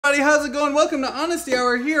everybody, how's it going? Welcome to Honesty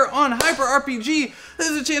Hour here on Hyper RPG. This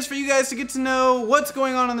is a chance for you guys to get to know what's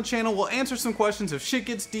going on the channel. We'll answer some questions. If shit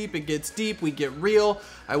gets deep, it gets deep. We get real.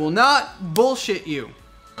 I will not bullshit you.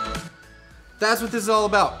 That's what this is all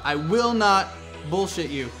about. I will not bullshit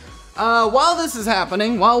you. While this is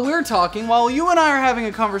happening, while we're talking, while you and I are having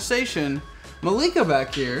a conversation, Malika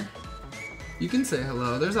back here, you can say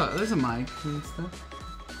hello. There's a mic and stuff.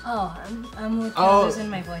 Oh, I'm losing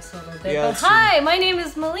my voice a little bit. Yeah, but hi, my name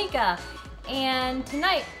is Malika, and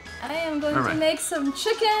tonight I am going to make some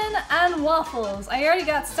chicken and waffles. I already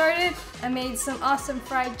got started. I made some awesome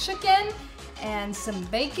fried chicken and some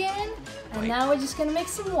bacon, and now we're just gonna make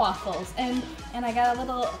some waffles. And I got a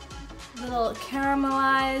little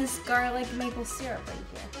caramelized garlic maple syrup right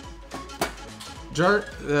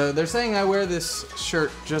here. They're saying I wear this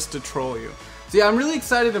shirt just to troll you. So yeah, I'm really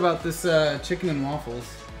excited about this chicken and waffles.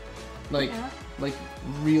 Like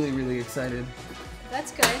really, really excited.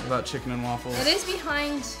 That's good. About chicken and waffles. It is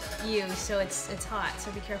behind you, so it's hot.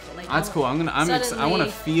 So be careful. Like that's cool. I want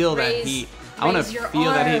to feel that heat. I want to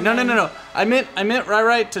feel that heat. No. I meant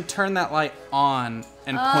right to turn that light on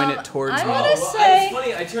and point it towards me. It's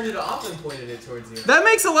funny. I turned it off and pointed it towards you. That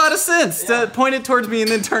makes a lot of sense to point it towards me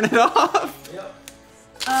and then turn it off. Yep.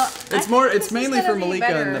 It's mainly for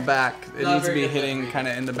Malika in the back. It needs to be hitting kind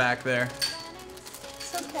of in the back there.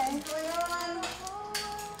 It's okay.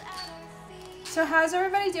 So how's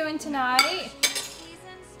everybody doing tonight?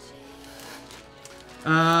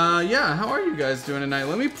 Yeah, how are you guys doing tonight?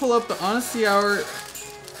 Let me pull up the Honesty Hour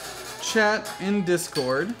chat in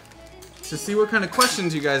Discord to see what kind of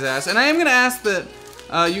questions you guys ask. And I am going to ask that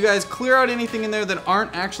you guys clear out anything in there that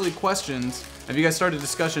aren't actually questions. If you guys start a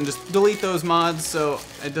discussion, just delete those mods so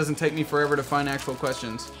it doesn't take me forever to find actual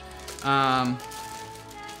questions. Okay.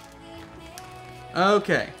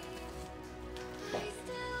 Okay.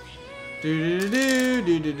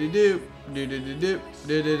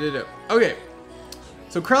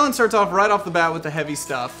 So Krellin starts off right off the bat with the heavy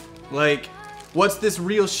stuff. Like, what's this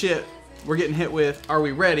real shit we're getting hit with? Are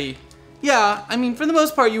we ready? Yeah, I mean, for the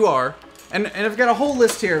most part, you are. And I've got a whole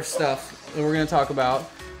list here of stuff that we're going to talk about.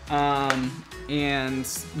 And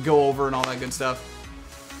go over and all that good stuff.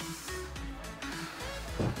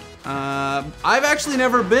 I've actually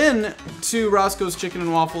never been to Roscoe's Chicken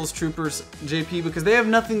and Waffles Troopers JP because they have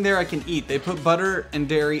nothing there I can eat. They put butter and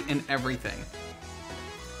dairy in everything.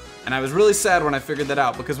 And I was really sad when I figured that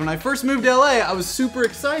out because when I first moved to LA, I was super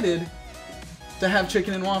excited to have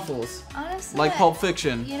chicken and waffles. Honestly, like Pulp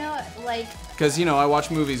Fiction. You know, like... Because, you know, I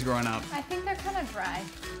watched movies growing up. I think they're kind of dry.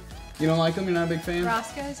 You don't like them? You're not a big fan?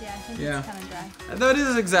 Roscoe's? Yeah, I think it's kind of dry. That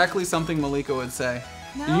is exactly something Malika would say.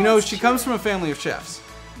 No, you know, she comes from a family of chefs.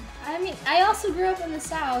 I mean, I also grew up in the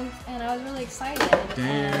South, and I was really excited.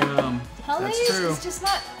 Damn, that's true. It's just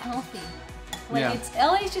not healthy. Like,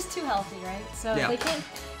 LA's just too healthy, right? So they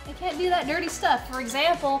can't do that dirty stuff. For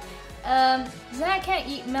example, Zac can't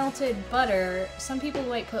eat melted butter. Some people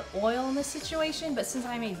might put oil in this situation, but since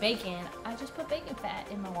I made bacon, I just put bacon fat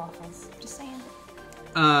in my waffles. Just saying.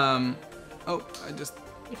 Oh, I just...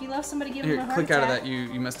 If you love somebody, give them a heart click attack. out of that,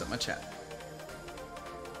 you messed up my chat.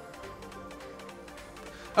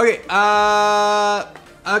 Okay,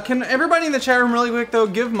 can everybody in the chat room really quick though,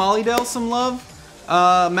 give Mollydale some love?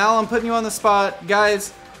 Mal, I'm putting you on the spot.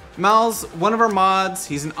 Guys, Mal's one of our mods.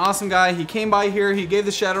 He's an awesome guy. He came by here, he gave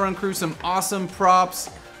the Shadowrun crew some awesome props.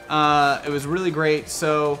 It was really great,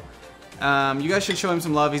 so... you guys should show him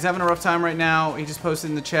some love. He's having a rough time right now. He just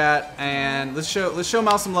posted in the chat, and let's show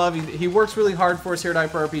Mal some love. He works really hard for us here at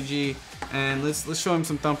Hyper RPG, and let's show him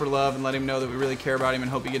some thumper love and let him know that we really care about him and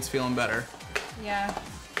hope he gets feeling better. Yeah.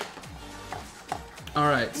 All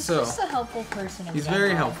right, he's so just a helpful person. He's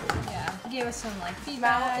very helpful. Yeah. He gave us some like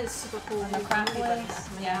feedback. It's super cool. On the craft place.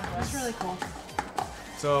 Yeah, that's really cool.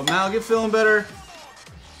 So Mal, get feeling better.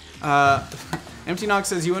 Empty Knock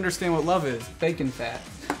says you understand what love is. Bacon fat.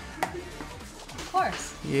 Of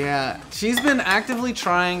course. Yeah, she's been actively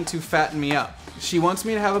trying to fatten me up. She wants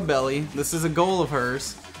me to have a belly. This is a goal of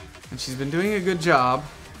hers, and she's been doing a good job.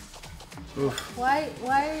 Oof. Why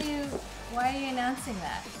are you announcing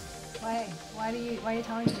that? Why are you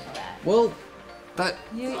telling people that? Well, that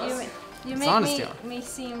you make me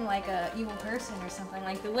seem like a evil person or something,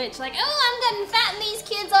 like the witch. Like, oh, I'm gonna fatten these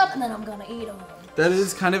kids up and then I'm gonna eat them. That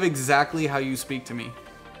is kind of exactly how you speak to me.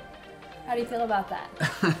 How do you feel about that?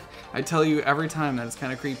 I tell you every time that it's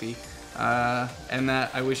kind of creepy, and that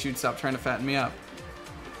I wish you'd stop trying to fatten me up,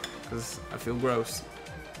 because I feel gross.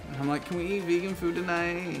 And I'm like, can we eat vegan food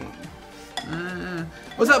tonight?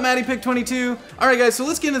 What's up, Maddie Pick 22? All right, guys, so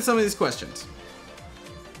let's get into some of these questions.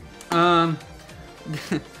 Some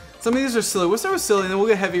of these are silly. We'll start with silly, and then we'll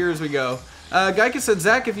get heavier as we go. Geica said,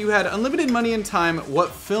 Zach, if you had unlimited money and time,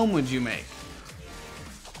 what film would you make?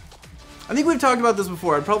 I think we've talked about this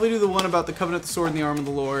before. I'd probably do the one about the Covenant, the Sword, and the Arm of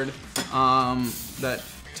the Lord. That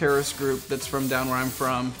terrorist group that's from down where I'm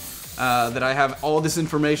from. That I have all this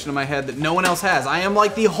information in my head that no one else has. I am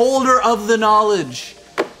like the holder of the knowledge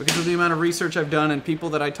because of the amount of research I've done and people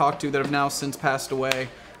that I talked to that have now since passed away.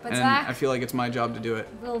 But and Zach, I feel like it's my job to do it.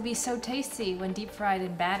 It will be so tasty when deep fried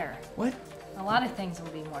in batter. What? A lot of things will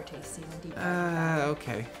be more tasty when deep fried in batter.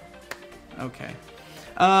 Okay. Okay.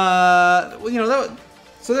 Well, you know,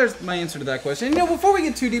 so there's my answer to that question. You know, before we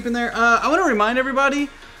get too deep in there, I want to remind everybody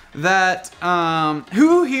that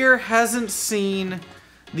who here hasn't seen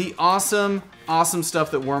the awesome stuff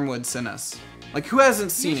that Wormwood sent us? Like, who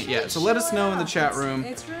hasn't seen it yet? So let us know in the chat room.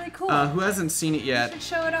 It's really cool. Who hasn't seen it yet? You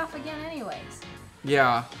should show it off again anyways.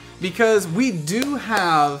 Yeah, because we do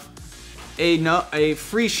have a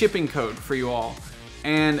free shipping code for you all.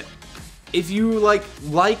 And if you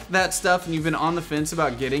like that stuff and you've been on the fence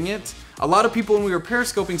about getting it, a lot of people when we were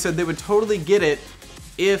periscoping said they would totally get it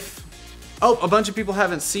if... Oh, a bunch of people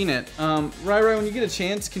haven't seen it. Rai, when you get a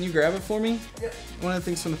chance, can you grab it for me? Yep. One of the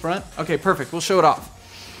things from the front? Okay, perfect. We'll show it off.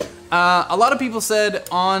 A lot of people said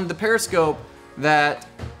on the Periscope that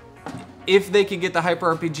if they could get the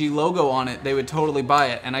Hyper RPG logo on it, they would totally buy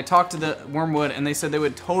it. And I talked to the Wormwood, and they said they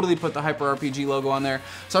would totally put the Hyper RPG logo on there.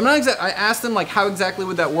 So I'm not I asked them like how exactly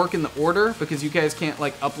would that work in the order because you guys can't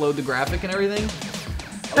like upload the graphic and everything.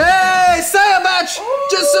 Hey, Sayabach!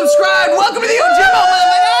 Just subscribed. Welcome to the OG.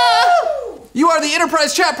 You are the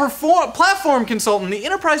Enterprise Chat Platform Consultant, the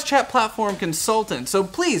Enterprise Chat Platform Consultant. So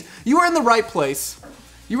please, you are in the right place.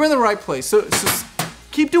 You are in the right place. So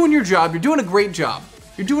keep doing your job. You're doing a great job.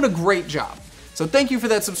 You're doing a great job. So thank you for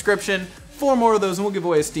that subscription. 4 more of those and we'll give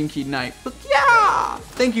away a Steam Key tonight. But yeah,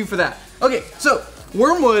 thank you for that. Okay, so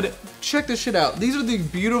Wormwood, check this shit out. These are the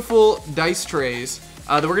beautiful dice trays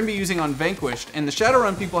that we're gonna be using on Vanquished. And the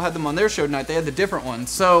Shadowrun people had them on their show tonight. They had the different ones.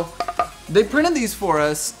 So they printed these for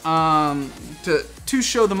us to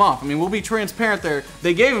show them off. I mean, we'll be transparent there.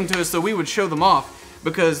 They gave them to us so we would show them off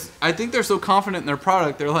because I think they're so confident in their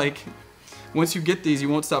product. They're like, once you get these, you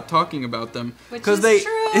won't stop talking about them. Because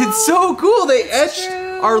it's so cool. They etched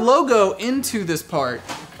our logo into this part.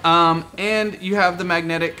 And you have the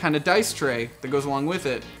magnetic kind of dice tray that goes along with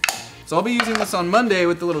it. So I'll be using this on Monday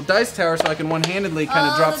with the little dice tower so I can one-handedly kind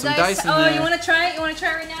of drop some dice in there. Oh, you want to try it? You want to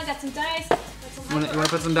try it right now? Got some dice. You want to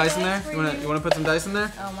put some dice in there? You want to put some dice in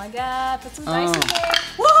there? Oh my god, put some dice in there.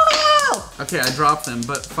 Whoa! Okay, I dropped them,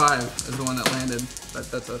 but 5 is the one that landed.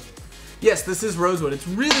 That's a... Yes, this is rosewood. It's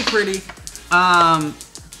really pretty.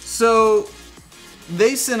 So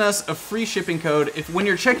they sent us a free shipping code. When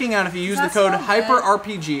you're checking out, if you use the code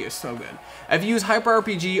HyperRPG, it's so good. If you use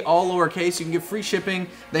HyperRPG, all lowercase, you can get free shipping.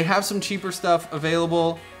 They have some cheaper stuff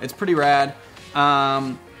available. It's pretty rad.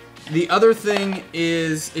 The other thing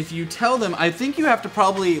is, if you tell them, I think you have to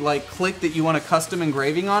probably like click that you want a custom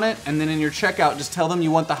engraving on it, and then in your checkout, just tell them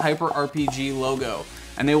you want the Hyper RPG logo,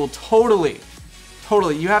 and they will totally,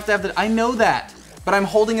 you have to have that. I know that, but I'm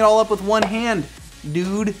holding it all up with one hand,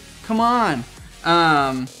 dude. Come on.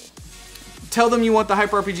 Tell them you want the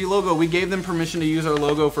Hyper RPG logo. We gave them permission to use our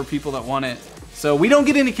logo for people that want it. So we don't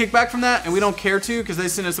get any kickback from that, and we don't care to because they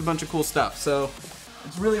sent us a bunch of cool stuff. So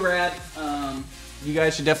it's really rad. You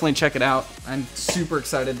guys should definitely check it out. I'm super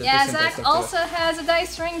excited that yeah, they sent that Zach stuff to also us. has a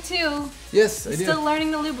dice ring too. Yes, I He's do. still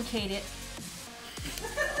learning to lubricate it.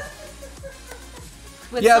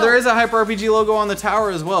 Yeah, there is a Hyper RPG logo on the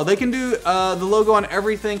tower as well. They can do the logo on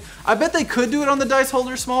everything. I bet they could do it on the dice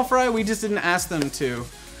holder, Small Fry. We just didn't ask them to.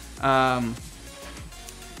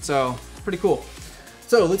 So, pretty cool.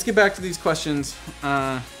 So, let's get back to these questions.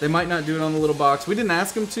 They might not do it on the little box. We didn't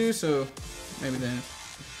ask them to, so maybe they didn't.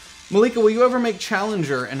 Malika, will you ever make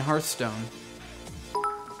Challenger in Hearthstone?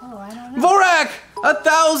 Oh, I don't know. Vorak!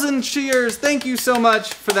 1,000 cheers! Thank you so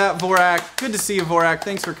much for that, Vorak. Good to see you, Vorak.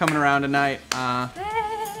 Thanks for coming around tonight. Thanks.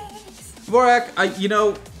 Vorak, you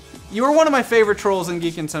know, you were one of my favorite trolls in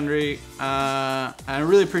Geek and Sundry. I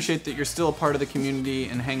really appreciate that you're still a part of the community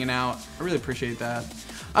and hanging out. I really appreciate that.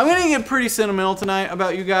 I'm gonna get pretty sentimental tonight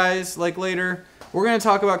about you guys, like later. We're gonna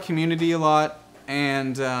talk about community a lot,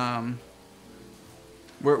 and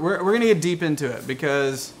we're gonna get deep into it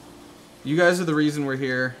because you guys are the reason we're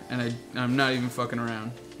here, and I'm not even fucking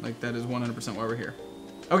around. Like, that is 100% why we're here.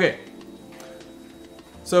 Okay.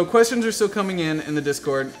 So questions are still coming in the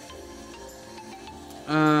Discord.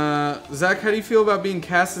 Zach, how do you feel about being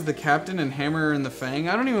cast as the captain in Hammer and the Fang?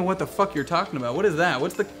 I don't even know what the fuck you're talking about. What is that?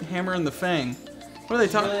 What's the Hammer and the Fang? What are they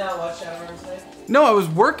talking? Did you really not watch Shadowrun tonight? No, I was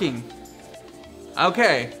working.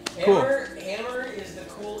 Okay, cool. Hammer is the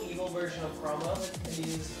cool evil version of promo that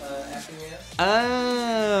he's acting as.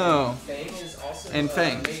 Oh. Fang is also And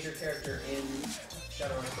Fang. a major character in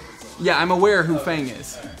Shadowrun Crooked Sword. Yeah, I'm aware who Fang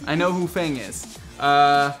is. I know who Fang is.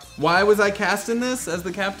 Why was I cast in this as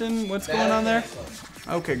the captain? What's going on there?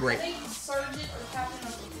 Okay, great. I think sergeant or captain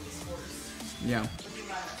of the police force. Yeah.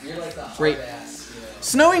 You're like the hard Great. ass, you know.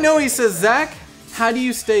 Snowy Noe says, Zach, how do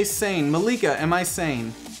you stay sane? Malika, am I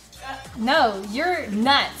sane? No, you're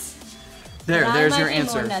nuts. There's your More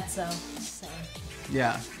answer. nuts, though. Same.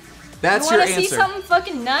 Yeah. That's You your wanna see answer. something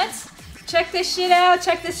fucking nuts? Check this shit out.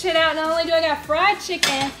 Check this shit out. Not only do I got fried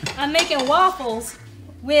chicken, I'm making waffles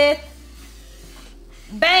with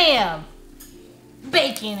bam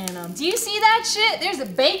bacon in them. Do you see that shit? There's a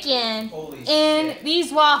bacon Holy in shit.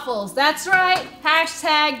 these waffles. That's right.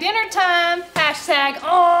 Hashtag dinner time. Hashtag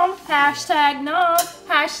hashtag nom.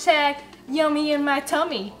 Hashtag yummy in my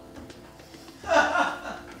tummy.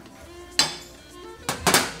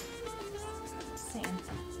 Same.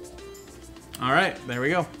 All right, there we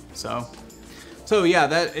go. So yeah,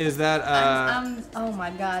 that is that. Oh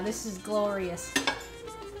my god, this is glorious.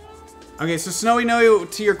 Okay, so Snowy Noe,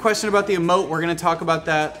 to your question about the emote, we're gonna talk about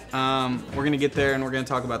that. We're gonna get there and we're gonna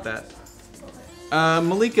talk about that.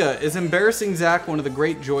 Malika, is embarrassing Zach one of the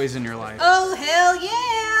great joys in your life? Oh hell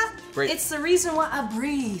yeah! Great. It's the reason why I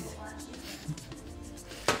breathe.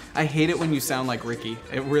 I hate it when you sound like Ricky.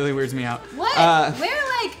 It really weirds me out. What? We're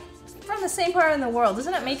like from the same part in the world.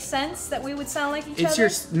 Doesn't it make sense that we would sound like each It's other?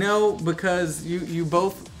 your no, because you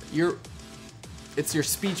both it's your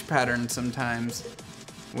speech pattern sometimes.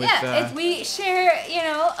 With, yeah, we share, you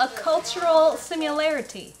know, a cultural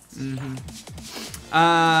similarity.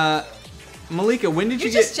 Malika, when did You're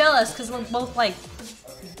you just get jealous because we're both like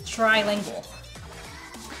trilingual.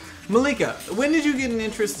 Malika, when did you get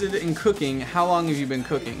interested in cooking? How long have you been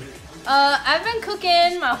cooking? I've been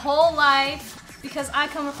cooking my whole life because I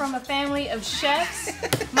come from a family of chefs.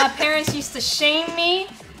 My parents used to shame me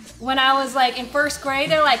when I was like in first grade.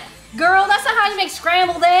 They're like, girl, that's not how you make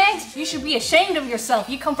scrambled eggs. You should be ashamed of yourself.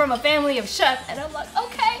 You come from a family of chefs. And I'm like,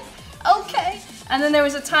 okay. And then there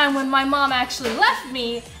was a time when my mom actually left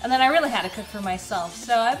me, and then I really had to cook for myself.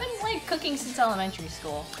 So I've been like cooking since elementary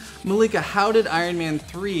school. Malika, how did Iron Man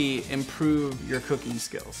 3 improve your cooking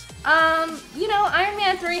skills? You know, Iron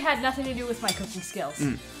Man 3 had nothing to do with my cooking skills.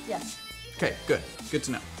 Yes. Okay, good. Good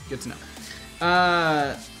to know. Good to know.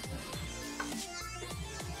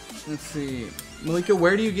 Let's see. Malika,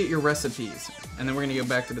 where do you get your recipes? And then we're gonna go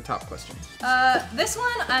back to the top question. This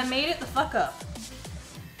one, I made it the fuck up.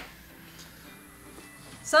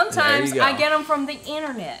 Sometimes There you go. I get them from the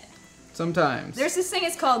internet. Sometimes. There's this thing,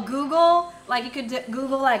 it's called Google. Like you could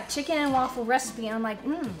Google like chicken and waffle recipe, and I'm like,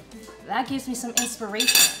 that gives me some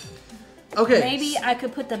inspiration. Okay. Maybe I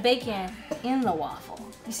could put the bacon in the waffle.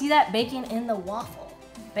 You see that? Bacon in the waffle.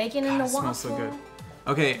 Bacon in the waffle. Smells so good.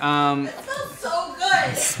 Okay, It smells so good.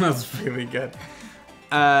 it smells really good.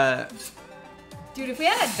 Dude, if we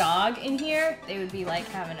had a dog in here, they would be like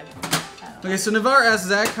having a, I don't know. Okay, so Navarre asks,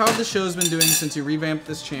 Zach, how have the shows been doing since you revamped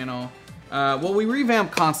this channel? Well, we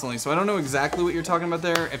revamp constantly, so I don't know exactly what you're talking about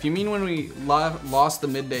there. If you mean when we lost the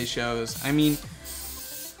midday shows, I mean,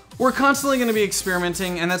 we're constantly going to be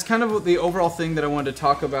experimenting, and that's kind of the overall thing that I wanted to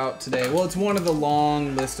talk about today. Well, it's one of the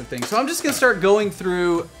long list of things. So I'm just going to start going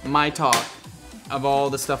through my talk of all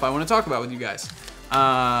the stuff I want to talk about with you guys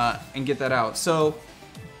and get that out. So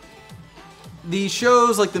the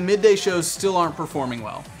shows, like the midday shows, still aren't performing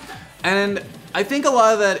well. And I think a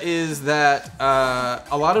lot of that is that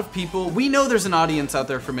a lot of people, we know there's an audience out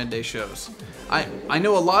there for midday shows. I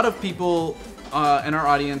know a lot of people in our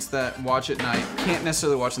audience that watch at night can't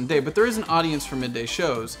necessarily watch in the day, but there is an audience for midday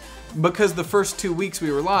shows because the first 2 weeks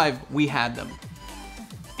we were live, we had them.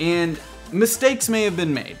 And mistakes may have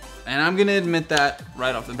been made, and I'm gonna admit that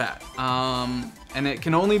right off the bat. And it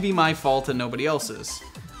can only be my fault and nobody else's.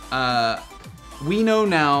 We know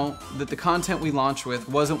now that the content we launched with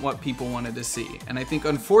wasn't what people wanted to see. And I think,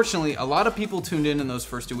 unfortunately, a lot of people tuned in those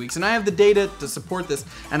first 2 weeks. And I have the data to support this.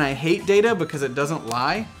 And I hate data because it doesn't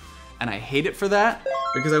lie. And I hate it for that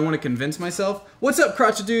because I want to convince myself. What's up,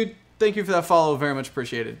 Crotchet Dude? Thank you for that follow. Very much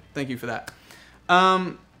appreciated. Thank you for that.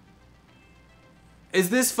 Is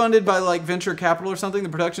this funded by like venture capital or something? The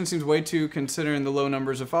production seems way too considering the low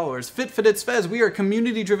numbers of followers. It's Fez. We are a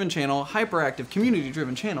community-driven channel, hyperactive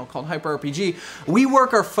community-driven channel called Hyper RPG. We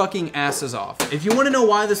work our fucking asses off. If you want to know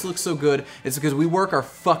why this looks so good, it's because we work our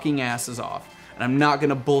fucking asses off. And I'm not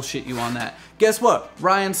gonna bullshit you on that. Guess what?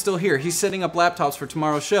 Ryan's still here. He's setting up laptops for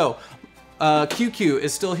tomorrow's show. QQ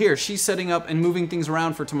is still here. She's setting up and moving things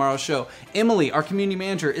around for tomorrow's show. Emily, our community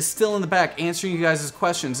manager, is still in the back answering you guys'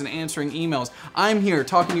 questions and answering emails. I'm here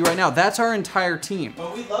talking to you right now. That's our entire team.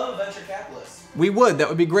 But we love a venture capitalist. We would. That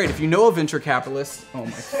would be great. If you know a venture capitalist. Oh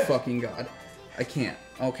my fucking God. I can't.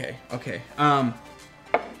 Okay.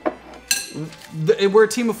 We're a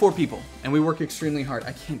team of 4 people, and we work extremely hard.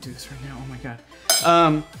 I can't do this right now. Oh my God.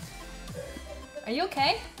 Are you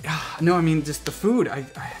okay? No, I mean just the food.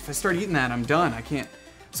 If I start eating that, I'm done. I can't.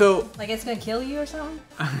 So. Like it's gonna kill you or something?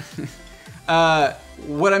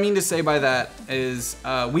 What I mean to say by that is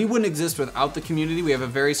we wouldn't exist without the community. We have a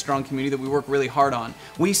very strong community that we work really hard on.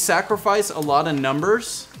 We sacrifice a lot of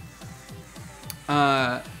numbers.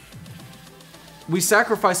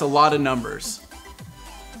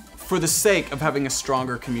 For the sake of having a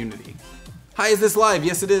stronger community. Hi, is this live?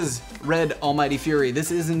 Yes, it is. Red Almighty Fury.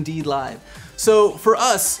 This is indeed live. So for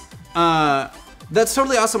us, that's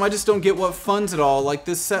totally awesome. I just don't get what funds it all. Like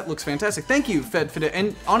this set looks fantastic. Thank you, Fed.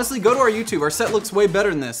 And honestly, go to our YouTube. Our set looks way better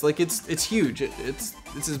than this. Like it's huge. It's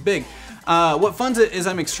as big. What funds it is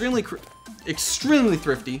I'm extremely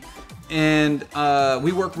thrifty, and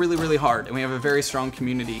we work really hard, and we have a very strong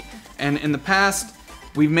community. And in the past,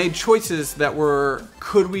 we've made choices that were,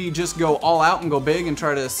 could we just go all out and go big and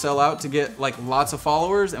try to sell out to get like lots of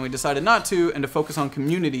followers? And we decided not to, and to focus on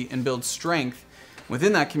community and build strength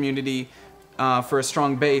within that community for a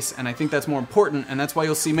strong base. And I think that's more important, and that's why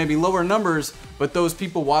you'll see maybe lower numbers, but those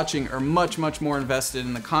people watching are much more invested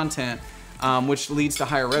in the content, which leads to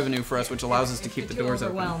higher revenue for us, which allows us to keep the doors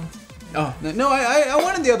open. Oh, no, I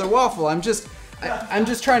wanted the other waffle. I'm just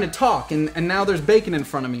trying to talk, and now there's bacon in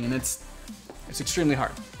front of me, and it's extremely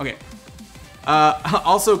hard. Okay.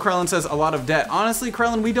 Also, Krellin says a lot of debt. Honestly,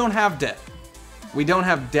 Krellin, we don't have debt. We don't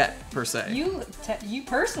have debt per se. You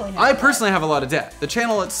personally have I personally have a lot of debt. The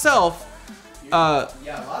channel itself. Yeah,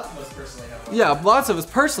 lots of us personally have. Yeah, lots of us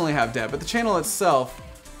personally have debt, but the channel itself.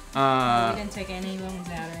 We didn't take any loans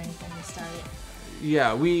out or anything to start it.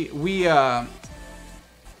 Yeah,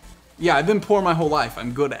 yeah, I've been poor my whole life.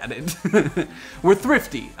 I'm good at it. We're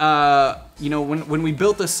thrifty. You know, when we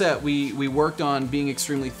built the set, we worked on being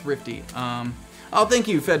extremely thrifty. Oh, thank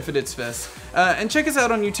you, FedFiditsFest. And check us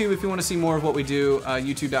out on YouTube if you want to see more of what we do,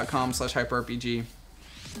 youtube.com/hyperrpg.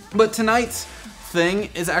 But tonight's thing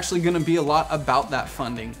is actually going to be a lot about that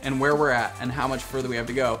funding and where we're at and how much further we have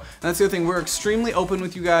to go. And that's the other thing. We're extremely open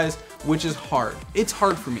with you guys, which is hard. It's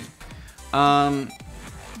hard for me.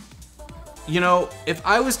 You know, if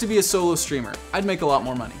I was to be a solo streamer, I'd make a lot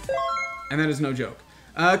more money. And that is no joke.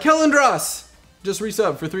 Kellendros just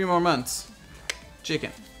resubbed for 3 more months.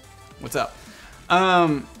 Chicken, what's up?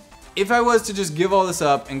 If I was to just give all this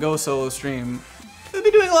up and go solo stream, I'd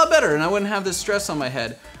be doing a lot better and I wouldn't have this stress on my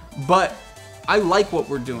head. But I like what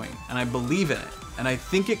we're doing and I believe in it and I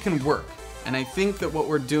think it can work. And I think that what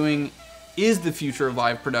we're doing is the future of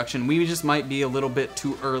live production. We just might be a little bit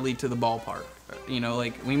too early to the ballpark. You know,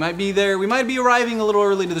 like we might be there, we might be arriving a little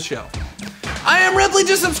early to the show. I am Ripley,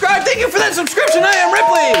 just subscribe. Thank you for that subscription. I am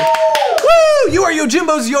Ripley. Woo! You are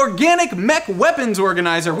Yojimbo's organic mech weapons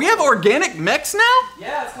organizer. We have organic mechs now?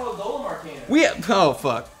 Yeah, it's called Golem Arcana. Oh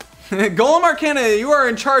fuck. Golem Arcana, you are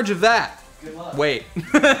in charge of that. Good luck. Wait.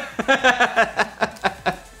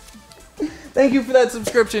 Thank you for that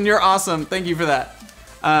subscription. You're awesome. Thank you for that.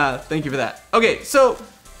 Thank you for that. Okay, so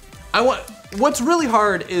what's really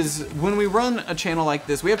hard is when we run a channel like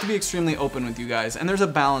this, we have to be extremely open with you guys, and there's a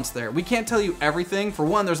balance there. We can't tell you everything. For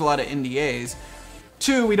one, there's a lot of NDAs.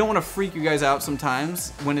 2, we don't want to freak you guys out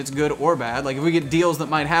sometimes when it's good or bad. Like if we get deals that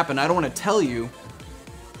might happen, I don't want to tell you.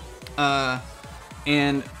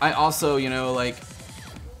 And I also, you know, like,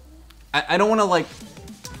 I don't want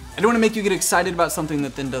to make you get excited about something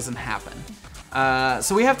that then doesn't happen.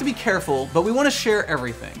 So we have to be careful, but we want to share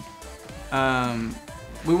everything.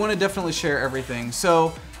 We want to definitely share everything.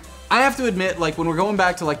 So I have to admit, like when we're going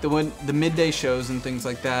back to like the midday shows and things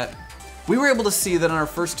like that, we were able to see that in our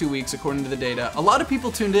first 2 weeks, according to the data, a lot of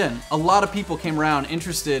people tuned in. A lot of people came around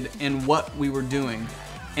interested in what we were doing,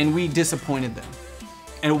 and we disappointed them.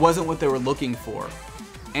 And it wasn't what they were looking for.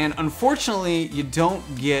 And unfortunately, you don't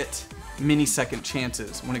get many second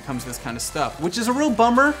chances when it comes to this kind of stuff, which is a real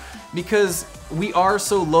bummer because we are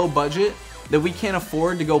so low budget that we can't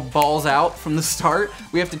afford to go balls out from the start.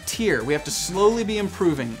 We have to tier. We have to slowly be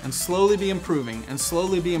improving and slowly be improving and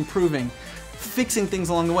slowly be improving, fixing things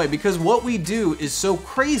along the way, because what we do is so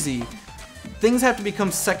crazy, things have to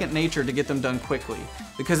become second nature to get them done quickly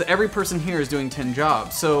because every person here is doing 10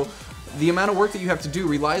 jobs. So the amount of work that you have to do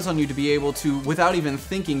relies on you to be able to, without even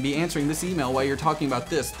thinking, be answering this email while you're talking about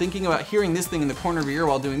this, thinking about hearing this thing in the corner of your ear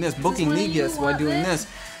while doing this, booking lead guests while doing this.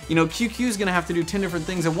 You know, QQ's gonna have to do 10 different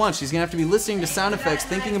things at once. She's gonna have to be listening to sound effects,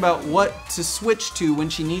 thinking about what to switch to when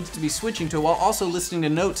she needs to be switching to, while also listening to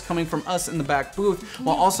notes coming from us in the back booth,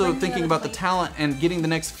 while also thinking about the talent and getting the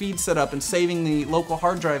next feed set up and saving the local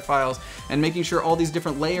hard drive files and making sure all these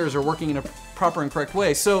different layers are working in a proper and correct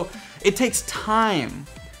way. So it takes time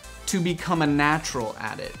to become a natural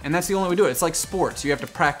at it. And that's the only way to do it. It's like sports. You have to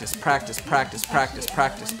practice, practice, practice, practice,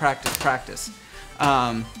 practice, practice, practice.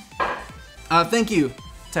 Thank you,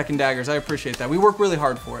 Tech and Daggers. I appreciate that. We work really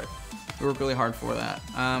hard for it. We work really hard for that.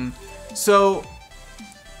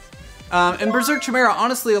 And Berserk Chimera,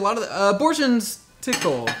 honestly, a lot of the abortions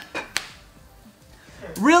tickle.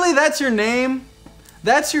 Really, that's your name?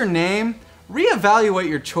 That's your name? Reevaluate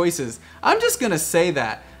your choices. I'm just gonna say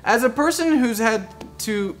that. As a person who's had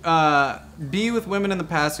to be with women in the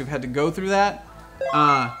past who've had to go through that,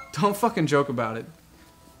 don't fucking joke about it.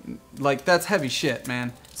 Like, that's heavy shit,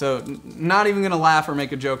 man. So, not even gonna laugh or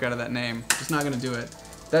make a joke out of that name. Just not gonna do it.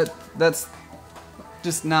 That's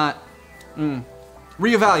just not,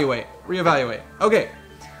 Reevaluate, reevaluate. Okay,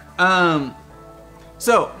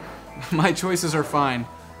 so, my choices are fine.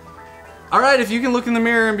 Alright, if you can look in the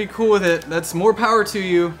mirror and be cool with it, that's more power to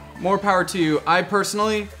you. More power to you. I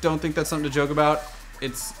personally don't think that's something to joke about.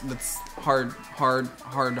 That's hard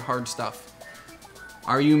stuff.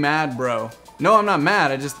 Are you mad, bro? No, I'm not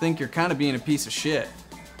mad. I just think you're kind of being a piece of shit.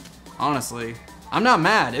 Honestly. I'm not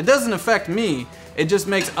mad. It doesn't affect me. It just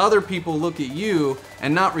makes other people look at you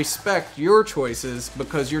and not respect your choices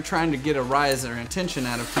because you're trying to get a rise or attention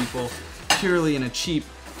out of people purely in a cheap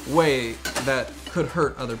way that could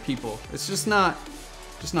hurt other people. It's just not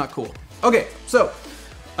cool. Okay, so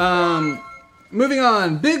moving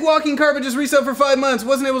on. Big Walking Carpet just resubbed for 5 months.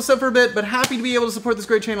 Wasn't able to sub for a bit, but happy to be able to support this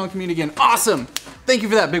great channel and community again. Awesome! Thank you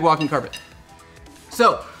for that, Big Walking Carpet.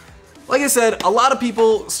 So, like I said, a lot of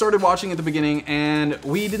people started watching at the beginning and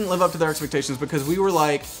we didn't live up to their expectations because we were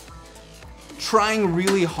like trying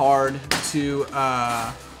really hard to,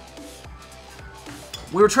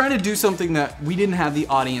 we were trying to do something that we didn't have the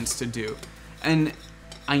audience to do. And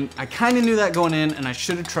I kind of knew that going in and I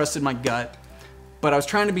should have trusted my gut. But I was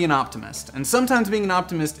trying to be an optimist. And sometimes being an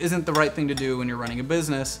optimist isn't the right thing to do when you're running a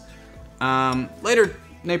business. Later,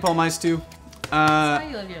 Napalm Ice 2. That's how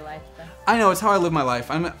you live your life, though. I know, it's how I live my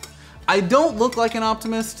life. I don't look like an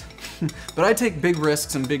optimist, but I take big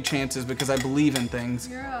risks and big chances because I believe in things.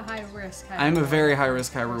 You're a high risk, high I'm reward. a very high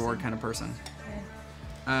risk, high reward kind of person.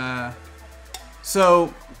 Okay.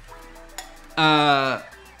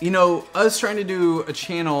 You know, us trying to do a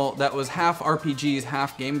channel that was half RPGs,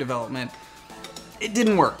 half game development, it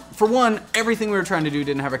didn't work. For one, everything we were trying to do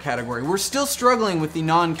didn't have a category. We're still struggling with the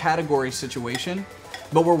non-category situation,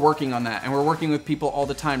 but we're working on that, and we're working with people all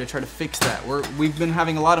the time to try to fix that. We've been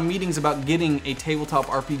having a lot of meetings about getting a tabletop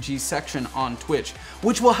RPG section on Twitch,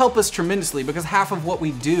 which will help us tremendously because half of what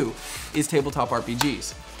we do is tabletop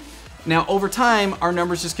RPGs. Now, over time, our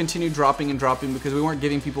numbers just continued dropping and dropping because we weren't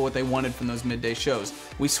giving people what they wanted from those midday shows.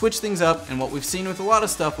 We switched things up, and what we've seen with a lot of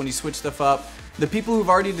stuff, when you switch stuff up, the people who've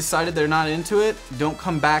already decided they're not into it don't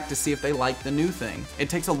come back to see if they like the new thing. It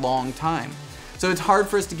takes a long time. So it's hard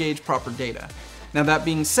for us to gauge proper data. Now, that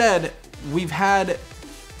being said, we've had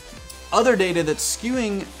other data that's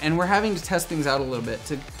skewing, and we're having to test things out a little bit.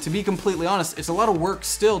 To be completely honest, it's a lot of work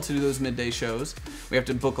still to do those midday shows. We have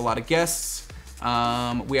to book a lot of guests.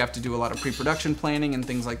 We have to do a lot of pre-production planning and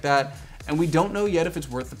things like that. And we don't know yet if it's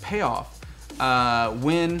worth the payoff.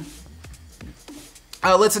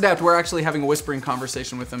 Let's Adapt, we're actually having a whispering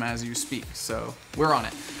conversation with them as you speak. So we're on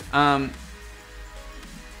it.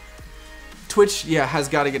 Twitch, yeah, has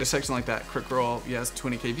got to get a section like that. Crit Girl, yes,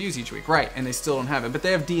 20K views each week. Right, and they still don't have it. But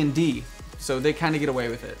they have D&D, so they kind of get away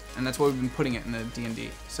with it. And that's why we've been putting it in the D&D.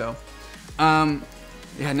 So, yeah,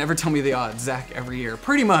 never tell me the odds, Zach, every year.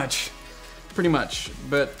 Pretty much. Pretty much.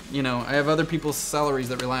 But, you know, I have other people's salaries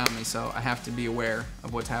that rely on me, so I have to be aware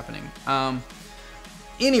of what's happening.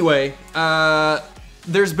 Anyway,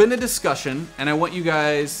 there's been a discussion, and I want you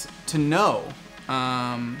guys to know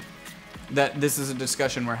that this is a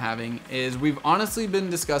discussion we're having, is we've honestly been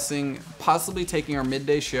discussing possibly taking our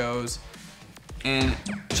midday shows and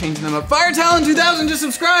changing them up. Fire Talon 2000 just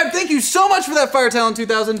subscribed. Thank you so much for that, Fire Talon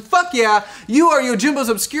 2000. Fuck yeah, you are Yojimbo's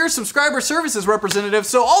obscure subscriber services representative.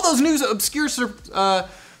 So all those new obscure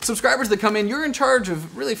subscribers that come in, you're in charge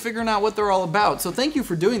of really figuring out what they're all about. So thank you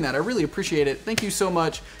for doing that. I really appreciate it. Thank you so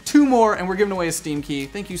much. 2 more, and we're giving away a Steam key.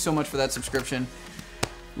 Thank you so much for that subscription.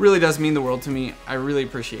 Really does mean the world to me. I really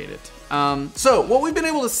appreciate it. So what we've been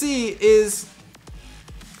able to see is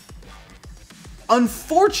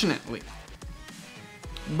Unfortunately,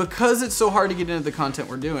 because it's so hard to get into the content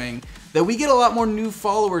we're doing, that we get a lot more new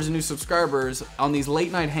followers and new subscribers on these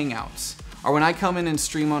late night hangouts, or when I come in and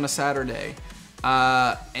stream on a Saturday.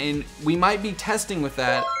 And we might be testing with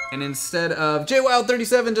that, and instead of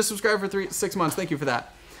JWild37 just subscribed for 6 months, thank you for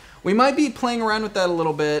that. We might be playing around with that a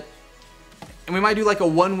little bit, and we might do like a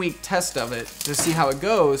 1-week test of it to see how it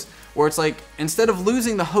goes, where it's like, instead of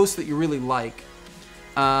losing the host that you really like,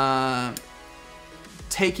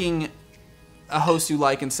 taking a host you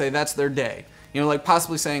like and say that's their day. You know, like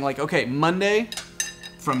possibly saying like, okay, Monday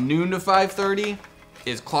from noon to 5:30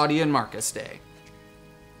 is Claudia and Marcus day.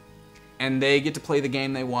 And they get to play the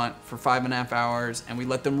game they want for 5.5 hours, and we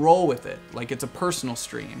let them roll with it like it's a personal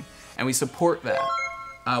stream, and we support that,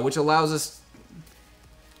 which allows us.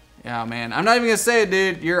 Yeah, man, I'm not even gonna say it,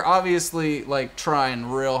 dude. You're obviously like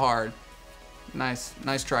trying real hard. Nice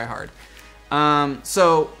try hard.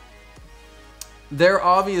 So they're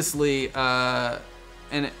obviously in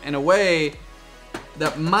a way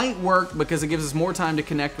that might work because it gives us more time to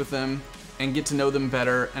connect with them and get to know them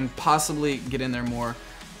better and possibly get in there more.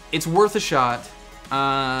 It's worth a shot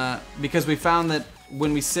because we found that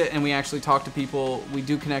when we sit and we actually talk to people, we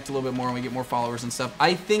do connect a little bit more and we get more followers and stuff.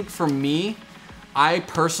 I think for me, I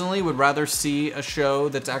personally would rather see a show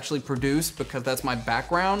that's actually produced because that's my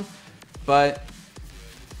background, but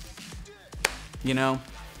you know,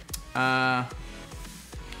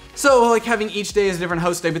 so like having each day as a different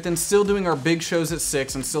host day, but then still doing our big shows at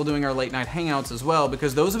 6 and still doing our late night hangouts as well,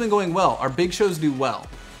 because those have been going well. Our big shows do well,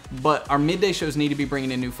 but our midday shows need to be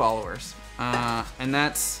bringing in new followers, and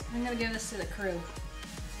that's. I'm gonna give this to the crew.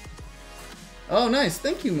 Oh, nice!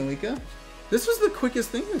 Thank you, Malika. This was the quickest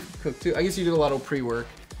thing we've cooked too. I guess you did a lot of pre-work.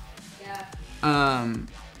 Yeah.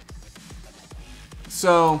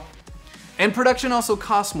 So, and production also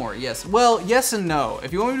costs more. Yes. Well, yes and no.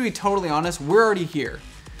 If you want me to be totally honest, we're already here.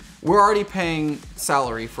 We're already paying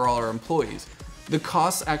salary for all our employees. The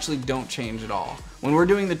costs actually don't change at all. When we're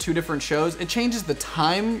doing the 2 different shows, it changes the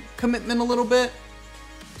time commitment a little bit.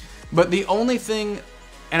 But the only thing,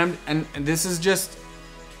 and this is just,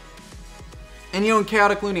 and you know, in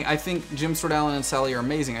Chaotic Looney, I think Jim Stordalen and Sally are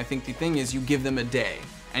amazing. I think the thing is you give them a day,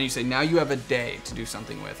 and you say, now you have a day to do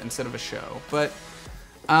something with instead of a show. But,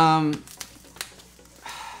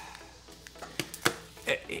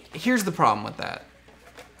 here's the problem with that.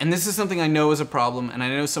 And this is something I know is a problem, and I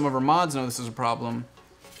know some of our mods know this is a problem.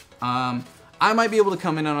 I might be able to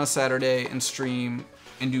come in on a Saturday and stream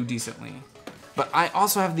and do decently. But I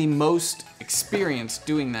also have the most experience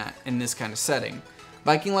doing that in this kind of setting.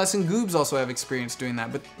 Viking Les and Goobs also have experience doing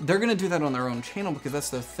that, but they're gonna do that on their own channel because that's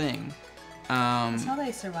their thing. That's how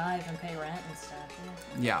they survive and pay rent and stuff.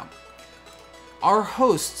 Yeah. Our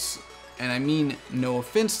hosts, and I mean no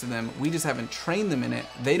offense to them, we just haven't trained them in it.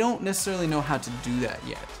 They don't necessarily know how to do that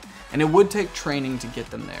yet. And it would take training to get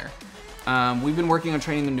them there. We've been working on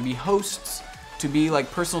training them to be hosts, to be like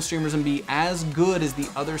personal streamers and be as good as the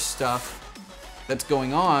other stuff that's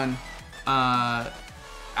going on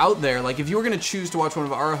out there. Like if you were gonna choose to watch one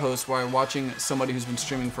of our hosts while watching somebody who's been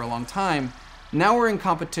streaming for a long time, now we're in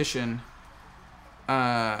competition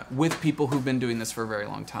with people who've been doing this for a very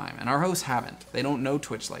long time. And our hosts haven't. They don't know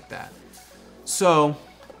Twitch like that. So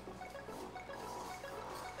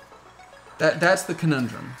that's the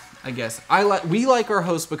conundrum, I guess. We like our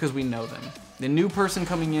hosts because we know them. The new person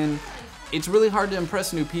coming in, it's really hard to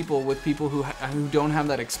impress new people with people who don't have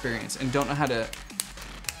that experience and don't know how to.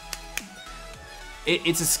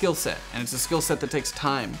 It's a skill set, and it's a skill set that takes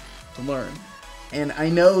time to learn. And I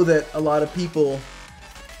know that a lot of people,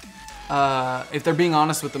 if they're being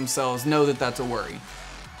honest with themselves, know that that's a worry,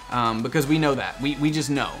 because we know that. We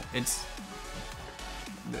just know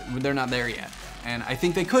they're not there yet, and I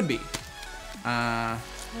think they could be. Are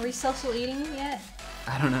we social eating yet?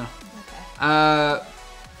 I don't know. Okay.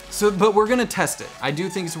 But we're gonna test it. I do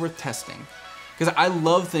think it's worth testing, because I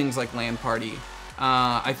love things like LAN Party.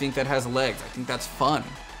 I think that has legs. I think that's fun.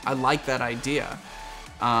 I like that idea.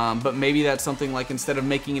 But maybe that's something like, instead of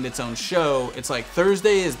making it its own show, it's like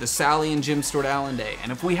Thursday is the Sally and Jim Stordalen day.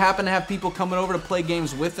 And if we happen to have people coming over to play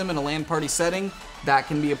games with them in a LAN Party setting, that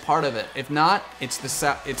can be a part of it. If not, it's the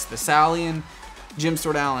Sally and Jim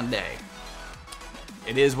Stordalen day.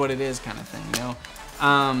 It is what it is kind of thing, you know?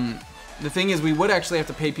 The thing is, we would actually have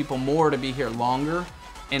to pay people more to be here longer,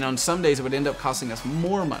 and on some days it would end up costing us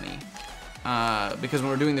more money, because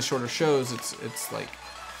when we're doing the shorter shows, it's like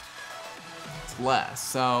it's less.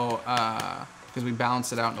 So because we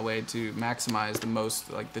balance it out in a way to maximize the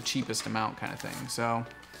most, like the cheapest amount kind of thing. So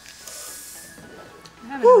I'm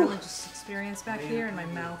having a religious experience back here in my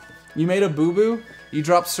mouth. You made a boo-boo? You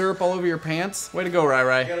dropped syrup all over your pants? Way to go, Rai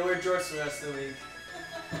Rai. I gotta wear jorts for the rest of the week.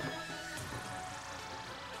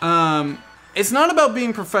 It's not about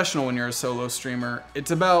being professional when you're a solo streamer.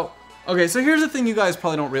 It's about... Okay, so here's the thing you guys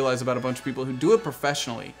probably don't realize about a bunch of people who do it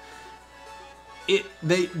professionally.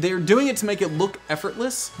 They're doing it to make it look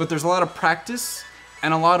effortless, but there's a lot of practice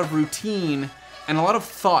and a lot of routine and a lot of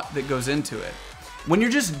thought that goes into it. When you're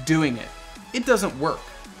just doing it, it doesn't work.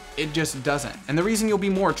 It just doesn't. And the reason you'll be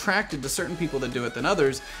more attracted to certain people that do it than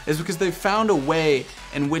others is because they've found a way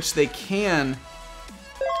in which they can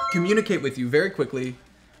communicate with you very quickly.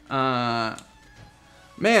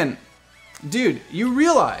 Man, dude, you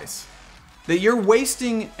realize that you're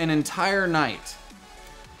wasting an entire night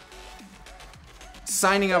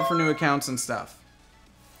signing up for new accounts and stuff.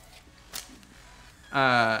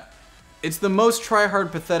 It's the most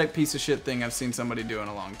try-hard, pathetic piece of shit thing I've seen somebody do in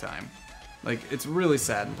a long time. Like, it's really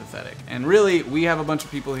sad and pathetic. And really, we have a bunch of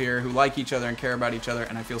people here who like each other and care about each other,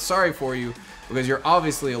 and I feel sorry for you because you're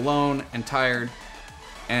obviously alone and tired,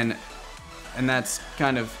 and that's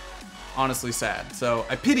kind of honestly sad. So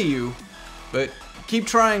I pity you, but keep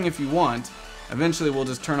trying if you want. Eventually, we'll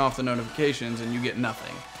just turn off the notifications and you get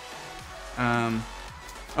nothing.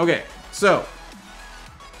 Okay, so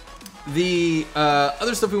the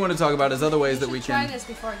other stuff we want to talk about is other ways that we can... Try this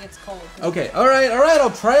before it gets cold. Okay, all right, I'll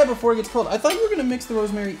try it before it gets cold. I thought you were gonna mix the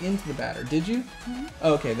rosemary into the batter. Did you? Mm-hmm.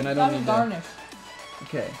 Oh, okay, then I don't need garnish.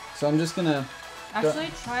 Okay, so I'm just gonna... Actually,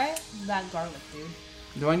 try that garlic, dude.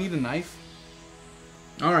 Do I need a knife?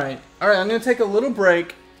 All right, I'm gonna take a little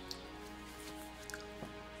break.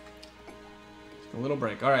 A little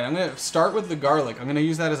break. All right, I'm gonna start with the garlic. I'm gonna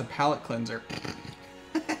use that as a palate cleanser.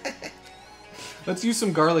 Let's use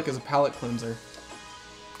some garlic as a palate cleanser.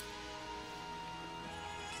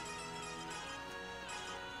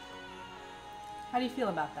 How do you feel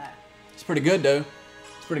about that? It's pretty good, though.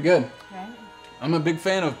 It's pretty good. Right? I'm a big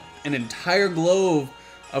fan of an entire clove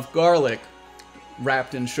of garlic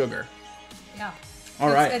wrapped in sugar. Yeah. All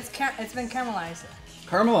right. It's been caramelized.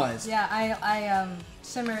 Caramelized. Yeah, I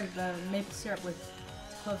simmered the maple syrup with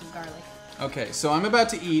cloves of garlic. Okay, so I'm about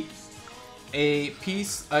to eat a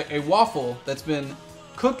waffle that's been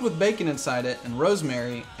cooked with bacon inside it and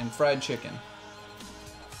rosemary and fried chicken.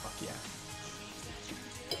 Fuck yeah.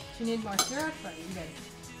 Do you need more syrup? Or are you good?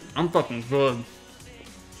 I'm fucking good.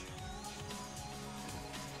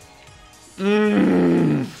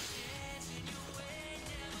 Mmm.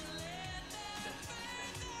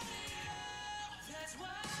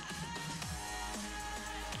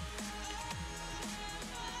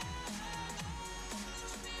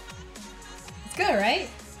 It's good, right?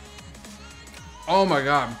 Oh my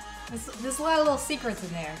god. There's a lot of little secrets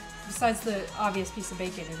in there, besides the obvious piece of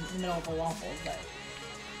bacon in the middle of a waffle, but...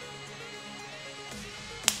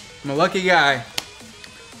 I'm a lucky guy.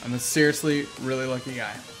 I'm a seriously really lucky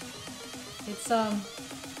guy.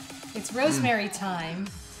 It's rosemary time.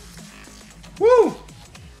 Woo!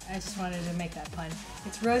 I just wanted to make that pun.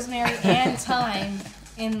 It's rosemary and thyme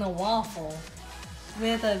in the waffle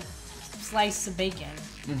with a slice of bacon.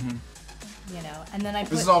 Mm-hmm. You know, and then I put...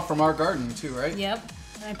 This is all from our garden too, right? Yep.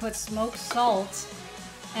 And I put smoked salt,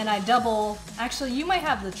 and I double... Actually, you might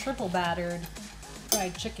have the triple battered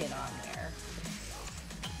fried chicken on there.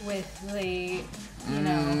 With the, you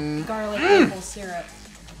know, garlic maple syrup.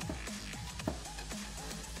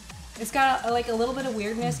 It's got like a little bit of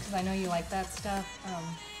weirdness, because I know you like that stuff.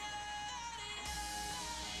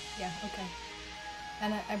 Yeah, okay.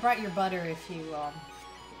 And I brought your butter if you,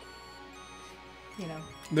 you know.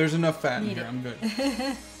 There's enough fat in Need here, it. I'm good.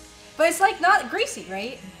 But it's like not greasy,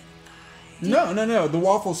 right? No. The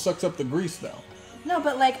waffle sucks up the grease though. No,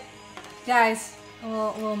 but like, guys, a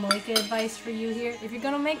little Malika advice for you here. If you're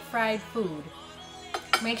gonna make fried food,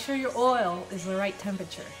 make sure your oil is the right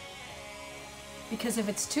temperature. Because if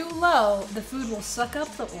it's too low, the food will suck up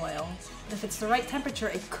the oil. But if it's the right temperature,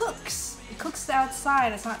 it cooks. It cooks the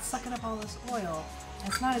outside. It's not sucking up all this oil. And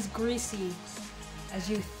it's not as greasy as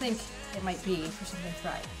you think it might be for something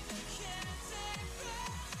fried.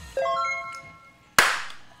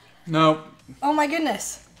 No. Oh my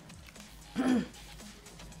goodness.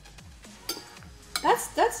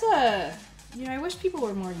 That's you know, I wish people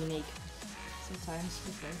were more unique sometimes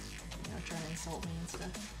with their, you know, trying to insult me and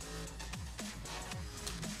stuff.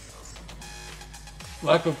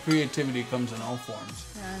 Lack of creativity comes in all forms.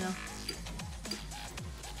 Yeah, I know.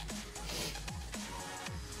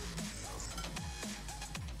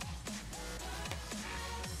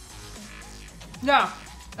 Yeah,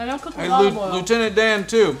 I don't cook with olive oil. Lieutenant Dan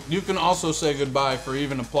too. You can also say goodbye for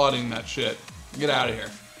even applauding that shit. Get out of here.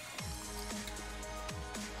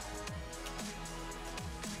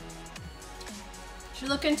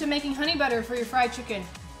 look into making honey butter for your fried chicken.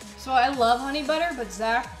 So I love honey butter, but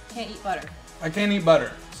Zach can't eat butter. I can't eat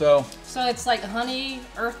butter, so. So it's like honey,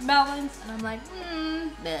 earth balance, and I'm like,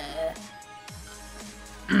 bleh.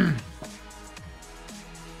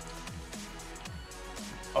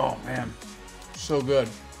 Oh man, so good.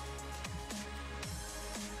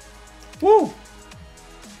 Woo!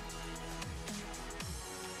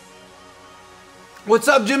 What's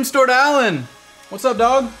up, Jim Stewart Allen? What's up,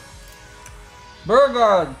 dog?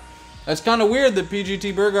 Burgard. That's kind of weird that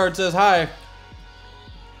PGT Burgard says hi.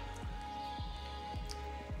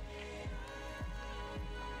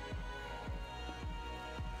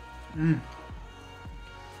 We're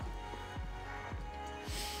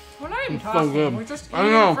not even It's so talking. good. We're just I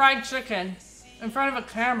know. eating fried chicken in front of a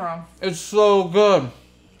camera It's so good.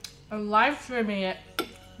 and live streaming it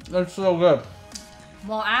It's so good.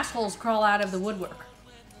 while assholes crawl out of the woodwork.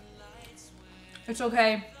 It's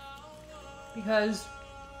okay because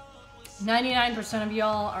 99% of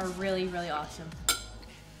y'all are really, really awesome.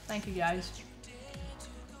 Thank you guys.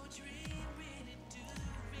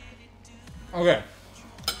 Okay.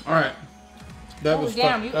 All right. That Oh was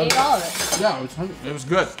damn, fun. you That ate was- all of it. Yeah, it was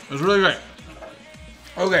good. It was really great.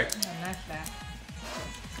 Okay. Yeah, nice that.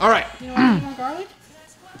 All right. You don't want any more garlic?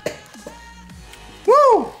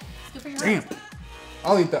 Woo! Good for your Damn. health.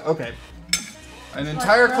 I'll eat that. Okay. An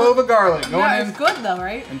entire clove of garlic going Yeah, in. it's good though,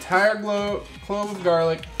 right? Entire clove of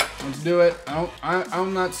garlic. Let's do it.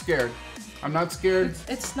 I'm not scared. I'm not scared.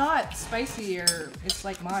 It's not spicy or it's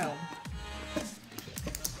like mild.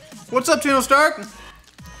 What's up, Tino Stark?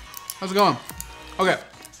 How's it going? Okay.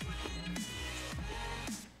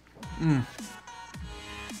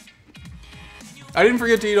 I didn't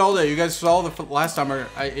forget to eat all day. You guys saw the last time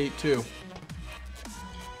I ate too.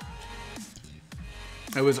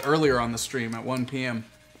 It was earlier on the stream at 1 p.m.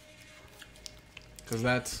 Because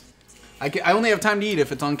that's... I only have time to eat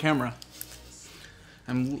if it's on camera.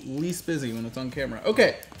 I'm least busy when it's on camera.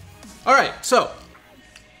 Okay. All right. So,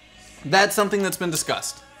 that's something that's been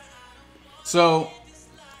discussed. So,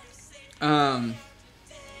 I'm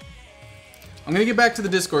going to get back to the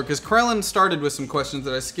Discord because Krellin started with some questions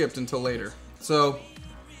that I skipped until later. So,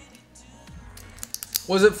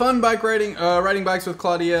 was it fun riding bikes with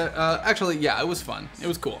Claudia? Actually, yeah, it was fun. It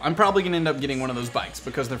was cool. I'm probably going to end up getting one of those bikes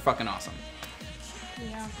because they're fucking awesome.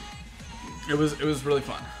 Yeah. It was really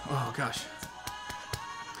fun. Oh gosh.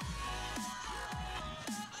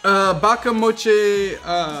 Baka Mochi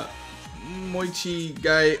Moichi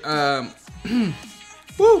guy.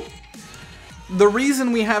 Woo! The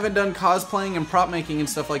reason we haven't done cosplaying and prop making and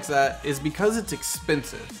stuff like that is because it's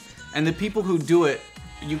expensive. And the people who do it,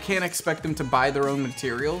 you can't expect them to buy their own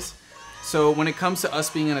materials. So when it comes to us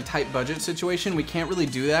being in a tight budget situation, we can't really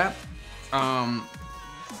do that.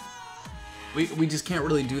 We just can't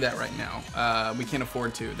really do that right now. We can't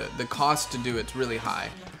afford to. The cost to do it's really high.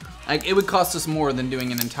 Like, it would cost us more than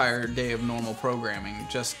doing an entire day of normal programming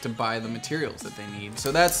just to buy the materials that they need.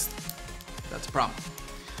 So that's a problem.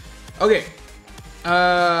 Okay.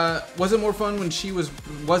 Was it more fun when she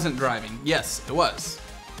wasn't driving? Yes, it was.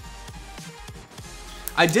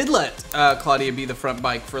 I did let Claudia be the front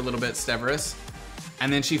bike for a little bit, Steverus.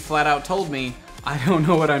 And then she flat out told me, I don't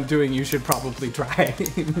know what I'm doing, you should probably drive.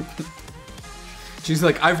 She's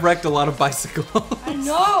like, I've wrecked a lot of bicycles. I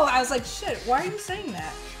know. I was like, shit, why are you saying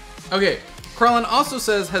that? Okay, Carlin also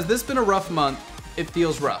says, has this been a rough month? It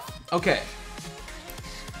feels rough. Okay,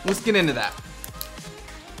 let's get into that.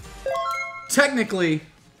 Technically,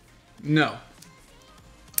 no.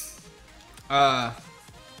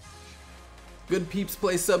 Good peeps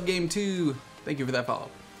play sub game too. Thank you for that follow.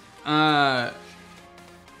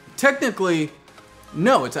 Technically,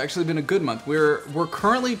 no, it's actually been a good month. We're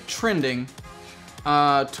currently trending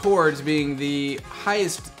towards being the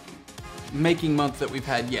highest making month that we've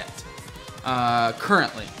had yet.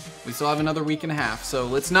 Currently, we still have another week and a half, so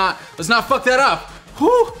let's not fuck that up.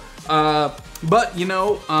 Whew. But you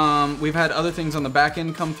know, we've had other things on the back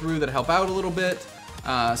end come through that help out a little bit.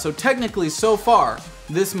 So technically, so far,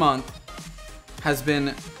 this month has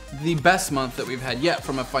been the best month that we've had yet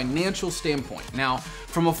from a financial standpoint. Now,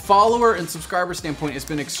 from a follower and subscriber standpoint, it's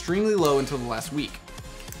been extremely low until the last week.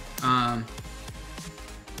 Yeah,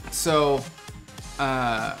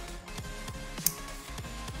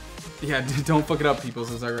 don't fuck it up, people,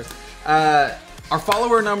 says Iris. Our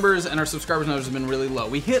follower numbers and our subscribers numbers have been really low.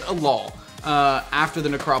 We hit a lull after the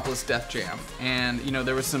Necropolis Death Jam. And, you know,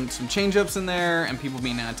 there was some change-ups in there and people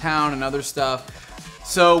being out of town and other stuff.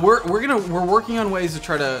 So we're working on ways to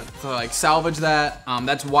try to like salvage that.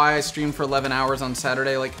 That's why I streamed for 11 hours on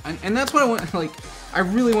Saturday. Like, and that's what I want. Like, I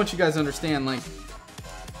really want you guys to understand. Like,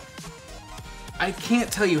 I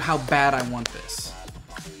can't tell you how bad I want this.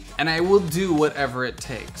 and I will do whatever it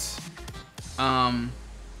takes. And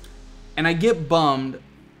I get bummed,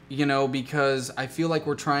 you know, because I feel like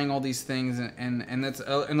we're trying all these things, and that's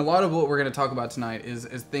and a lot of what we're gonna talk about tonight is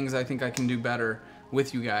things I think I can do better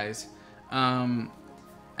with you guys. And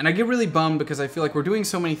I get really bummed because I feel like we're doing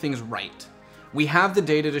so many things right. We have the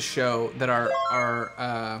data to show that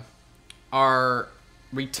our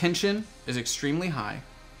retention is extremely high,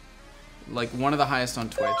 like one of the highest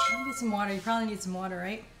on Twitch. Get some water. You probably need some water,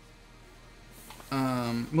 right?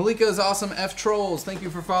 Malika is awesome. F Trolls, thank you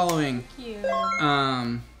for following. Thank you.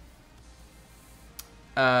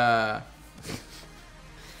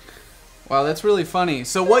 Wow, that's really funny.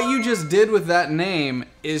 So what you just did with that name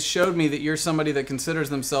is showed me that you're somebody that considers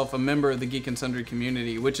themselves a member of the Geek and Sundry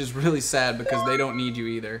community, which is really sad because they don't need you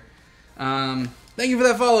either. Thank you for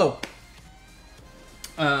that follow.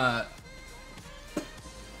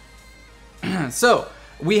 So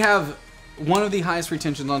we have one of the highest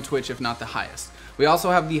retentions on Twitch, if not the highest. We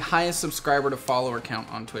also have the highest subscriber to follower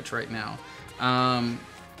count on Twitch right now.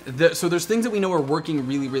 So there's things that we know are working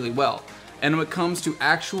really, really well. And when it comes to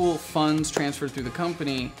actual funds transferred through the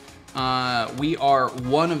company, we are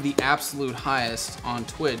one of the absolute highest on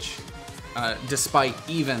Twitch, despite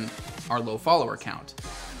even our low follower count.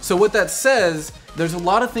 So what that says, there's a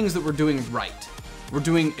lot of things that we're doing right. We're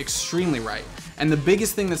doing extremely right. And the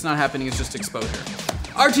biggest thing that's not happening is just exposure.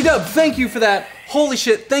 RT-Dub, thank you for that. Holy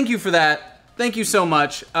shit, thank you for that. Thank you so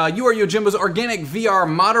much. You are Yojimbo's Organic VR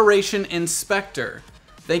Moderation Inspector.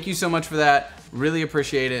 Thank you so much for that. Really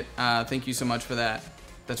appreciate it. Thank you so much for that.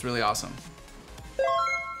 That's really awesome.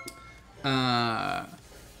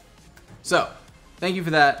 So, thank you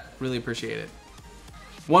for that. Really appreciate it.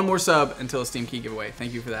 One more sub until a Steam Key giveaway.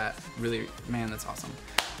 Thank you for that. Really, man, that's awesome.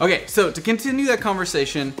 Okay, so to continue that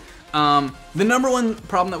conversation, the number one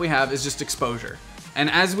problem that we have is just exposure. And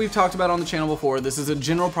as we've talked about on the channel before, this is a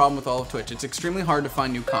general problem with all of Twitch. It's extremely hard to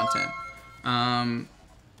find new content.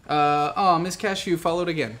 Oh, Miss Cashew followed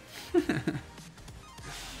again.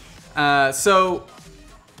 So,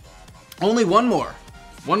 only one more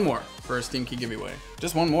for a Steam Key giveaway.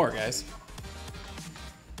 Just one more, guys.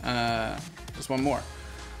 Just one more.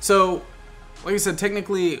 So, like I said,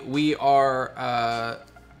 technically we are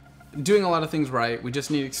doing a lot of things right. We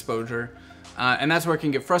just need exposure. And that's where it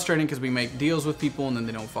can get frustrating because we make deals with people and then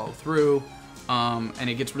they don't follow through. And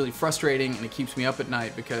it gets really frustrating and it keeps me up at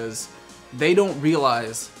night because they don't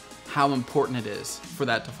realize how important it is for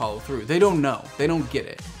that to follow through. They don't know. They don't get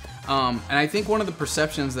it. And I think one of the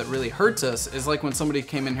perceptions that really hurts us is like when somebody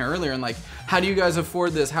came in here earlier and like, how do you guys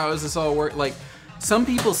afford this? How does this all work? Like, some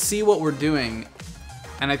people see what we're doing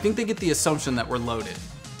and I think they get the assumption that we're loaded.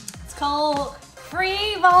 It's called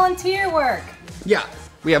free volunteer work. Yeah.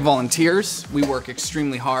 We have volunteers. We work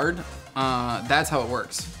extremely hard. That's how it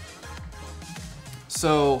works.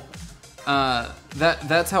 So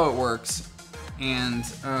that's how it works, and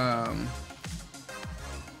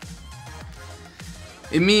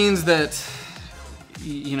it means that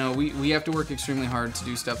you know we have to work extremely hard to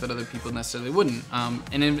do stuff that other people necessarily wouldn't.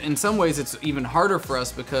 And in some ways, it's even harder for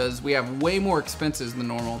us because we have way more expenses than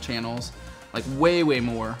normal channels, like way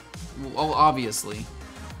more. Well, obviously.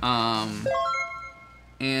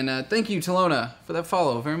 And thank you, Talona, for that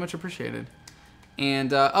follow. Very much appreciated.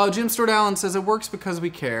 And, oh, Jim Stewart Allen says it works because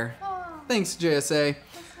we care. Aww. Thanks, JSA. So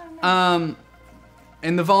nice.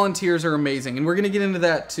 And the volunteers are amazing. And we're going to get into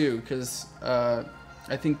that, too, because I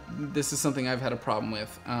think this is something I've had a problem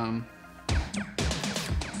with.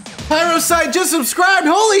 Pyrocyte just subscribed!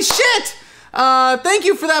 Holy shit! Thank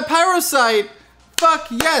you for that, Pyrocyte.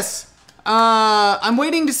 Fuck, yes. I'm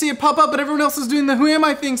waiting to see it pop up, but everyone else is doing the Who Am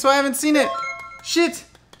I thing, so I haven't seen it. Shit!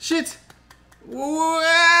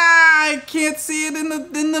 I can't see it in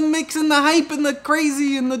the mix and the hype and the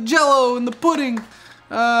crazy and the jello and the pudding. Do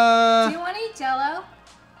you want to eat jello?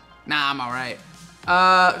 Nah, I'm alright.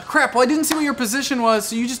 Crap, well I didn't see what your position was,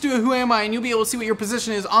 so you just do a Who Am I and you'll be able to see what your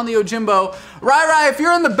position is on the Yojimbo. Right, if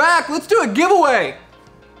you're in the back, let's do a giveaway.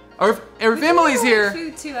 Or if Emily's here.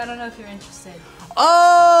 Food too, I don't know if you're interested.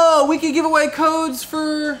 Oh, we could give away codes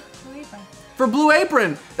for Blue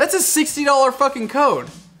Apron. That's a $60 fucking code.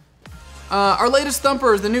 Our latest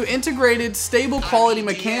thumper is the new integrated stable quality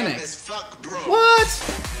mechanic. What?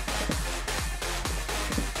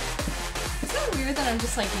 Isn't it weird that I'm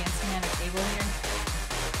just like dancing at a table here?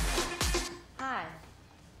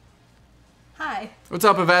 Hi. What's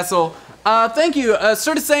up, a vessel? Thank you.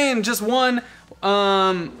 Started saying just one.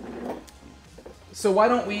 So why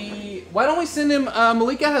don't we send him?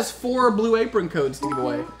 Malika has 4 Blue Apron codes to give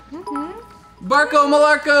away. Barco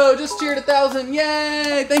Malarco just cheered 1,000.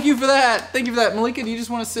 Yay! Thank you for that. Thank you for that. Malika, do you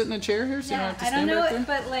just want to sit in a chair here so you don't have to stand back there?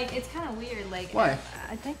 But like it's kind of weird. Like why?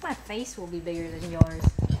 I think my face will be bigger than yours.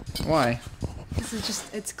 Why? This is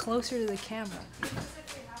just, it's closer to the camera.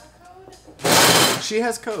 She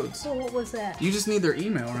has codes. So what was that? You just need their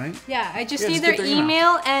email, right? Yeah, I just need their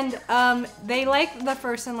email, and they like the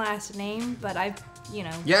first and last name, but you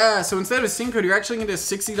know. Yeah, so instead of a SIM code, you're actually gonna get a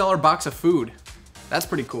 $60 box of food. That's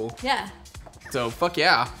pretty cool. Yeah. So fuck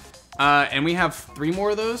yeah. And we have 3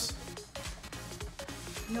 more of those?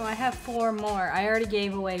 No, I have 4 more. I already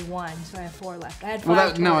gave away 1, so I have 4 left. I had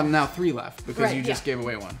 5 Well, now 3 left because you just gave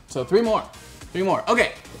away 1. So 3 more. 3 more.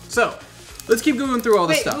 Okay, so let's keep going through all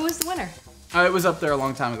this stuff. Wait, who was the winner? It was up there a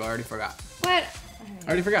long time ago. I already forgot. What? I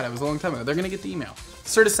already forgot. It was a long time ago. They're gonna get the email.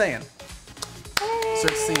 Sort of saying.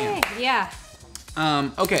 Sort of saying. Yeah.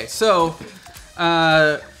 Okay, so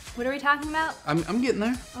what are we talking about? I'm getting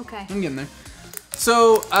there. Okay. I'm getting there.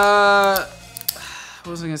 So what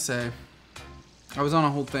was I gonna say? I was on a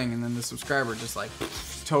whole thing and then the subscriber just like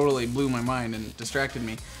totally blew my mind and distracted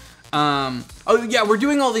me. Oh yeah, we're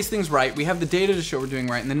doing all these things right. We have the data to show we're doing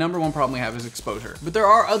right, and the number 1 problem we have is exposure. But there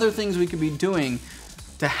are other things we could be doing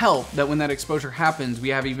to help that when that exposure happens, we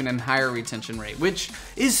have even a higher retention rate, which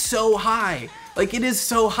is so high. Like it is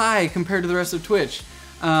so high compared to the rest of Twitch.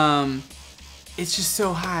 It's just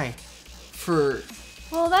so high for.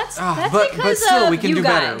 Well, that's but because still, of we can you do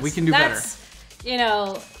guys. better. We can do better. You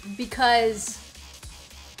know, because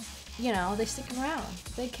you know they stick around.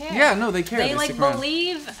 They care. Yeah, no, they care. They like stick around.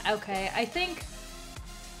 believe. Okay, I think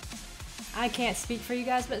I can't speak for you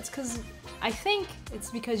guys, but it's because I think it's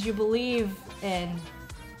because you believe in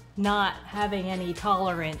not having any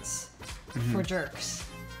tolerance for jerks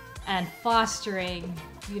and fostering,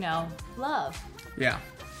 you know, love. Yeah,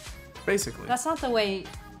 basically. That's not the way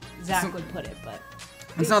Zach would put it, but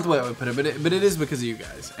it's not the way I would put it, but it is because of you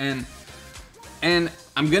guys. And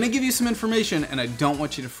I'm gonna give you some information, and I don't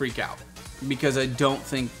want you to freak out because I don't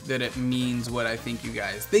think that it means what I think you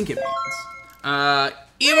guys think it means.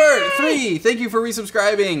 Ebert3, thank you for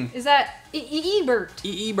resubscribing. Is that Ebert? Ebert.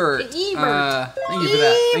 Ebert. Thank you for that. Thank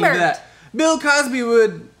you for that. Bill Cosby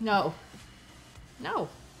would. No. No.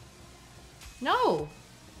 No.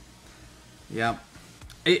 Yeah.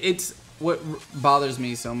 It's what bothers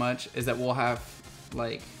me so much is that we'll have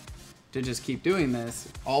like to just keep doing this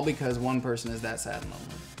all because one person is that sad and lonely.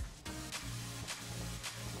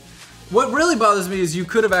 What really bothers me is you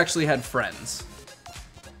could have actually had friends.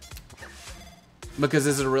 Because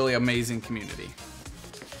this is a really amazing community.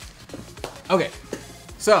 Okay,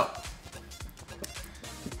 so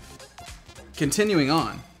continuing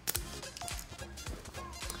on.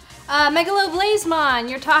 Megalo Blazemon,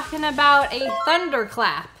 you're talking about a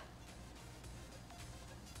thunderclap.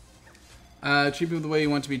 Treat people the way you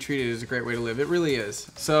want to be treated is a great way to live. It really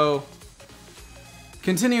is. So,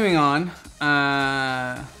 continuing on.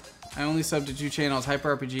 I only subbed to 2 channels,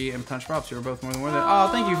 Hyper RPG and Punch Props. You were both more than worth it. Oh,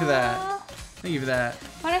 thank you for that. Thank you for that.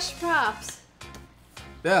 Punish Props.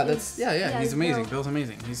 Yeah, that's yeah. He's amazing. Bill. Bill's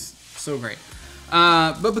amazing. He's so great.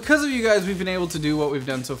 But because of you guys, we've been able to do what we've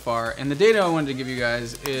done so far. And the data I wanted to give you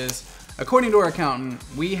guys is, according to our accountant,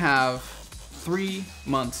 we have 3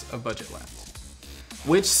 months of budget left,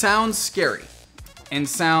 which sounds scary and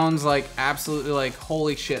sounds like absolutely like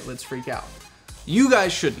holy shit, let's freak out. You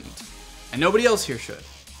guys shouldn't, and nobody else here should.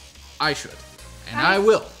 I should, and I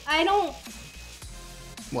will. I don't.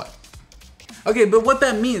 What? Okay, but what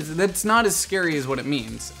that means, that's not as scary as what it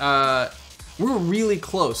means. We're really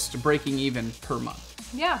close to breaking even per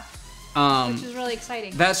month. Yeah. Which is really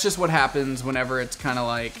exciting. That's just what happens whenever it's kind of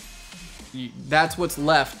like, that's what's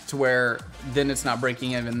left to where then it's not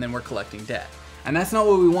breaking even, then we're collecting debt. And that's not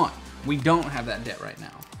what we want. We don't have that debt right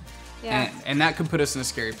now. Yeah. And that could put us in a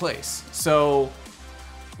scary place. So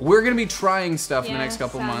we're gonna be trying stuff in the next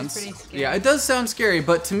couple months. Pretty scary. Yeah, it does sound scary,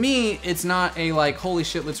 but to me, it's not a like, holy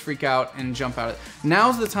shit, let's freak out and jump out.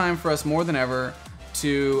 Now's the time for us more than ever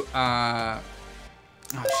to, oh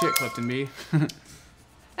shit, Clifton B.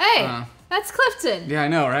 Hey, that's Clifton. Yeah, I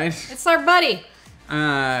know, right? It's our buddy.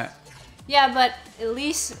 Yeah, but at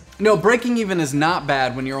least... No, breaking even is not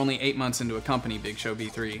bad when you're only 8 months into a company, Big Show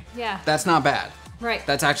B3. Yeah. That's not bad. Right.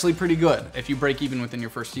 That's actually pretty good if you break even within your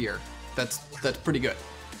first year. That's pretty good.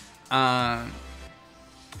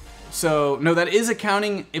 So, no, that is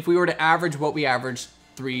accounting if we were to average what we averaged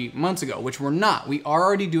 3 months ago, which we're not. We are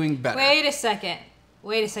already doing better. Wait a second.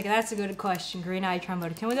 That's a good question, Green Eye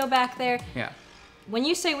Trombone. Can we go back there? Yeah. When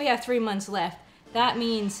you say we have 3 months left, that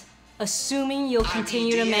means assuming you'll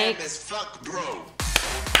continue to make... as fuck, bro.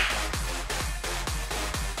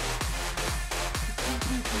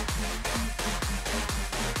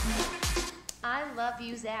 I love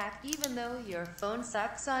you, Zach, even though your phone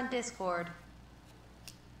sucks on Discord.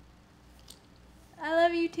 I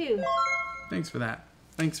love you too. Thanks for that.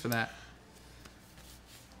 Thanks for that.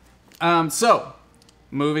 So,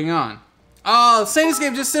 moving on. Oh,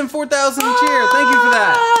 Saintscape just sent 4,000 each year. Thank you for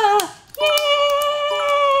that.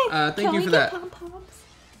 Yay! Thank you for that. Pom-poms?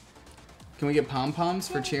 Can we get pom-poms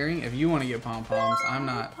for cheering? If you want to get pom-poms, I'm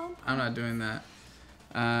not doing that.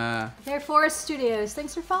 They're Forest Studios.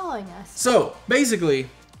 Thanks for following us. So, basically,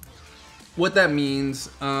 what that means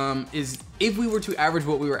is if we were to average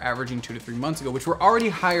what we were averaging 2 to 3 months ago, which we're already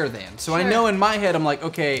higher than. So I know in my head, I'm like,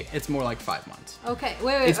 okay, it's more like 5 months. Okay,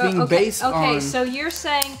 wait. It's being based on... Okay, so you're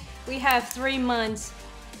saying we have 3 months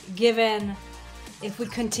given if we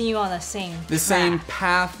continue on the same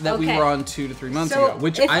path that we were on 2 to 3 months ago,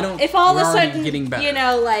 which if all of a sudden, getting better. you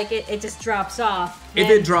know, like it just drops off. If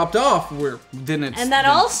it dropped off, then it's... And that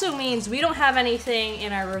also means we don't have anything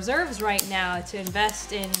in our reserves right now to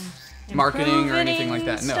invest in marketing or anything like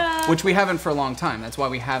that. No, stuff. which we haven't for a long time. That's why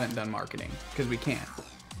we haven't done marketing, because we can't.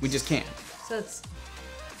 We just can't. So it's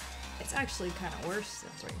actually kind of worse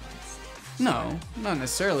than 3 months. No, not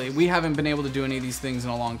necessarily. We haven't been able to do any of these things in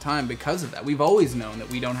a long time because of that. We've always known that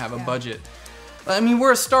we don't have a budget. I mean,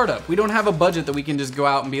 we're a startup. We don't have a budget that we can just go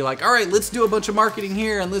out and be like, all right, let's do a bunch of marketing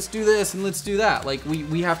here and let's do this and let's do that. Like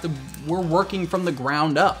we have to, we're working from the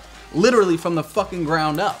ground up, literally from the fucking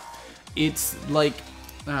ground up. It's like,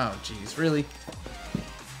 oh geez, really?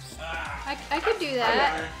 I could do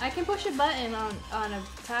that. I can push a button on a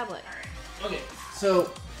tablet. Okay,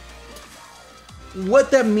 so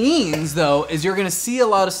what that means, though, is you're going to see a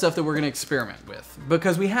lot of stuff that we're going to experiment with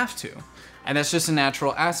because we have to, and that's just a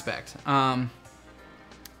natural aspect.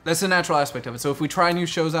 That's a natural aspect of it. So if we try new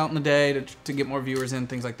shows out in the day to get more viewers in,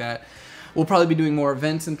 things like that, we'll probably be doing more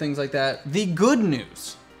events and things like that. The good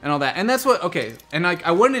news and all that, and that's what, okay, and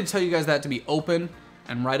I wanted to tell you guys that to be open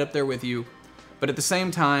and right up there with you, but at the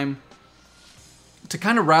same time, to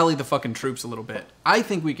kind of rally the fucking troops a little bit. I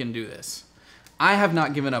think we can do this. I have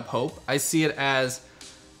not given up hope. I see it as,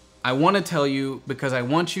 I want to tell you because I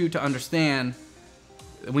want you to understand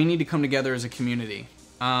that we need to come together as a community.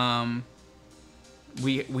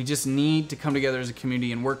 We just need to come together as a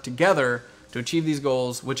community and work together to achieve these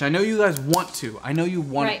goals, which I know you guys want to. I know you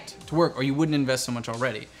want it to work, or you wouldn't invest so much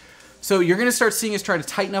already. So you're going to start seeing us try to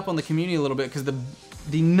tighten up on the community a little bit because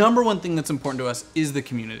the number one thing that's important to us is the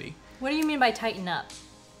community. What do you mean by tighten up?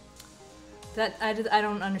 That I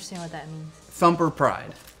don't understand what that means. Thumper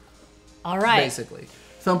pride. All right. Basically.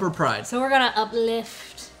 Thumper pride. So we're gonna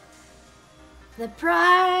uplift the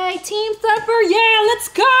pride, Team Thumper. Yeah, let's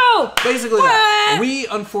go. Basically that. We,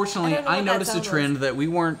 unfortunately, I noticed a trend that we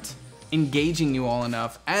weren't engaging you all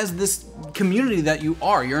enough as this community that you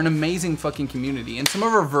are. You're an amazing fucking community. And some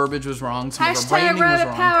of our verbiage was wrong. Some of our branding was Rabbit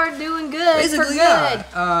wrong. Power doing good. Basically, for good.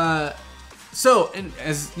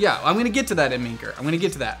 Yeah. I'm gonna get to that in Minker. I'm gonna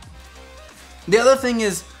get to that. The other thing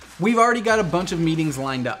is, we've already got a bunch of meetings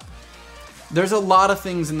lined up. There's a lot of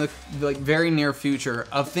things in the very near future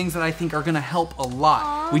of things that I think are gonna help a lot.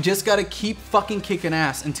 Aww. We just gotta keep fucking kicking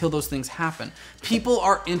ass until those things happen. People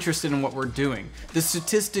are interested in what we're doing. The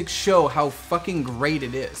statistics show how fucking great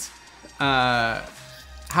it is. How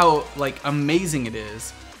like amazing it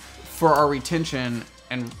is for our retention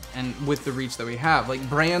and with the reach that we have. Like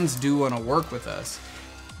brands do wanna work with us.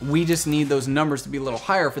 We just need those numbers to be a little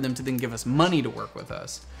higher for them to then give us money to work with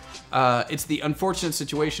us. It's the unfortunate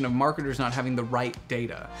situation of marketers not having the right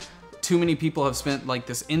data. Too many people have spent like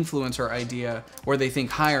this influencer idea where they think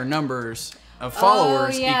higher numbers of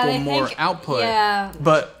followers equal more output. Yeah,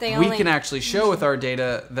 but we can actually show with our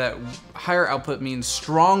data that higher output means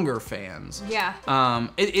stronger fans. Yeah.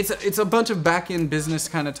 It's a bunch of back-end business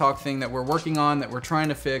kind of talk thing that we're working on, that we're trying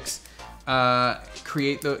to fix,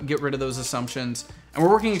 get rid of those assumptions. And we're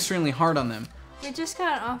working extremely hard on them. We just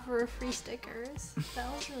got an offer of free stickers. That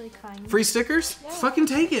was really kind. Free stickers? Yeah, fucking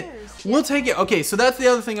take it. Yeah. We'll take it. Okay, so that's the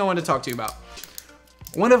other thing I wanted to talk to you about.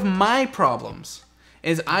 One of my problems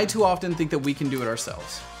is I too often think that we can do it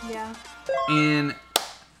ourselves. Yeah. And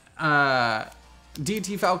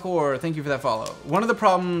DT Falcor, thank you for that follow. One of the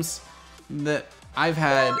problems that I've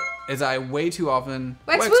had is I way too often...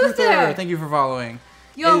 Wax Luther, thank you for following.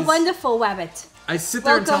 You're a wonderful rabbit. I sit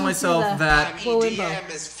there and tell myself that...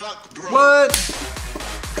 What?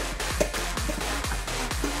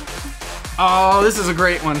 Oh, this is a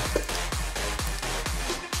great one.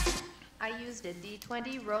 I used a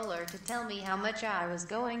D20 roller to tell me how much I was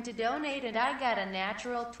going to donate, and I got a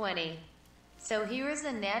natural 20. So here is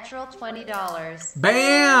a natural $20.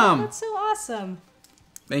 Bam! That's so awesome.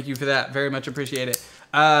 Thank you for that. Very much appreciate it.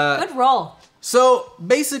 Good roll. So,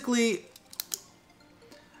 basically...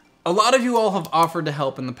 a lot of you all have offered to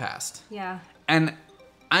help in the past. Yeah. And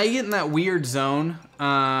I get in that weird zone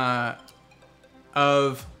of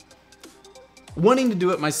wanting to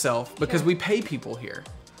do it myself because we pay people here.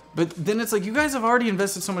 But then it's like, you guys have already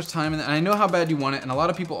invested so much time in it, and I know how bad you want it, and a lot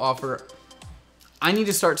of people offer. I need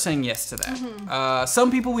to start saying yes to that.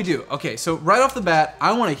 Some people we do. Okay, so right off the bat,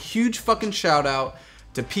 I want a huge fucking shout out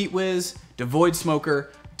to Pete Wiz, to Void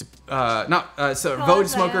Smoker, Void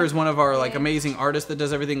Smoker is one of our like amazing artists that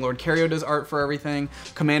does everything. Lord Cario does art for everything.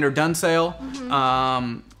 Commander Dunsale,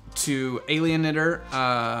 to Alien Knitter,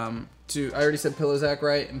 to I already said Pillow Zac,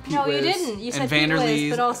 right? And Pete Wiz, you didn't. You said Pete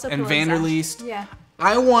Wiz, but also and Pillow Vanderleest. Zac. Yeah.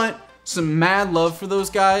 I want some mad love for those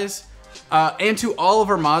guys, and to all of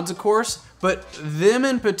our mods, of course. But them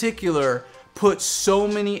in particular put so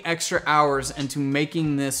many extra hours into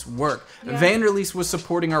making this work. Yeah. Vanderleest was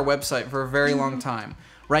supporting our website for a very long time.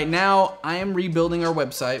 Right now, I am rebuilding our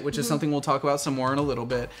website, which is something we'll talk about some more in a little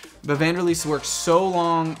bit. But Vanderleest worked so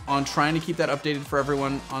long on trying to keep that updated for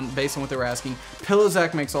everyone based on what they were asking. Pillow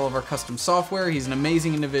Zac makes all of our custom software. He's an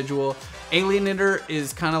amazing individual. Alien Knitter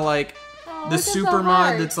is kind of like the super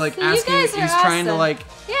mod that's like asking. He's trying to like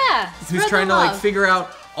he's trying to like figure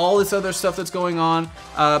out all this other stuff that's going on.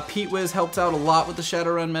 Pete Wiz helped out a lot with the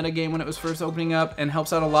Shadowrun metagame when it was first opening up, and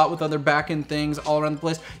helps out a lot with other back-end things all around the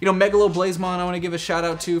place. You know, Megalo Blazemon I want to give a shout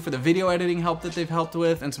out to for the video editing help that they've helped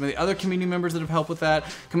with, and some of the other community members that have helped with that.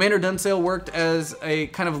 Commander Dunsale worked as a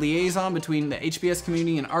kind of liaison between the HBS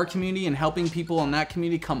community and our community, and helping people in that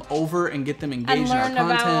community come over and get them engaged in our content. And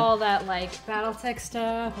learn about all that like Battletech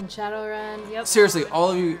stuff and Shadowrun. Yep. Seriously, all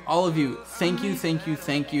of you, thank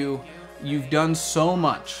you. You've done so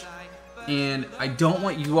much, and I don't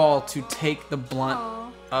want you all to take the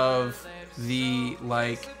blunt of the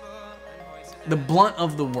blunt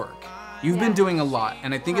of the work. You've been doing a lot,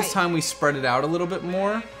 and I think it's time we spread it out a little bit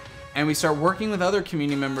more, and we start working with other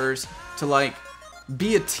community members to like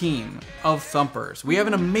be a team of thumpers. We have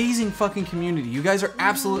an amazing fucking community. You guys are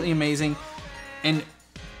absolutely amazing, and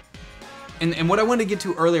what I wanted to get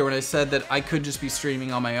to earlier when I said that I could just be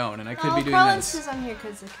streaming on my own and I could be doing this. Says I'm here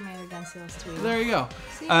because of Commander Dunsale's tweet. There you go.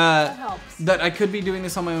 See, that helps. That I could be doing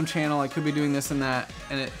this on my own channel. I could be doing this and that.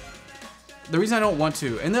 And the reason I don't want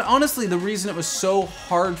to, and then honestly, the reason it was so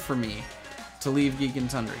hard for me to leave Geek and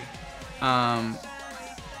Sundry.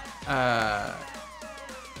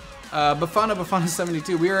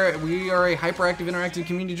 Bafana72, we are a hyperactive, interactive,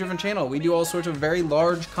 community-driven channel. We do all sorts of very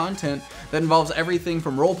large content that involves everything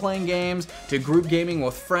from role-playing games to group gaming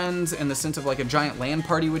with friends in the sense of like a giant LAN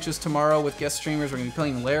party, which is tomorrow with guest streamers. We're gonna be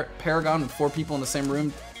playing Paragon with 4 people in the same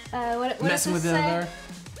room, what messing with each other.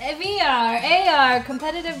 VR, AR,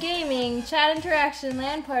 competitive gaming, chat interaction,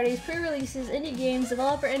 LAN parties, pre-releases, indie games,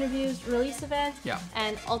 developer interviews, release events,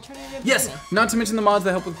 and alternative gaming. Not to mention the mods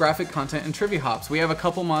that help with graphic content and Trivia Hops. We have a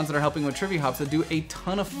couple mods that are helping with Trivia Hops that do a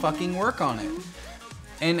ton of fucking work on it.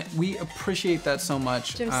 And we appreciate that so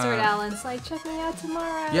much. Jim Stewart Allen's like, check me out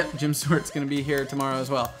tomorrow. Yep, Jim Stewart's gonna be here tomorrow as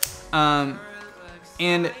well.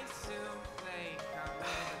 And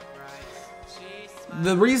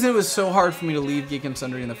the reason it was so hard for me to leave Geek and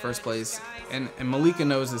Sundry in the first place, and Malika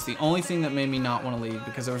knows this, the only thing that made me not want to leave,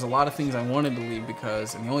 because there was a lot of things I wanted to leave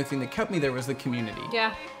because, and the only thing that kept me there was the community.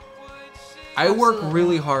 Yeah. I work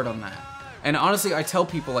really hard on that. And honestly, I tell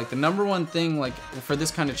people, like, the #1 thing, like, for this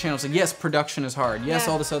kind of channel is, like, yes, production is hard. Yes,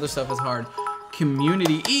 all this other stuff is hard.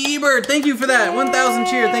 Community. E-Bird, thank you for that. 1,000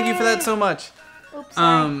 cheer. Thank you for that so much. Oops,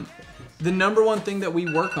 sorry. The #1 thing that we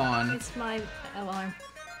work on. It's my alarm.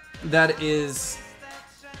 That is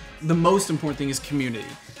the most important thing is community.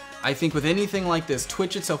 I think with anything like this,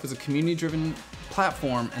 Twitch itself is a community-driven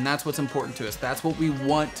platform, and that's what's important to us. That's what we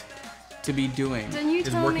want to be doing. Didn't you is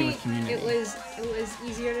tell working me with community. It was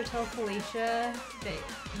easier to tell Felicia that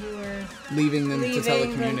you were leaving them to tell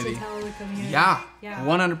the community. Yeah,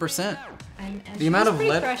 100%. And the amount of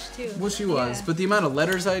letters. Well, she was, but the amount of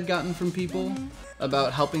letters I had gotten from people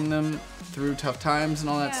about helping them through tough times and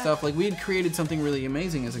all that stuff. Like, we had created something really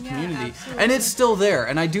amazing as a community, and it's still there.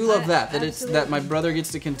 And I do love that it's that my brother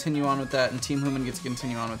gets to continue on with that, and Team Human gets to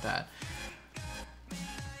continue on with that.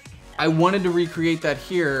 I wanted to recreate that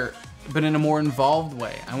here, but in a more involved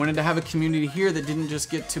way. I wanted to have a community here that didn't just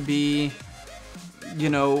get to be, you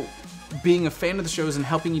know, being a fan of the shows and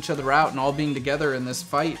helping each other out and all being together in this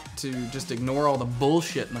fight to just ignore all the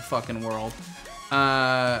bullshit in the fucking world.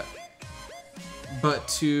 But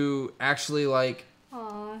to actually, like...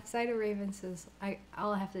 Aw, Cider Raven says,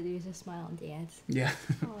 all I have to do is just smile and dance. Yeah.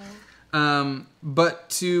 But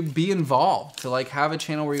to be involved, to like have a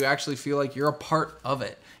channel where you actually feel like you're a part of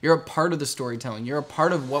it. You're a part of the storytelling. You're a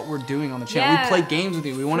part of what we're doing on the channel. We play games with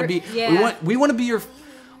you. We want to be... We want to be your...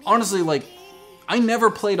 Honestly, like... I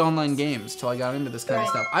never played online games till I got into this kind of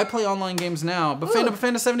stuff. I play online games now, but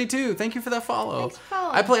Fanda72, thank you for that follow. Thanks for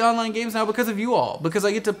following. I play online games now because of you all, because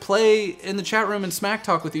I get to play in the chat room and smack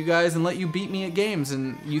talk with you guys and let you beat me at games,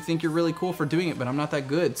 and you think you're really cool for doing it, but I'm not that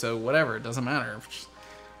good, so whatever, it doesn't matter.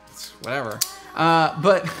 It's whatever.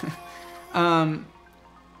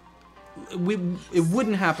 It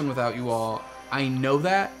wouldn't happen without you all. I know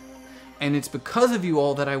that, and it's because of you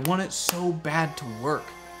all that I want it so bad to work.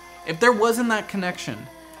 If there wasn't that connection,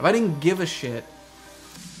 if I didn't give a shit,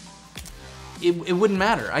 it wouldn't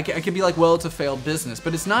matter. I could be like, well, it's a failed business,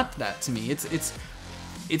 but it's not that to me.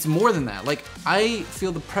 It's more than that. Like, I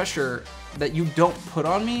feel the pressure that you don't put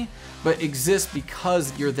on me, but exists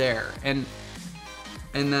because you're there, and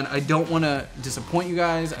then I don't want to disappoint you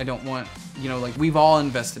guys. I don't want, you know, like, we've all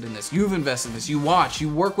invested in this. You've invested in this. You watch. You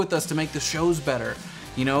work with us to make the shows better.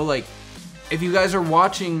 You know, like, if you guys are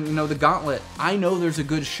watching, you know, The Gauntlet, I know there's a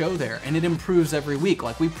good show there, and it improves every week.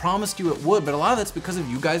 Like, we promised you it would, but a lot of that's because of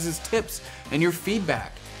you guys' tips and your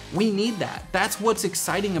feedback. We need that. That's what's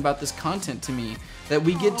exciting about this content to me, that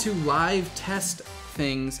we get to live test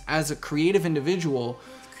things as a creative individual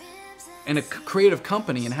and a creative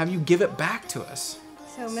company and have you give it back to us.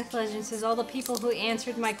 So Myth Legend says, all the people who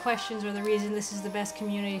answered my questions are the reason this is the best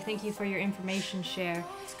community. Thank you for your information share.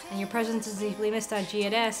 And your presence is deeply missed on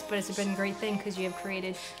G&S, but it's been a great thing because you have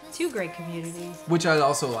created 2 great communities. Which I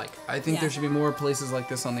also like. I think there should be more places like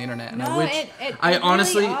this on the internet. And No, I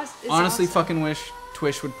honestly, really honestly awesome. fucking wish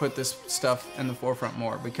Twitch would put this stuff in the forefront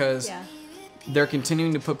more, because they're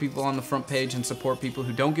continuing to put people on the front page and support people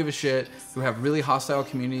who don't give a shit, who have really hostile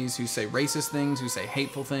communities, who say racist things, who say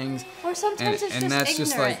hateful things. Or sometimes it's and just that's ignorant.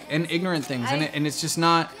 just like, and ignorant things. And it's just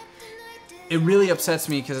not, it really upsets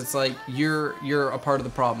me because it's like, you're a part of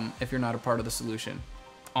the problem if you're not a part of the solution.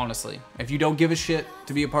 Honestly. If you don't give a shit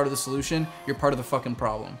to be a part of the solution, you're part of the fucking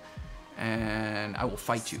problem. And I will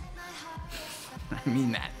fight you. I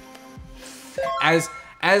mean that.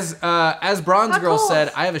 As Bronze Girl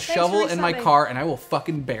said, I have a shovel in my car and I will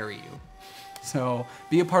fucking bury you. So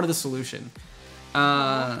be a part of the solution.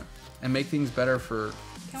 And make things better for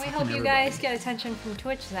Can we help you guys get attention from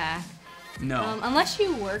Twitch, Zach? No. Unless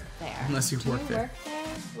you work there. Unless you work there. Work there?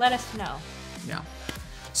 Let us know. Yeah.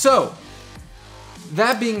 So,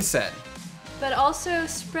 that being said. But also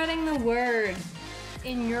spreading the word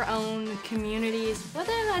in your own communities,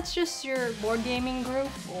 whether that's just your board gaming group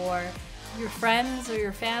or your friends or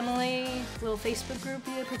your family, little Facebook group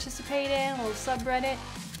you participate in, a little subreddit.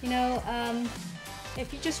 You know,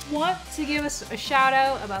 if you just want to give us a shout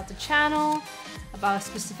out about the channel, about a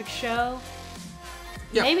specific show,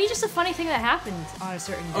 maybe just a funny thing that happened on a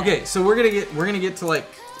certain day. Okay, so we're gonna get to like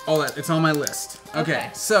all that. It's on my list. Okay,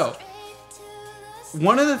 so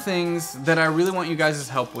one of the things that I really want you guys'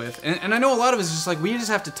 help with, and I know a lot of us is just like, we just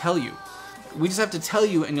have to tell you. We just have to tell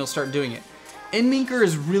you and you'll start doing it. Minker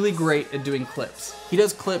is really great at doing clips. He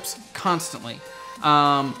does clips constantly.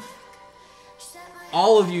 All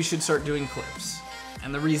of you should start doing clips.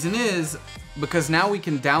 And the reason is because now we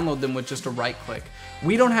can download them with just a right click.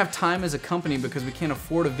 We don't have time as a company because we can't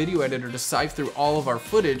afford a video editor to sift through all of our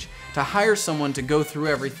footage to hire someone to go through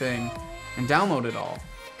everything and download it all.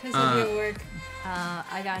 Because of your work,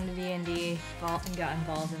 I got into D&D and got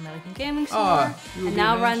involved in American Gaming Store, and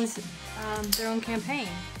now runs their own campaign.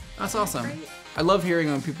 That's awesome. Great. I love hearing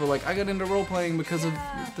when people are like, I got into role-playing because of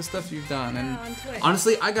the stuff you've done. And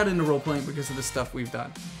honestly, I got into role-playing because of the stuff we've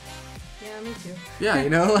done. Yeah, me too. Yeah, you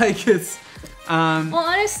know, like it's... well,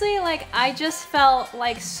 honestly, like, I just felt,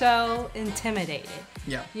 like, so intimidated.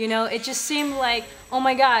 Yeah. You know, it just seemed like, oh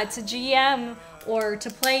my god, to GM or to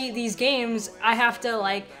play these games, I have to,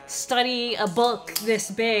 like, study a book this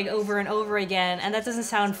big over and over again, and that doesn't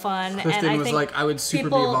sound fun. Clifton and I was think like, I would super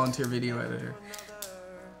be a volunteer video editor.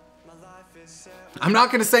 I'm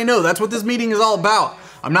not gonna say no. That's what this meeting is all about.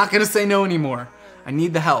 I'm not gonna say no anymore. I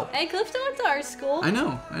need the help. Hey, Clifton went to art school. I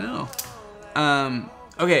know, I know.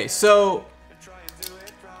 Okay, so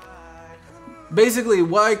basically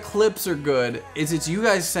why clips are good is it's you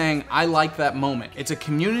guys saying, I like that moment. It's a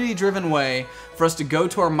community-driven way for us to go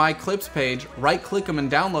to our My Clips page, right-click them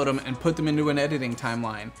and download them and put them into an editing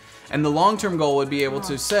timeline. And the long-term goal would be able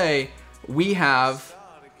to say, we have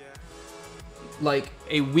like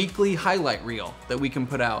a weekly highlight reel that we can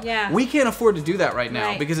put out. Yeah. We can't afford to do that right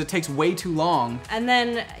now because it takes way too long. And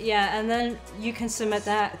then, and then you can submit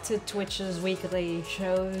that to Twitch's weekly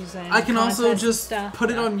shows and I can also just stuff. put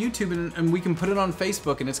it on YouTube and we can put it on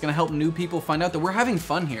Facebook and it's gonna help new people find out that we're having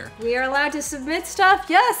fun here. We are allowed to submit stuff?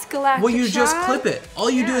 Yes, Galactic Well, you Shot. just clip it. All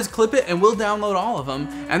you do is clip it and we'll download all of them.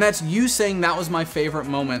 And that's you saying that was my favorite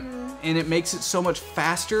moment and it makes it so much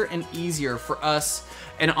faster and easier for us.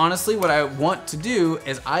 And honestly, what I want to do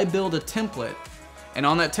is I build a template, and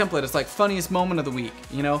on that template, it's like funniest moment of the week,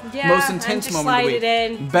 you know, most intense moment of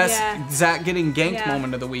the week, best Zach getting ganked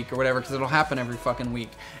moment of the week or whatever, because it'll happen every fucking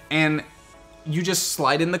week. And you just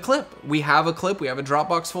slide in the clip. We have a clip, we have a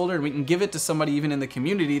Dropbox folder, and we can give it to somebody even in the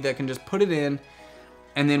community that can just put it in,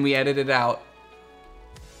 and then we edit it out,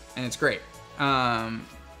 and it's great.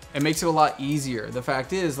 It makes it a lot easier. The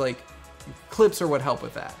fact is, like, clips are what help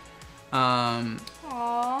with that. Aww.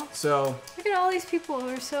 So look at all these people who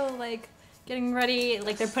are so like getting ready,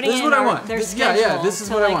 like they're putting in their schedule this is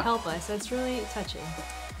to what I like want. help us. That's really touching.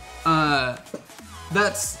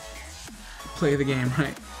 That's play the game,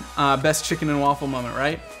 right? Best chicken and waffle moment,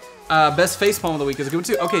 right? Best facepalm of the week is a good one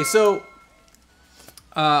too. Okay, so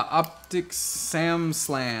Optic Sam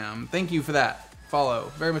Slam, thank you for that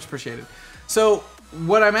follow, very much appreciated. So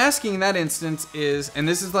what I'm asking in that instance is, and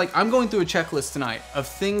this is like, I'm going through a checklist tonight of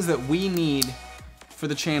things that we need for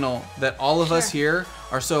the channel that all of us here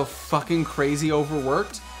are so fucking crazy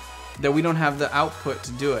overworked that we don't have the output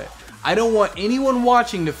to do it. I don't want anyone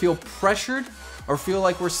watching to feel pressured or feel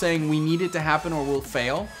like we're saying we need it to happen or we'll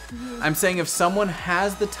fail. I'm saying if someone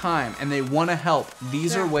has the time and they want to help,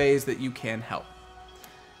 these are ways that you can help.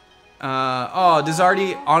 Oh,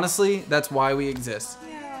 Desardi, honestly, that's why we exist.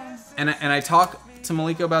 And I talk to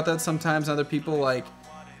Malika about that sometimes, other people, like,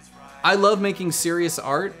 I love making serious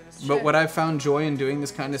art, but what I've found joy in doing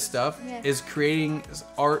this kind of stuff is creating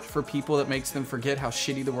art for people that makes them forget how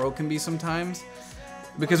shitty the world can be sometimes.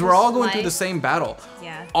 Because we're all going through the same battle.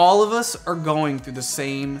 All of us are going through the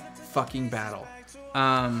same fucking battle.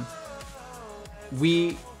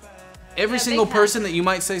 Every single person that you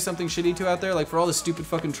might say something shitty to out there, like for all the stupid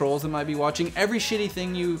fucking trolls that might be watching, every shitty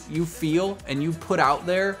thing you feel and you put out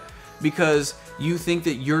there because you think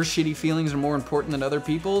that your shitty feelings are more important than other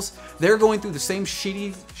people's, they're going through the same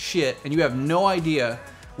shitty shit and you have no idea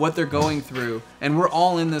what they're going through, and we're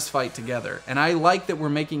all in this fight together. And I like that we're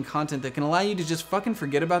making content that can allow you to just fucking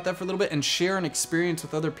forget about that for a little bit and share an experience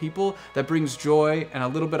with other people that brings joy and a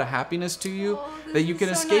little bit of happiness to you, that you can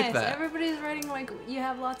escape that. Everybody's writing like you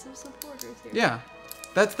have lots of supporters here. Yeah.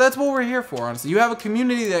 That's what we're here for, honestly. You have a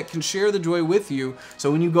community that can share the joy with you,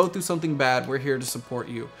 so when you go through something bad, we're here to support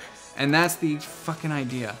you. And that's the fucking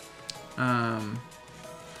idea. You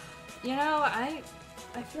know,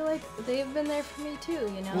 I feel like they've been there for me too,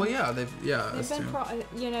 you know. Well, yeah, they've been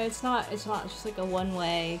you know, it's not just like a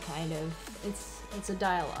one-way kind of. It's a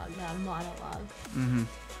dialogue, not a monologue.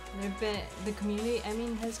 The community, I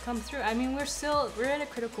mean, has come through. I mean, we're at a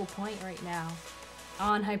critical point right now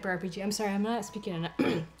on Hyper RPG. I'm sorry, I'm not speaking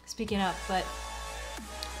up, but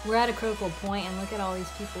we're at a critical point, and look at all these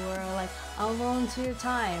people who are like, I'll volunteer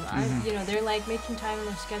time. You know, they're like making time in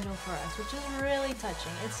their schedule for us, which is really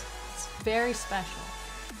touching. It's very special.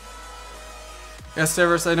 Yeah,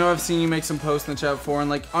 Severus, I know I've seen you make some posts in the chat before, and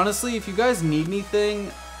like, honestly, if you guys need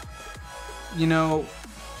anything, you know,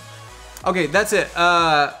 okay, that's it.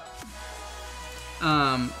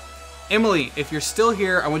 Emily, if you're still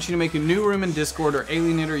here, I want you to make a new room in Discord, or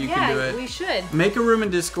Alienator, you can do it. Yeah, we should. Make a room in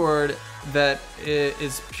Discord that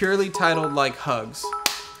is purely titled, like, Hugs.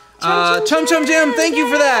 Chum Chum Jam, thank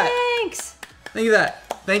you for that! Thanks! Thank you for that.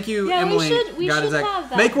 Thank you, Emily. We should have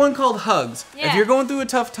that. Make one called Hugs. Yeah. If you're going through a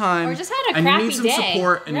tough time or just had a and you crappy need some day.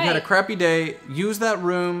 support and you had a crappy day, use that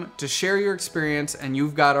room to share your experience, and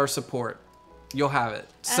you've got our support. You'll have it.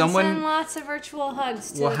 Someone send lots of virtual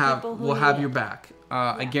hugs to will the have people who will need have it. your back.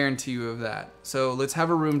 I guarantee you of that. So let's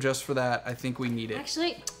have a room just for that. I think we need it.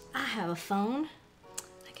 Actually, I have a phone.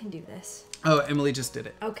 I can do this. Oh, Emily just did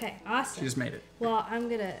it. Okay, awesome. She just made it. Well, I'm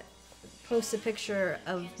gonna post a picture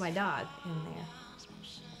of my dog in there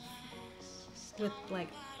with like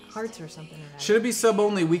hearts or something. Should it be sub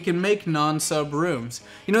only? We can make non-sub rooms.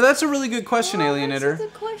 You know, that's a really good question, Alienator. That's a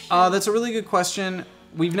good question. That's a really good question.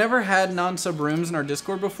 We've never had non-sub rooms in our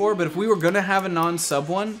Discord before, but if we were gonna have a non-sub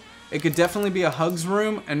one, it could definitely be a Hugs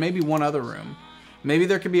room and maybe one other room. Maybe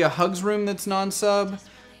there could be a Hugs room that's non-sub,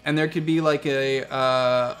 and there could be like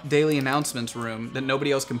a daily announcements room that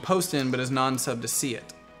nobody else can post in, but is non-sub to see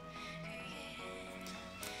it.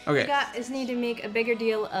 Okay. We just need to make a bigger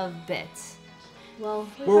deal of bits. Well,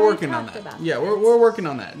 we're working on that. Yeah, we're working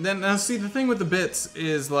on that. Then now, see, the thing with the bits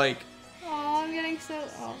is like. Oh, I'm getting so.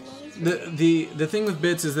 Oh, the thing with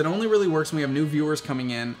bits is that it only really works when we have new viewers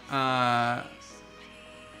coming in.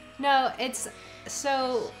 No, it's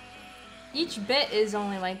so. Each bit is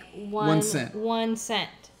only like 1 cent. 1 cent.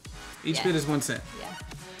 Each bit is 1 cent.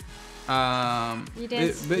 Yeah. You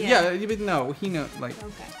did. But yeah, but no, he knows. Like.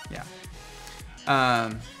 Okay. Yeah.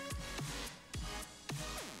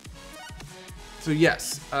 So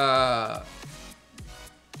yes, what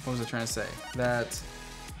was I trying to say? That,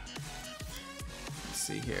 let's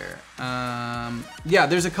see here. Yeah,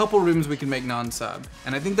 there's a couple rooms we can make non-sub,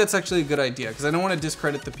 and I think that's actually a good idea because I don't want to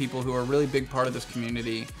discredit the people who are a really big part of this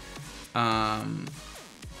community. Yeah.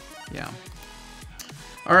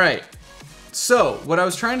 All right. So what I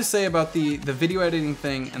was trying to say about the video editing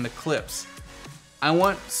thing and the clips, I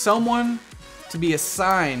want someone to be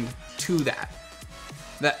assigned to that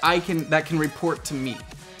can report to me.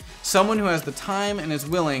 Someone who has the time and is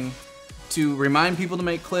willing to remind people to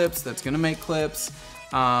make clips, that's gonna make clips,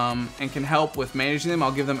 and can help with managing them.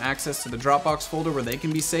 I'll give them access to the Dropbox folder where they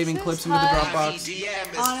can be saving clips into the Dropbox.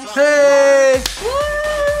 Hey!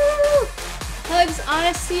 Woo! Hugs,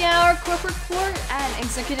 Honesty Hour, Corporate Court, and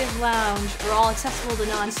Executive Lounge are all accessible to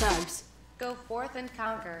non-subs. Go forth and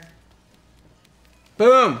conquer.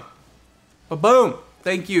 Boom! Ba-boom!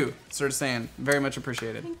 Thank you, Sir Sand. Very much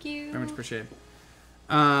appreciated. Thank you. Very much appreciated.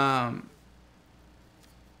 Yeah,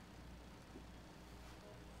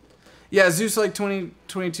 Zeus like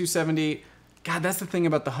 2270. God, that's the thing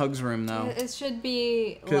about the hugs room, though. It should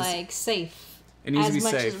be like safe. It needs as to be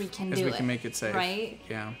much safe as we can as we can make it safe, right?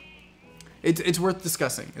 Yeah. It's worth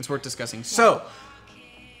discussing. It's worth discussing. Yeah. So,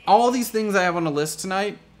 all these things I have on a list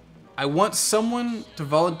tonight, I want someone to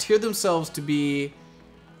volunteer themselves to be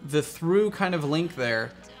the through kind of link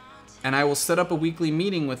there, and I will set up a weekly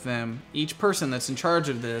meeting with them, each person that's in charge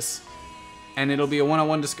of this, and it'll be a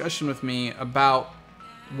one-on-one discussion with me about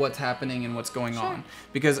what's happening and what's going on.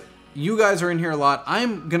 Because you guys are in here a lot.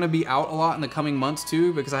 I'm gonna be out a lot in the coming months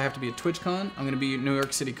too because I have to be at TwitchCon. I'm gonna be at New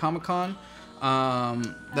York City Comic Con.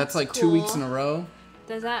 That's like cool. 2 weeks in a row.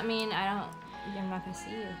 Does that mean I'm not gonna see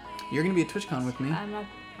you? You're gonna be at TwitchCon with me. I'm not.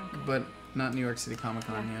 Okay. But not New York City Comic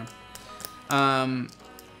Con, yeah.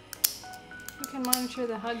 You can monitor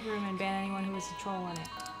the hug room and ban anyone who was a troll in it.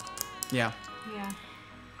 Yeah. Yeah.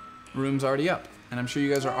 Room's already up, and I'm sure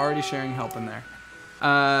you guys are already sharing help in there.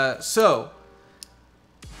 So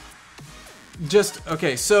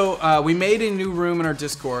we made a new room in our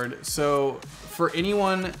Discord. So for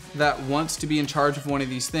anyone that wants to be in charge of one of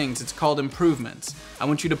these things, it's called improvements. I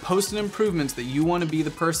want you to post in improvements that you want to be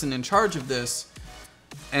the person in charge of this,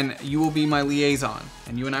 and you will be my liaison,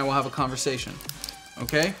 and you and I will have a conversation.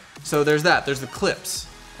 Okay? So there's that. There's the clips,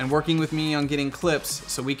 and working with me on getting clips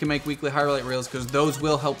so we can make weekly highlight reels because those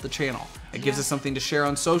will help the channel. It gives us something to share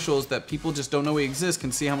on socials that people just don't know we exist,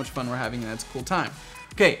 can see how much fun we're having, and that's a cool time.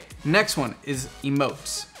 Okay, next one is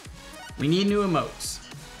emotes. We need new emotes.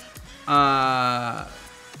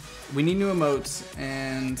 We need new emotes,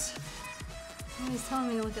 and he's telling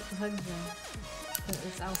me to look at the hug room.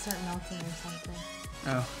 I'll start melting or something.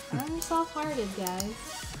 Oh. I'm soft-hearted, guys.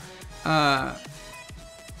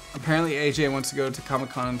 Apparently AJ wants to go to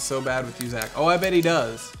Comic-Con so bad with you, Zach. Oh, I bet he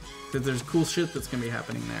does. Because there's cool shit that's going to be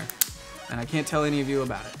happening there. And I can't tell any of you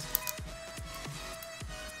about it.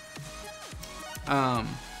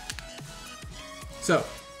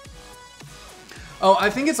 Oh, I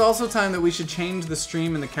think it's also time that we should change the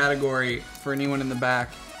stream in the category for anyone in the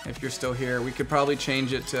back. If you're still here, we could probably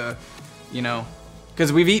change it to, you know,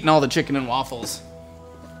 because we've eaten all the chicken and waffles.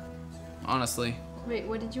 Honestly. Wait,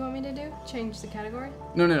 what did you want me to do? Change the category?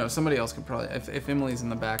 No. Somebody else could probably. If Emily's in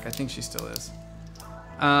the back, I think she still is.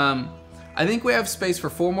 I think we have space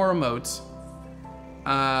for 4 more emotes.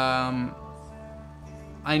 I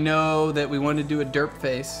know that we want to do a derp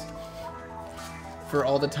face for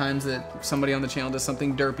all the times that somebody on the channel does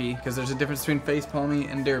something derpy, because there's a difference between face palmy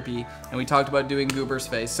and derpy, and we talked about doing Goober's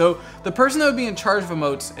face. So the person that would be in charge of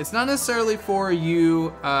emotes, it's not necessarily for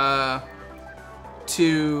you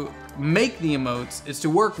to make the emotes, it's to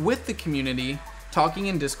work with the community, talking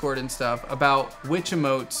in Discord and stuff about which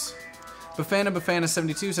emotes.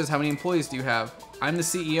 Bafana72 says, how many employees do you have? I'm the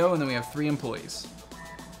CEO, and then we have 3 employees.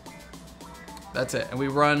 That's it. And we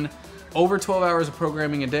run over 12 hours of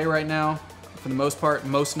programming a day right now. For the most part,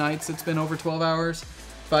 most nights it's been over 12 hours.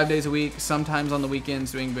 5 days a week, sometimes on the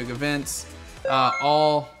weekends doing big events.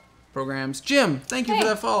 All programs. Jim, thank you for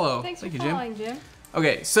that follow. Thanks for following, Jim.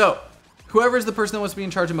 Okay, so whoever's the person that wants to be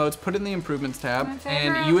in charge of modes, put it in the improvements tab,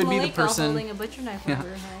 and you would be the person. Holding a butcher knife over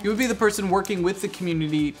her head. You would be the person working with the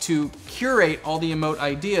community to curate all the emote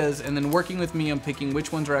ideas, and then working with me on picking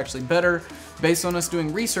which ones are actually better, based on us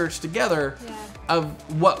doing research together of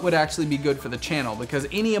what would actually be good for the channel. Because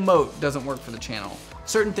any emote doesn't work for the channel.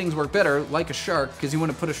 Certain things work better, like a shark, because you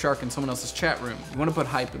want to put a shark in someone else's chat room. You want to put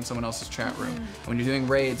hype in someone else's chat room when you're doing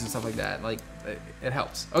raids and stuff like that. Like, it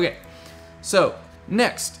helps. Okay, so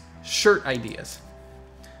next. Shirt ideas.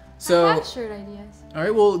 So, I have shirt ideas. All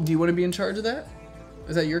right, well, do you want to be in charge of that?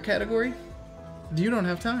 Is that your category? You don't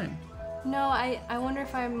have time. No, I wonder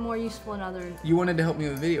if I'm more useful in other. You wanted to help me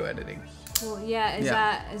with video editing. Well, yeah.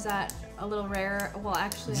 Is that a little rare? Well,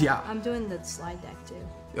 actually, yeah. I'm doing the slide deck too.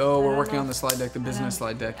 Oh, we're working on the slide deck, the business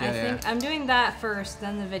slide deck. Yeah, I think I'm doing that first,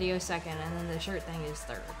 then the video second, and then the shirt thing is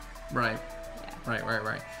third. Right. Yeah.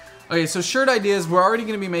 Right. Okay, so shirt ideas. We're already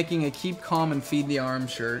going to be making a Keep Calm and Feed the Arm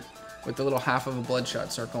shirt with the little half of a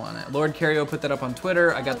bloodshot circle on it. Lord Cario put that up on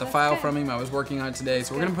Twitter. I got the file from him. I was working on it today,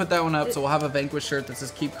 so we're going to put that one up. So we'll have a Vanquish shirt that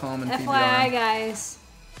says Keep Calm and Feed the Arm. FYI, guys,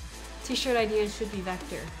 t-shirt ideas should be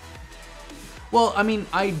vector. Well, I mean,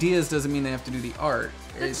 ideas doesn't mean they have to do the art.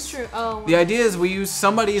 That's true. Oh. The idea is we use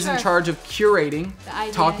somebody is in charge of curating,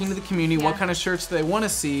 talking to the community, what kind of shirts do they want to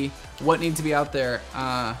see, what needs to be out there.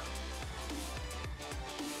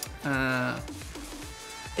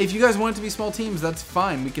 If you guys want it to be small teams, that's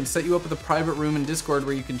fine. We can set you up with a private room in Discord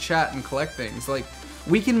where you can chat and collect things. Like,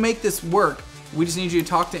 we can make this work. We just need you to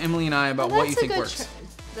talk to Emily and I about what you think works.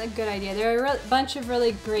 That's a good idea. There are a bunch of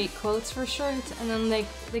really great quotes for shirts, and then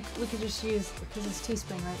we could just use, because it's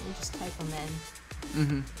Teespring, right? We just type them in.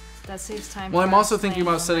 Mm-hmm. That saves time. Well, I'm also thinking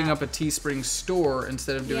about setting up a Teespring store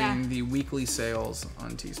instead of doing the weekly sales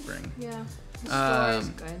on Teespring. Yeah, the store is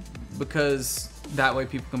good. Because that way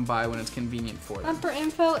people can buy when it's convenient for them. Bumper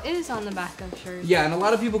info is on the back of shirts. Yeah, and a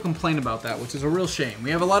lot of people complain about that, which is a real shame.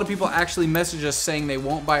 We have a lot of people actually message us saying they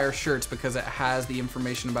won't buy our shirts because it has the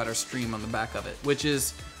information about our stream on the back of it, which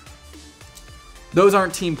is, those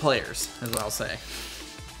aren't team players, is what I'll say.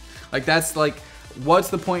 Like, that's like, what's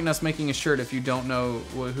the point in us making a shirt if you don't know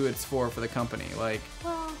who it's for the company? Like,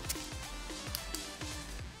 well,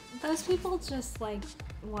 those people just like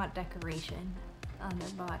want decoration on their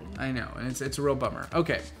body. I know, and it's a real bummer.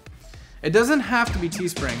 Okay. It doesn't have to be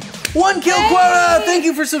Teespring. 1 kill quota! Thank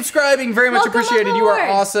you for subscribing. Very much appreciated. You are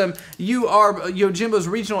awesome. You are Yojimbo's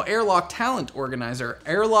regional airlock talent organizer.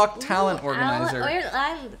 Airlock talent organizer.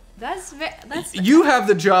 That's you have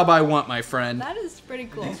the job I want, my friend. That is pretty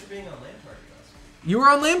cool. Thanks for being on LAN Party. You were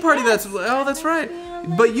on LAN Party. That's right.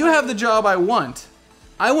 But you have the job I want.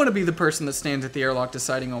 I want to be the person that stands at the airlock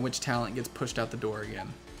deciding on which talent gets pushed out the door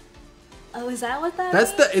again. Oh, is that what that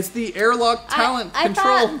means? It's the airlock talent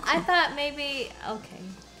control. I thought maybe, okay.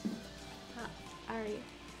 All right.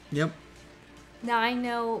 Yep. Now I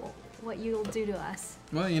know what you'll do to us.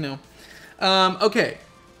 Well, you know. Okay.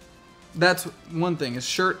 That's one thing, is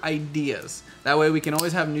shirt ideas. That way we can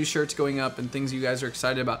always have new shirts going up and things you guys are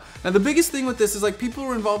excited about. Now the biggest thing with this is like people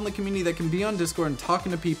who are involved in the community that can be on Discord and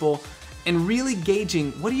talking to people and really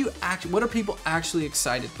gauging what are people actually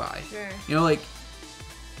excited by. Sure. You know, like,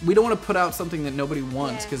 we don't want to put out something that nobody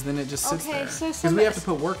wants because then it just sits there. Because we have to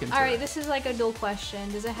put work into it. All right, this is like a dual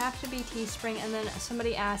question. Does it have to be Teespring? And then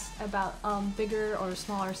somebody asked about bigger or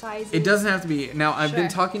smaller sizes. It doesn't have to be. Now, I've been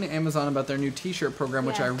talking to Amazon about their new t-shirt program,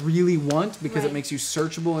 which I really want because it makes you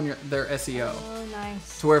searchable in their SEO. Oh,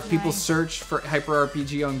 nice. To where if people search for Hyper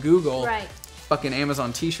RPG on Google, fucking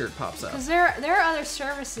Amazon t-shirt pops up. Because there are other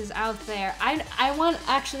services out there. I want,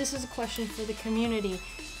 actually, this is a question for the community.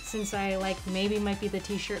 Since I maybe might be the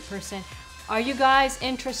t-shirt person, are you guys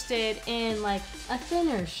interested in like a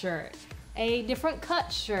thinner shirt, a different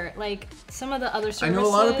cut shirt, like some of the other services? I know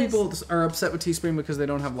a lot of people are upset with Teespring because they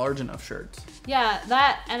don't have large enough shirts. Yeah,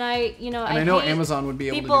 that, and I know Amazon would be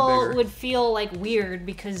able to do bigger. People would feel like weird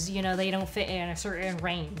because they don't fit in a certain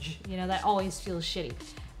range. That always feels shitty.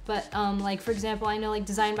 But like for example, I know like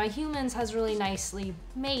Designed by Humans has really nicely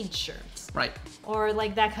made shirts. Right. Or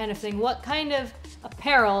like that kind of thing. What kind of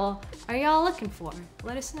apparel are y'all looking for?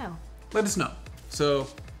 Let us know. Let us know. So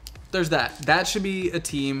there's that. That should be a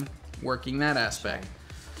team working that aspect.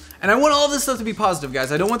 And I want all this stuff to be positive,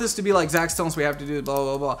 guys. I don't want this to be like Zach's telling us we have to do blah,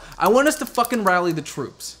 blah, blah. I want us to fucking rally the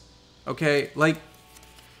troops. Okay? Like,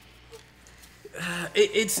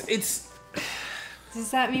 it's...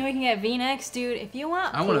 Does that mean we can get V-necks? Dude, if you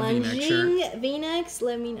want I want a V-neck shirt. V-necks,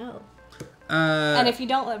 let me know. And if you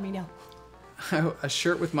don't, let me know. A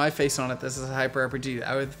shirt with my face on it. This is a Hyper RPG.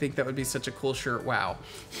 I would think that would be such a cool shirt. Wow.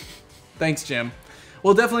 Thanks, Jim.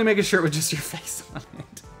 We'll definitely make a shirt with just your face on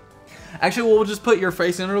it. Actually, we'll just put your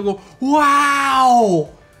face in it and it'll go, wow!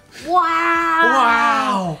 Wow!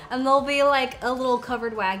 Wow! And there'll be like a little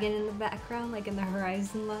covered wagon in the background, like in the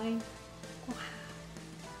horizon line.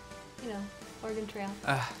 Wow. Oregon Trail.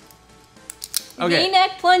 Okay.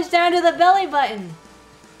 V-neck plunge down to the belly button.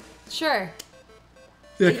 Sure.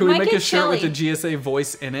 Yeah, can we make a shirt with the GSA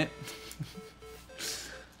voice in it?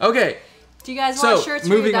 Okay. Do you guys want shirts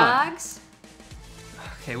for your dogs?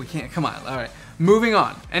 Okay, we can't. Come on. All right. Moving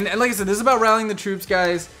on. And like I said, this is about rallying the troops,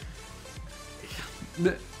 guys.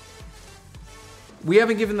 We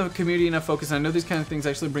haven't given the community enough focus. And I know these kind of things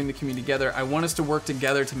actually bring the community together. I want us to work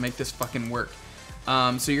together to make this fucking work.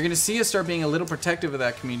 So you're gonna see us start being a little protective of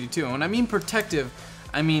that community too. And when I mean protective,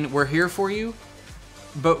 I mean we're here for you,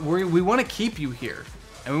 but we want to keep you here,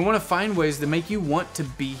 and we want to find ways to make you want to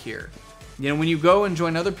be here. You know, when you go and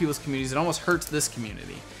join other people's communities, it almost hurts this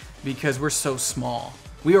community because we're so small.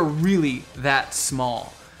 We are really that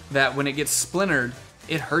small that when it gets splintered,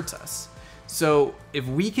 it hurts us. So if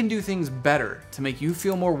we can do things better to make you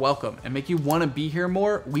feel more welcome and make you want to be here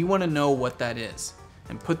more, we want to know what that is.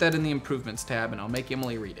 And put that in the improvements tab, and I'll make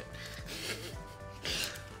Emily read it.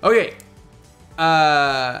 Okay.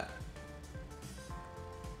 I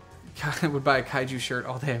would buy a kaiju shirt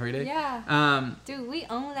all day, every day. Yeah. Dude, we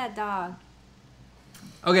own that dog.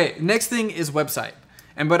 Okay, next thing is website.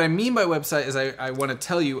 And what I mean by website is I want to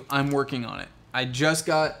tell you I'm working on it. I just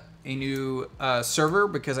got a new server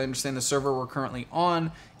because I understand the server we're currently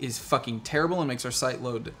on is fucking terrible and makes our site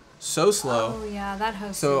load so slow. Oh yeah, that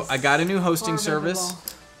host. So I got a new hosting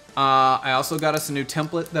service. I also got us a new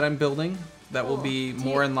template that I'm building that will be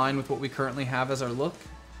more in line with what we currently have as our look.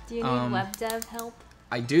 Do you need web dev help?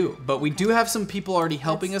 I do, but we do have some people already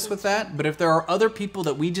helping us with that. But if there are other people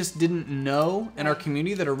that we just didn't know in our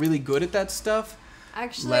community that are really good at that stuff,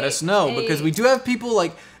 actually, let us know, because we do have people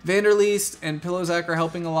like Vanderleest and Pillow Zac are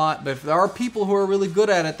helping a lot. But if there are people who are really good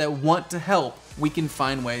at it that want to help, we can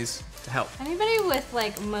find ways to help. Anybody with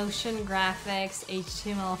like motion graphics,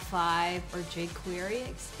 HTML5, or jQuery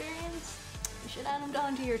experience, you should add them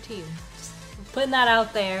onto your team. Just putting that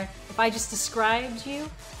out there. If I just described you,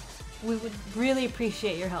 we would really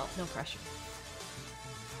appreciate your help. No pressure.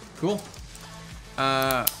 Cool.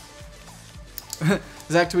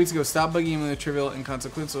 Zac 2 weeks ago, stop bugging him with trivial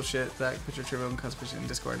inconsequential shit. Zac, put your trivial inconsequential in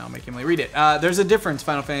Discord and I'll make Emily read it. There's a difference,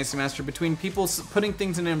 Final Fantasy Master, between people putting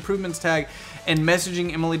things in an improvements tag and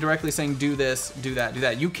messaging Emily directly saying, do this, do that, do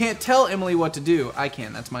that. You can't tell Emily what to do. I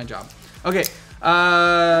can. That's my job. Okay.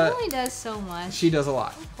 Emily does so much. She does a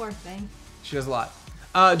lot. Oh, poor thing. She does a lot.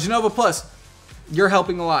 Genova Plus, you're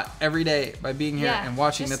helping a lot every day by being here and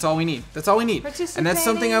watching. That's all we need. That's all we need. And that's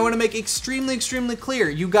something I want to make extremely, extremely clear.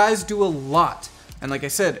 You guys do a lot. And like I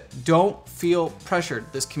said, don't feel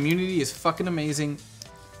pressured. This community is fucking amazing.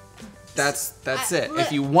 That's it.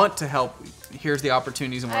 If you want to help, here's the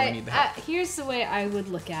opportunities and where we need the help. Here's the way I would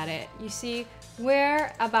look at it. You see,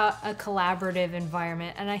 we're about a collaborative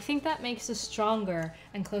environment, and I think that makes us stronger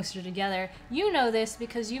and closer together. You know this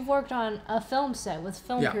because you've worked on a film set with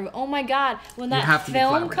film crew. Oh my god, when that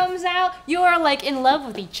film comes out, you are like in love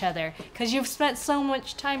with each other because you've spent so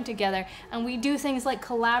much time together. And we do things like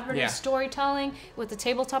collaborative storytelling with the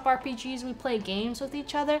tabletop RPGs. We play games with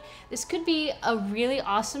each other. This could be a really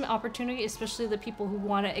awesome opportunity, especially the people who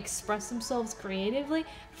want to express themselves creatively,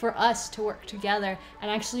 for us to work together and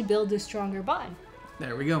actually build a stronger bond.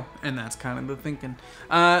 There we go. And that's kind of the thinking.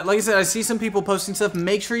 Like I said, I see some people posting stuff.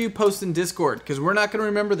 Make sure you post in Discord, because we're not going to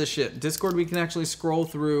remember this shit. Discord, we can actually scroll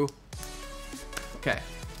through. Okay.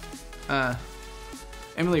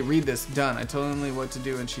 Emily, read this. Done. I told Emily what to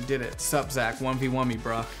do, and she did it. Sup, Zac. 1v1 me,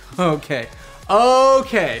 bro. Okay.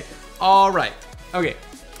 Okay. All right. Okay.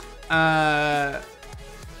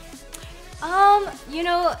 You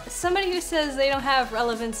know, somebody who says they don't have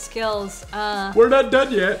relevant skills, we're not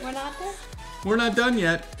done yet. We're not done? We're not done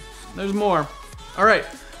yet. There's more. All right.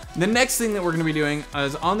 The next thing that we're going to be doing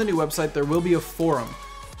is on the new website, there will be a forum.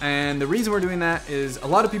 And the reason we're doing that is a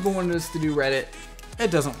lot of people wanted us to do Reddit.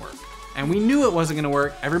 It doesn't work. And we knew it wasn't going to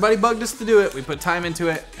work. Everybody bugged us to do it. We put time into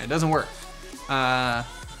it. And it doesn't work.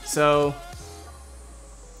 So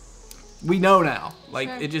we know now. Like,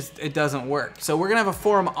 it doesn't work. So we're going to have a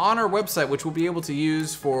forum on our website, which we'll be able to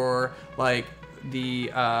use for, like,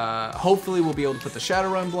 hopefully we'll be able to put the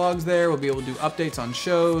Shadowrun blogs there. We'll be able to do updates on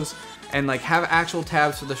shows and like have actual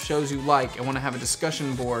tabs for the shows you like and want to have a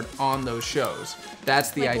discussion board on those shows.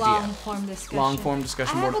 That's the idea. Long-form discussion. Long-form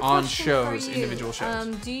discussion board on shows, individual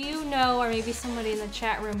shows. Do you know, or maybe somebody in the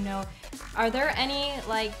chat room know, are there any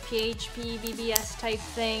like PHP, BBS type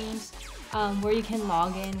things where you can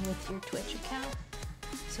log in with your Twitch account?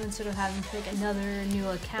 So instead of having to make another new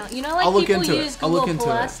account, you know, like people use Google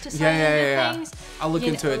Plus to sign into things. I'll look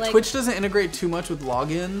into it. Like, Twitch doesn't integrate too much with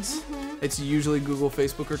logins. It's usually Google,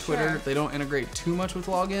 Facebook, or Twitter. They don't integrate too much with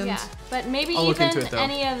logins. Yeah, but maybe even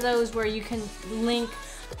any of those where you can link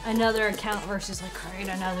another account versus like create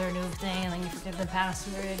another new thing and then you forget the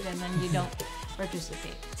password and then you don't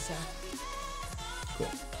participate. So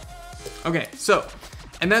cool. Okay, so.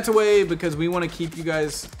 And that's a way because we want to keep you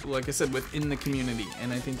guys, like I said, within the community,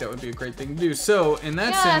 and I think that would be a great thing to do. So in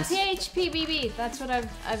that sense, PHPBB, that's what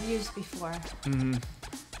I've used before.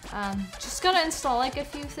 Just gotta install like a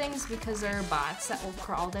few things because there are bots that will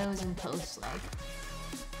crawl those and post like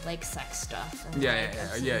like sex stuff. And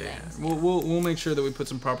Yeah. We'll make sure that we put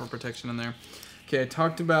some proper protection in there. Okay, I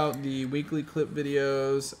talked about the weekly clip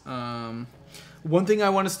videos. One thing I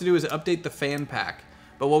want us to do is update the fan pack.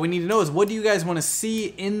 But what we need to know is, what do you guys want to see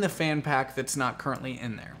in the fan pack that's not currently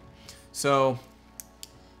in there? So,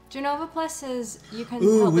 Genova Plus says you can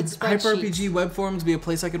help with Hyper spreadsheets. RPG web forums be a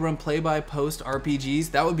place I could run play-by-post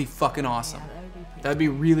RPGs? That would be fucking awesome. Yeah, that would be pretty That'd be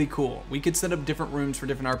really cool. We could set up different rooms for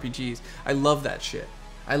different RPGs. I love that shit.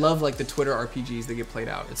 I love like the Twitter RPGs that get played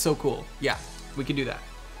out. It's so cool. Yeah, we could do that.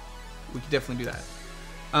 We could definitely do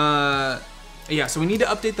that. Yeah, so we need to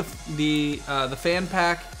update the fan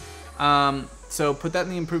pack. So put that in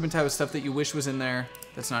the improvement tab of stuff that you wish was in there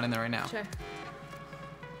that's not in there right now. Sure.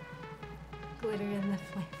 Glitter in the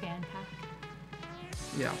fan pack.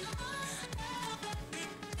 Yeah.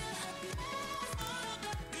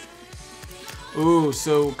 Ooh,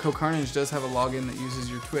 so CoCarnage does have a login that uses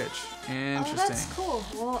your Twitch. Interesting. Oh, that's cool.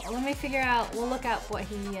 Well, let me figure out. We'll look up what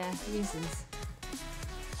he uses.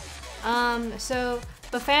 So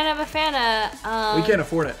Bafana. We can't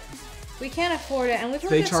afford it. We can't afford it, and we've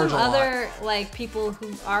looked They at charge some a lot. other like people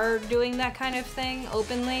who are doing that kind of thing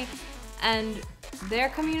openly, and their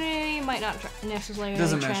community might not necessarily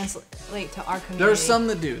Doesn't mesh. translate to our community. There are some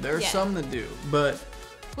that do. There are Yeah. some that do, but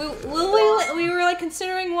We were like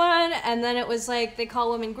considering one, and then it was like they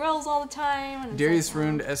call women grills all the time. And it's Darius like,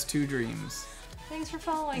 ruined S2 Dreams. Thanks for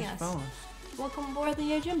following us. Welcome aboard the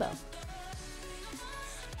Yojimbo.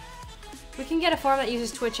 We can get a form that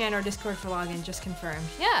uses Twitch and or Discord for login. Just confirmed.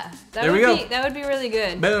 Yeah, There we go. That would be really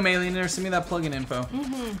good. Boom, Alienator, send me that plugin info.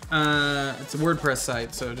 It's a WordPress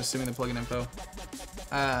site, so just send me the plugin info.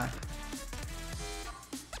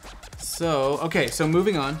 So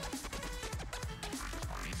moving on.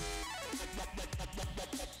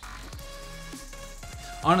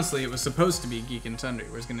 Honestly, it was supposed to be Geek and Sundry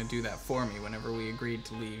was going to do that for me whenever we agreed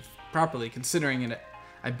to leave properly, considering it.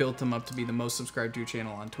 I built them up to be the most subscribed to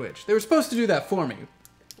channel on Twitch. They were supposed to do that for me.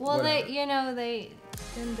 Well, Whatever. they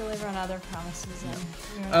didn't deliver on other promises, and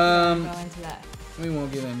we're not going to go into that. We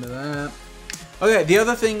won't get into that. Okay, the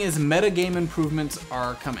other thing is metagame improvements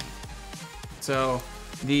are coming. So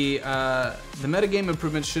the metagame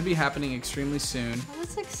improvements should be happening extremely soon. Oh,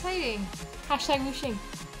 that's exciting. Hashtag Wuxing.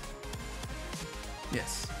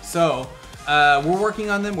 Yes. So we're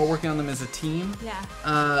working on them. We're working on them as a team.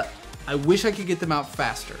 Yeah. I wish I could get them out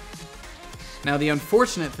faster. Now, the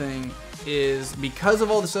unfortunate thing is because of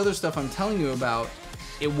all this other stuff I'm telling you about,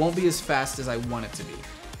 it won't be as fast as I want it to be.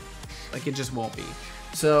 Like, it just won't be.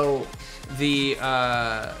 So the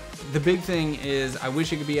big thing is I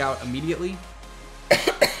wish it could be out immediately,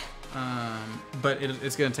 but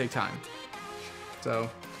it's going to take time. So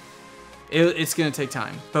it's going to take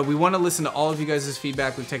time. But we want to listen to all of you guys'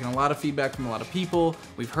 feedback. We've taken a lot of feedback from a lot of people.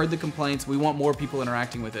 We've heard the complaints. We want more people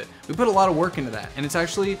interacting with it. We put a lot of work into that. And it's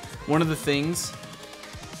actually one of the things...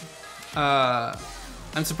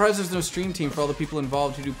 I'm surprised there's no stream team for all the people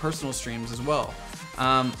involved who do personal streams as well.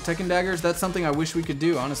 Tekken Daggers, that's something I wish we could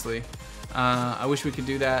do, honestly. I wish we could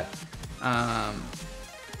do that. I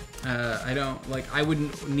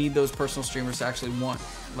wouldn't need those personal streamers to actually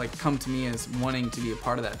come to me as wanting to be a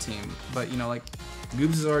part of that team. But,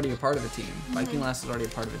 Goobs is already a part of the team. Viking Lass is already a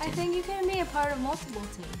part of the team. I think you can be a part of multiple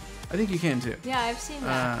teams. I think you can too. Yeah, I've seen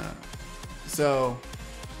that.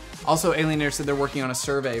 Also, Alienator said they're working on a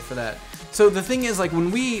survey for that. So the thing is, like,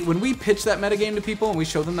 when we pitch that metagame to people and we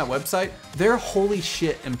show them that website, they're holy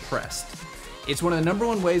shit impressed. It's one of the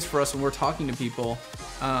 #1 ways for us when we're talking to people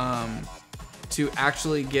to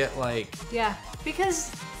actually get, like... Yeah,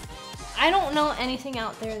 because I don't know anything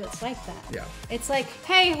out there that's like that. Yeah. It's like,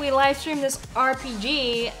 hey, we live stream this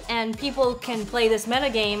RPG and people can play this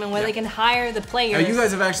metagame and where they can hire the players. Now, you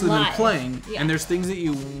guys have actually live. been playing, Yeah. and there's things that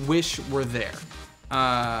you wish were there.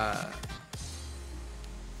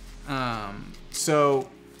 So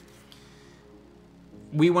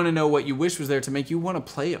we want to know what you wish was there to make you want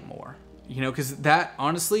to play it more. Because that,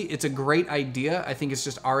 honestly, it's a great idea. I think it's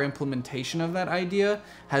just our implementation of that idea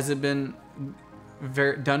hasn't been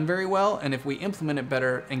done very well. And if we implement it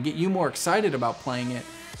better and get you more excited about playing it,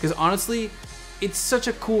 because honestly, it's such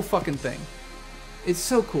a cool fucking thing. It's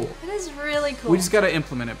so cool. It is really cool. We just got to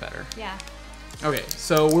implement it better. Yeah. Okay,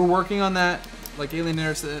 so we're working on that. Like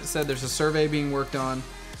Alienator said, there's a survey being worked on.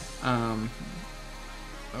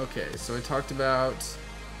 Okay, so I talked about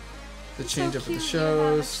the change up of the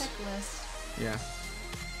shows. Yeah.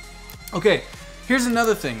 Okay, here's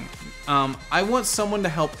another thing. I want someone to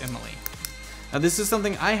help Emily. Now, this is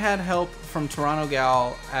something I had help from Toronto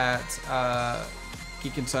Gal at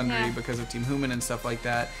Geek and Sundry because of Team Human and stuff like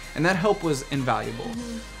that, and that help was invaluable.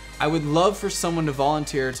 I would love for someone to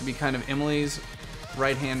volunteer to be kind of Emily's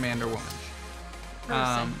right-hand man or woman.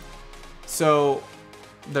 Person. So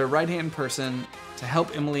the right-hand person to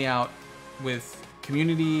help Emily out with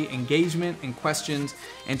community engagement and questions,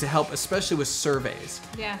 and to help especially with surveys.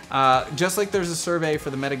 Yeah. Just like there's a survey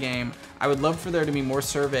for the metagame, I would love for there to be more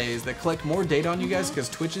surveys that collect more data on you guys, because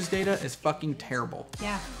Twitch's data is fucking terrible.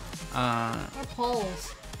 Yeah. Or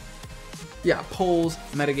polls. Yeah, polls,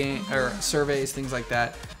 metagame, or surveys, things like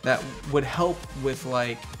that, that would help with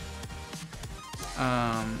like,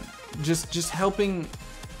 just helping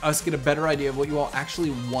us get a better idea of what you all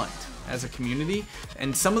actually want as a community.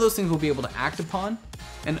 And some of those things we'll be able to act upon,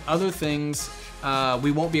 and other things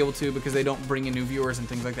we won't be able to because they don't bring in new viewers and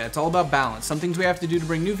things like that. It's all about balance. Some things we have to do to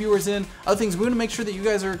bring new viewers in, other things we want to make sure that you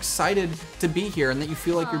guys are excited to be here and that you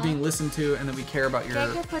feel like you're being listened to and that we care about your...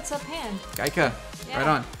 Gaika puts up hand. Gaika, Yeah. right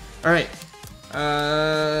on. All right.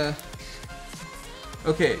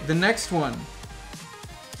 Okay, the next one,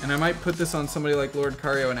 and I might put this on somebody like Lord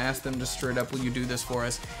Cario and ask them just straight up, will you do this for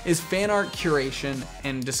us, is fan art curation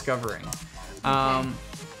and discovering.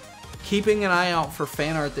 Keeping an eye out for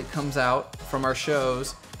fan art that comes out from our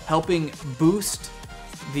shows, helping boost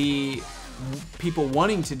the people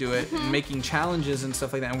wanting to do it, and making challenges and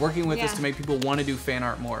stuff like that, and working with us to make people want to do fan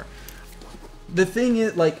art more. The thing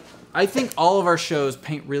is, like, I think all of our shows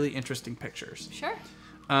paint really interesting pictures. Sure.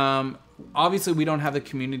 Obviously, we don't have the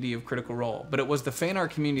community of Critical Role, but it was the fan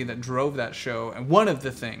art community that drove that show. And one of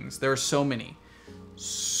the things, there are so many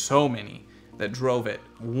that drove it.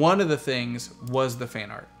 One of the things was the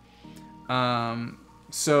fan art.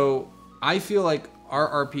 So I feel like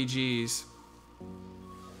our RPGs,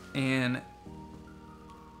 and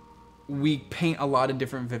we paint a lot of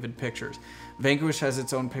different vivid pictures. Vanquish has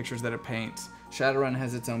its own pictures that it paints. Shadowrun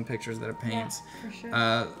has its own pictures that it paints. Yeah, for sure.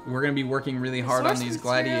 We're going to be working really hard on these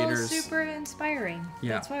gladiators. Super inspiring.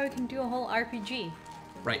 Yeah. That's why we can do a whole RPG.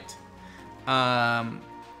 Right.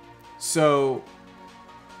 So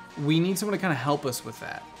we need someone to kind of help us with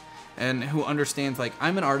that, and who understands, like,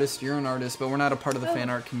 I'm an artist, you're an artist, but we're not a part of the fan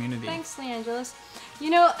art community. Thanks, LeAngelis.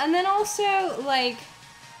 You know, and then also, like...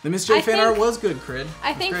 The Miss J fan art was good, Crid.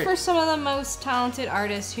 I think for some of the most talented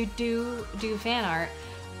artists who do fan art,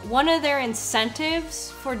 one of their incentives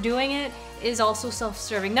for doing it is also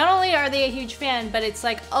self-serving. Not only are they a huge fan, but it's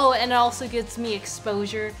like, oh, and it also gives me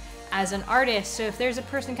exposure as an artist. So if there's a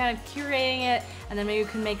person kind of curating it, and then maybe we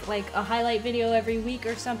can make like a highlight video every week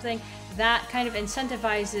or something, that kind of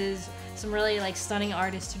incentivizes some really like stunning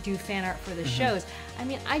artists to do fan art for the shows. I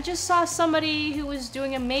mean, I just saw somebody who was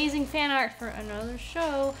doing amazing fan art for another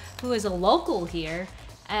show who is a local here,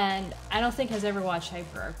 and I don't think has ever watched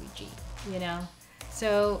Hyper RPG, you know?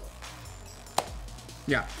 So...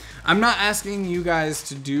 Yeah. I'm not asking you guys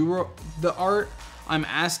to do the art. I'm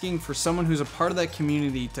asking for someone who's a part of that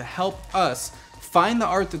community to help us find the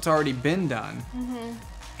art that's already been done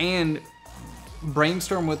and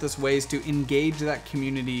brainstorm with us ways to engage that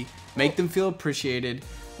community, make them feel appreciated.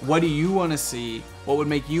 What do you want to see? What would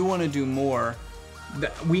make you want to do more?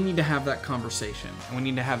 We need to have that conversation, and we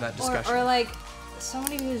need to have that discussion. Or like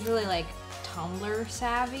somebody who's really like Tumblr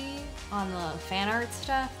savvy on the fan art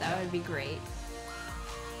stuff, that would be great.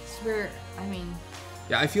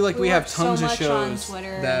 Yeah, I feel like we have tons of shows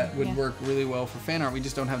Twitter, that would work really well for fan art. We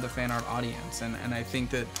just don't have the fan art audience, and I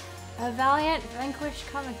think that... A Valiant Vanquish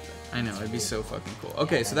comic book. I know, it'd be so fucking cool.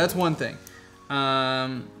 Okay, so that's one thing.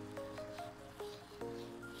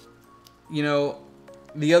 You know,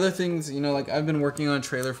 the other things, you know, like I've been working on a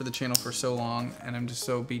trailer for the channel for so long, and I'm just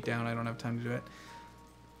so beat down I don't have time to do it.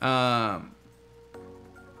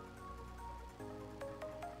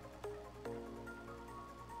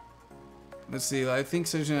 Let's see, I think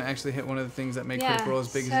Sojin actually hit one of the things that make Critical Role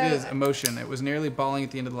as big as it is, emotion. It was nearly bawling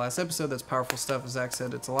at the end of the last episode. That's powerful stuff, as Zach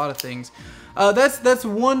said. It's a lot of things. That's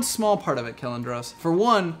one small part of it, Kellandros. For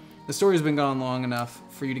one, the story has been going on long enough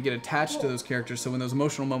for you to get attached to those characters, so when those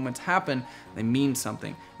emotional moments happen, they mean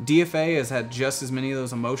something. DFA has had just as many of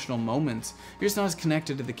those emotional moments. You're just not as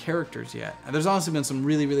connected to the characters yet. There's honestly been some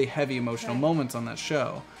really, really heavy emotional moments on that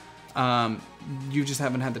show. You just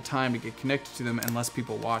haven't had the time to get connected to them unless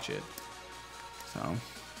people watch it. So.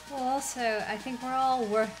 Well, also, I think we're all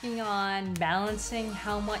working on balancing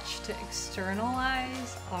how much to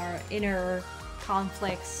externalize our inner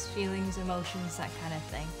conflicts, feelings, emotions, that kind of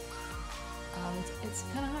thing. It's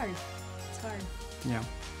kind of hard. It's hard. Yeah.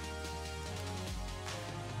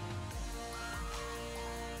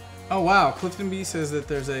 Oh wow, Clifton B says that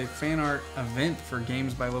there's a fan art event for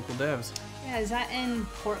games by local devs. Yeah, is that in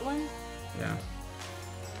Portland? Yeah.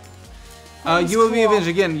 UOV Avenged,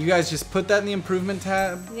 again, you guys just put that in the improvement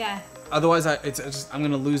tab. Yeah. Otherwise, I'm going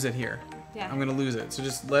to lose it here. Yeah. I'm going to lose it. So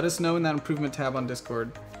just let us know in that improvement tab on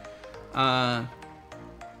Discord.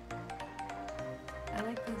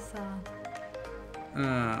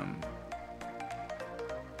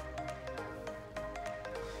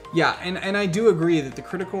 Yeah, and I do agree that the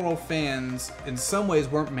Critical Role fans in some ways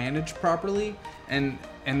weren't managed properly, and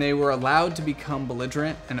they were allowed to become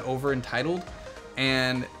belligerent and over entitled,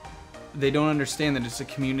 and they don't understand that it's a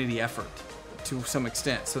community effort to some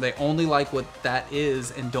extent. So they only like what that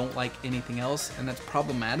is and don't like anything else, and that's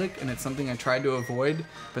problematic, and it's something I tried to avoid,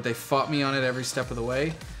 but they fought me on it every step of the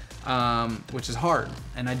way, which is hard,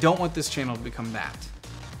 and I don't want this channel to become that.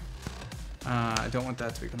 I don't want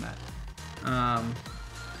that to become that.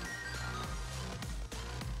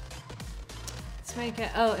 Let's make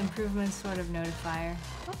it, improvement sort of notifier.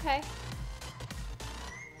 Okay.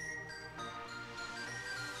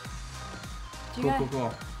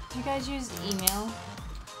 Cool. Do you guys use email?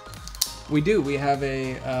 We do. We have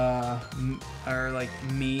a our like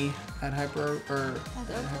me at Hyper or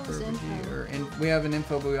RPG, we have an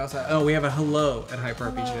info, but we also have, we have a hello at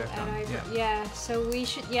hyperrpg.com. Yeah. So we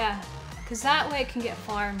should because that way it can get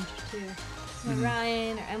farmed too. So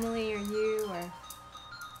Ryan or Emily or you or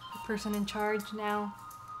the person in charge now.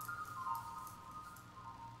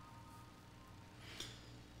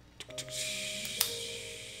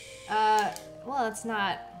 Well, it's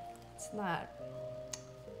not.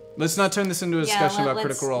 Let's not turn this into a discussion about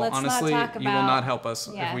Critical Role. Honestly, not you will not help us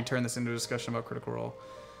if we turn this into a discussion about Critical Role.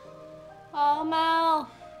 Oh, Mal.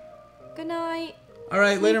 Good night. All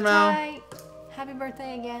right, Sleep later, Mal. tight. Happy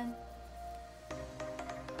birthday again.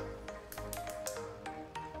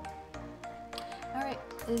 All right,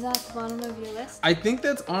 is that the bottom of your list? I think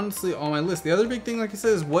that's honestly on my list. The other big thing, like I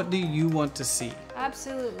said, is what do you want to see?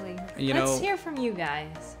 Absolutely. Let's hear from you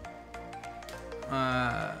guys.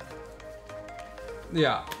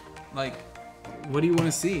 Yeah, like, what do you want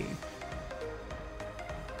to see?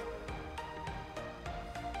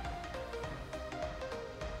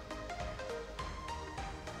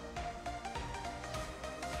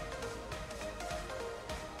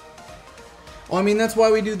 Well, I mean, that's why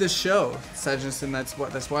we do this show, Sejanus, and that's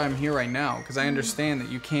why I'm here right now, because I understand that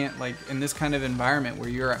you can't, like, in this kind of environment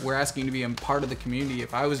where we're asking you to be a part of the community.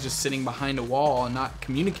 If I was just sitting behind a wall and not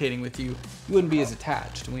communicating with you, you wouldn't be as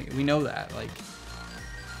attached. We know that, like.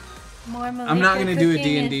 I'm not gonna do a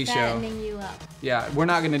D&D show. Yeah, we're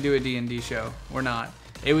not gonna do a D&D show. We're not.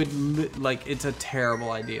 It would it's a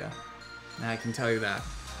terrible idea. I can tell you that.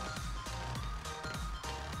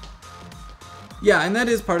 Yeah, and that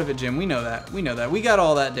is part of it, Jim. We know that. We got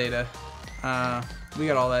all that data.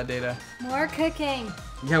 More cooking.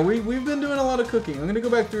 Yeah, we've been doing a lot of cooking. I'm gonna go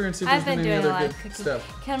back through and see if there's been any other good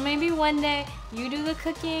stuff. Can maybe one day you do the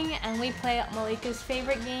cooking and we play Malika's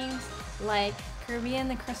favorite games like Kirby and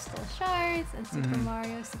the Crystal Shards and Super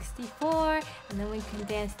Mario 64, and then we can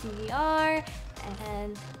dance DVR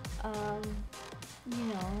and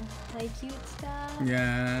play cute stuff.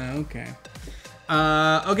 Yeah, okay.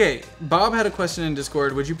 Okay, Bob had a question in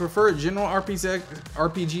Discord. Would you prefer a general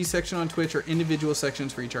RPG section on Twitch or individual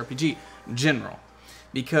sections for each RPG? General.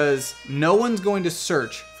 Because no one's going to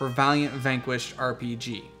search for Valiant Vanquished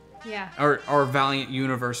RPG. Yeah. Or Valiant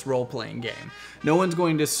Universe role-playing game. No one's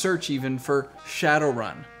going to search even for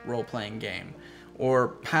Shadowrun role-playing game. Or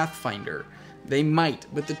Pathfinder. They might,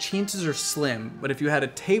 but the chances are slim. But if you had a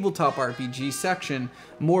tabletop RPG section,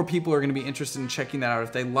 more people are going to be interested in checking that out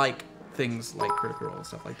if they like things like Critical Role and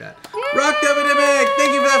stuff like that. Yay! Rock Epidemic!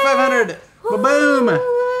 Thank you for that 500! Ba-boom!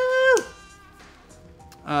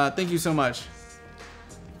 Thank you so much.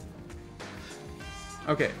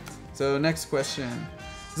 Okay, so next question.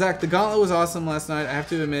 Zach, the gauntlet was awesome last night. I have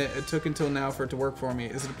to admit, it took until now for it to work for me.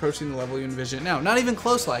 Is it approaching the level you envision it now? Not even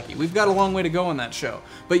close, Lackey. We've got a long way to go on that show.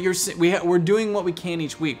 But we're doing what we can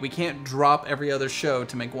each week. We can't drop every other show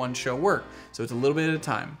to make one show work. So it's a little bit at a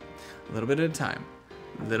time. A little bit at a time.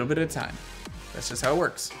 A little bit at a time. That's just how it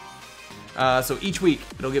works. So each week,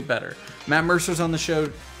 it'll get better. Matt Mercer's on the show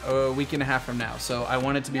a week and a half from now, so I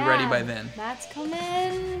want it to be ready by then. Matt's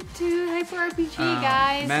coming to Hyper RPG,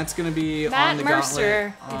 guys. Matt's going to be on the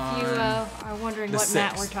Mercer, gauntlet. If you are wondering what 6th.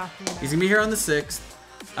 Matt we're talking about. He's going to be here on the 6th,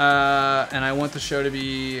 and I want the show to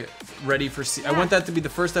be ready for... I want that to be the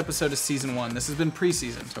first episode of Season 1. This has been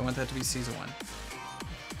pre-season, so I want that to be Season 1.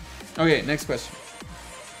 Okay, next question.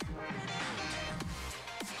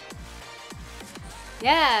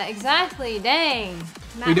 Yeah, exactly. Dang.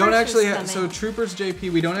 Matt We don't Mercer's actually have... coming. So, Troopers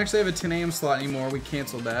JP, we don't actually have a 10 a.m. slot anymore. We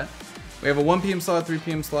canceled that. We have a 1 p.m. slot, 3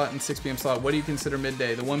 p.m. slot, and 6 p.m. slot. What do you consider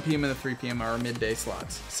midday? The 1 p.m. and the 3 p.m. are our midday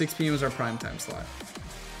slots. 6 p.m. is our prime time slot.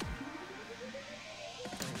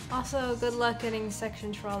 Also, good luck getting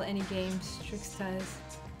sections for all the indie games Trix does.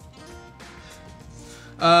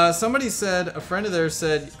 Somebody said, a friend of theirs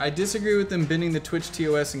said, I disagree with them bending the Twitch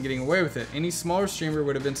TOS and getting away with it. Any smaller streamer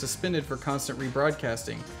would have been suspended for constant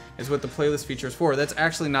rebroadcasting, is what the playlist feature is for. That's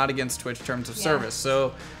actually not against Twitch terms of service.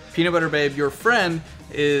 So, Peanut Butter Babe, your friend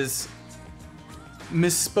is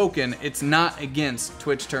misspoken. It's not against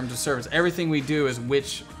Twitch terms of service. Everything we do is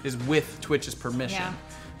with Twitch's permission. Yeah.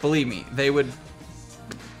 Believe me, they would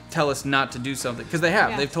tell us not to do something, because they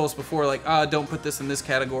have. They've told us before, like, don't put this in this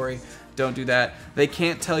category. Don't do that. They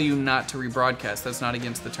can't tell you not to rebroadcast. That's not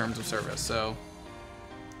against the terms of service. So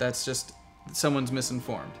that's just someone's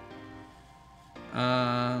misinformed.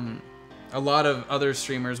 A lot of other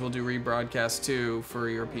streamers will do rebroadcasts too for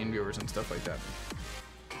European viewers and stuff like that.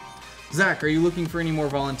 Zach, are you looking for any more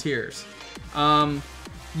volunteers?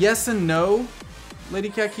 Yes and no, Lady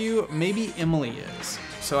Kaku. Maybe Emily is.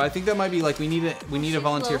 So I think that might be like we need a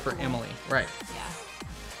volunteer for Emily, right? Yeah.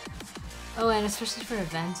 Oh, and especially for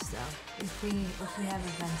events though. If we have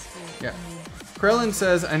events for yeah. Krellin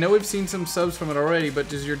says, I know we've seen some subs from it already, but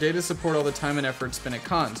does your data support all the time and effort spent at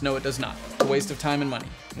cons? No, it does not. It's a waste of time and money.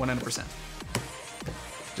 100%.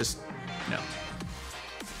 Just no.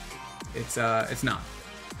 It's not.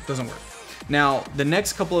 It doesn't work. Now, the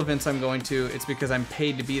next couple events I'm going to, it's because I'm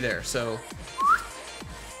paid to be there, so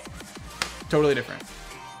totally different.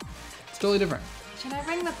 It's totally different. Should I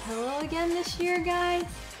bring the pillow again this year, guys?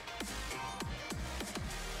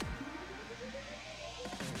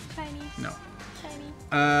 Tiny. No.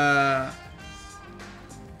 Tiny.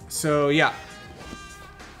 So yeah.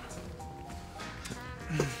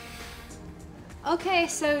 Okay,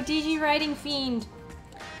 so DG Writing Fiend.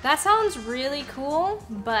 That sounds really cool,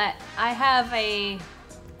 but I have a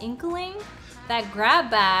inkling that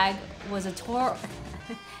grab bag was a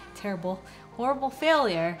horrible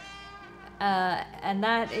failure, and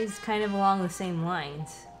that is kind of along the same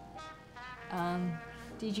lines.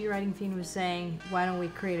 DG Writing Fiend was saying, why don't we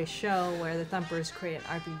create a show where the Thumpers create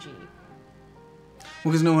an RPG?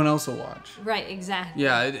 Because no one else will watch. Right, exactly.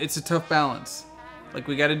 Yeah, it's a tough balance. Like,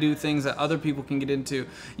 we got to do things that other people can get into.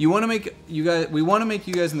 We want to make you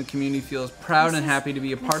guys in the community feel as proud and happy to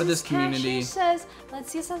be a part of this community. Cashew says,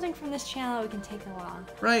 let's get something from this channel we can take along.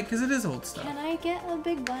 Right, because it is old stuff. Can I get a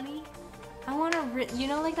big bunny? I want to, you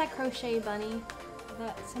know, like that crochet bunny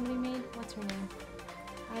that somebody made? What's her name?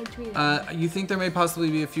 I tweeted. You think there may possibly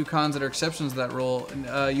be a few cons that are exceptions to that rule.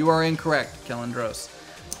 You are incorrect, Kellen Dross.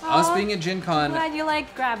 Us being at Gen Con glad you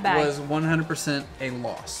like grab bag. was 100% a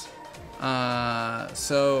loss.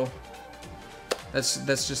 So that's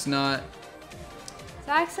just not.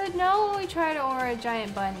 Zach said no when we tried to order a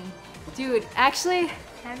giant bunny. Dude, actually,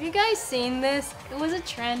 have you guys seen this? It was a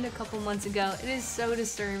trend a couple months ago. It is so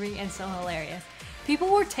disturbing and so hilarious. People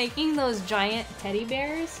were taking those giant teddy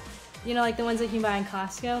bears, you know, like the ones that you can buy in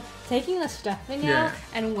Costco, taking the stuffing out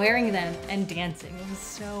and wearing them and dancing. It was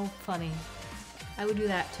so funny. I would do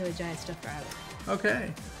that to a giant stuffed rabbit.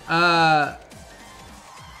 Okay.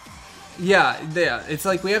 Yeah, it's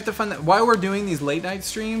like we have to find that why we're doing these late night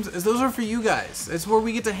streams is those are for you guys. It's where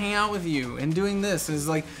we get to hang out with you, and doing this is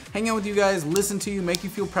like hang out with you guys, listen to you, make you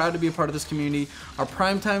feel proud to be a part of this community. Our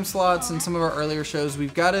primetime slots and some of our earlier shows,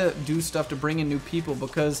 we've got to do stuff to bring in new people,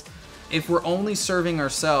 because if we're only serving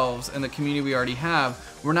ourselves and the community we already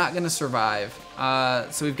have, we're not going to survive.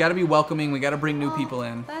 So we've got to be welcoming. We got to bring new people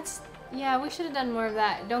in. Yeah, we should have done more of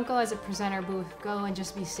that. Don't go as a presenter booth. Go and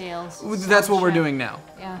just be sales. That's what we're doing now.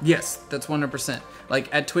 Yeah. Yes, that's 100%.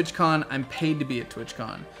 Like at TwitchCon, I'm paid to be at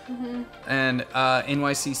TwitchCon. Mm-hmm. And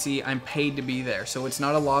NYCC, I'm paid to be there. So it's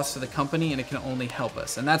not a loss to the company, and it can only help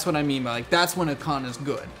us. And that's what I mean by like, that's when a con is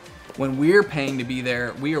good. When we're paying to be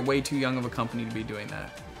there, we are way too young of a company to be doing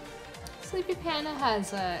that. Sleepy Panda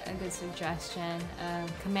has a good suggestion.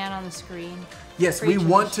 Command on the screen. Yes, we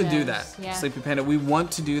want to do that. Yeah. Sleepy Panda, we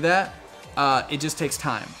want to do that. It just takes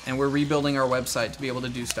time, and we're rebuilding our website to be able to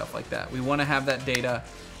do stuff like that. We want to have that data,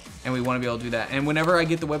 and we want to be able to do that. And whenever I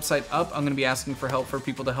get the website up, I'm going to be asking for help for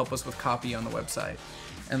people to help us with copy on the website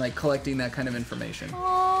and like collecting that kind of information.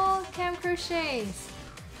 Oh, Cam Crochets.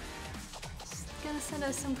 Just gonna send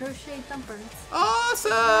us some crochet thumpers.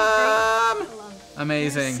 Awesome!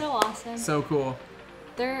 Amazing. They're so awesome. So cool.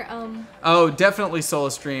 They're Oh, definitely Solo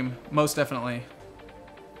Stream. Most definitely.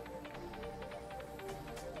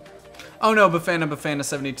 Oh no, Bafana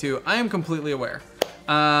 72. I am completely aware.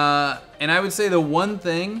 And I would say the one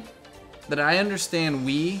thing that I understand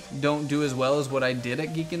we don't do as well as what I did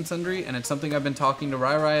at Geek and Sundry, and it's something I've been talking to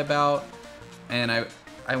Rai about, and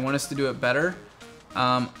I want us to do it better.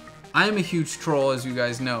 I'm a huge troll, as you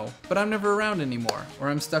guys know, but I'm never around anymore, or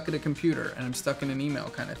I'm stuck at a computer and I'm stuck in an email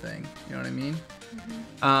kind of thing. You know what I mean?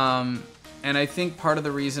 Mm-hmm. And I think part of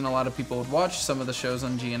the reason a lot of people would watch some of the shows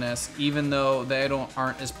on GNS, even though they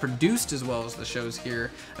aren't as produced as well as the shows here,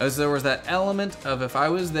 is there was that element of if I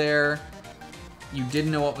was there, you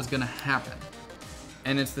didn't know what was going to happen.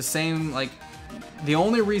 And it's the same, like, the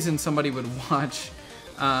only reason somebody would watch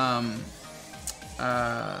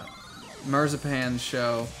Marzipan's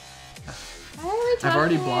show. I've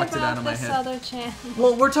already blocked it out of my head.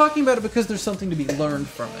 Well, we're talking about it because there's something to be learned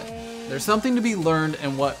from it. There's something to be learned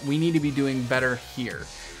and what we need to be doing better here.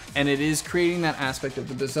 And it is creating that aspect of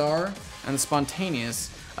the bizarre and the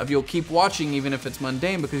spontaneous of you'll keep watching even if it's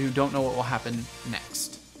mundane because you don't know what will happen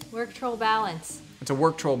next. Work troll balance. It's a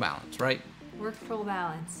work troll balance, right? Work troll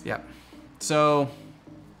balance. Yep. So,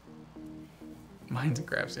 minds and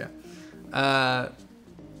crafts, yeah.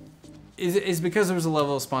 Is because there was a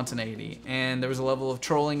level of spontaneity and there was a level of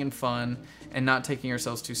trolling and fun and not taking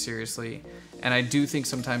ourselves too seriously. And I do think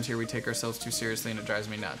sometimes here we take ourselves too seriously and it drives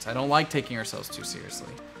me nuts. I don't like taking ourselves too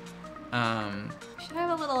seriously. We should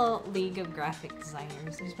have a little league of graphic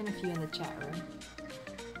designers. There's been a few in the chat room.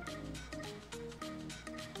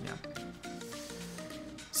 Yeah.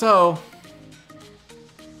 So,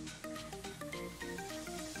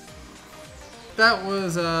 that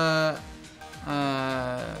was,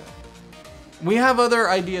 we have other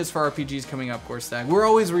ideas for RPGs coming up, Gorstag. We're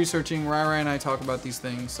always researching. Rara and I talk about these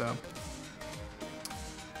things, so.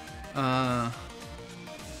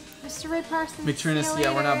 Mr. Red Parsons. Matrinus,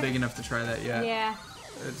 yeah, we're not big enough to try that yet. Yeah.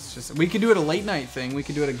 It's just, we could do it a late night thing. We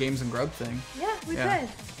could do it a Games and Grub thing. Yeah, we could.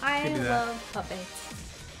 I love puppets.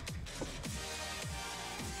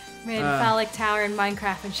 We had a phallic tower in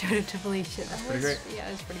Minecraft and showed it to Felicia. That's pretty great. Yeah,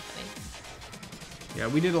 it was pretty funny. Yeah,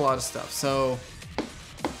 we did a lot of stuff. So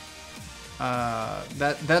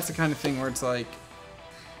that's the kind of thing where it's like,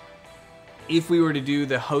 if we were to do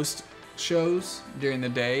the host shows during the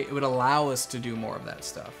day, it would allow us to do more of that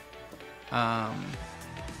stuff.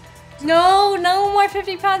 No more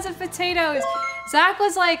 50 pounds of potatoes. Zach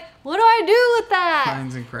was like, what do I do with that?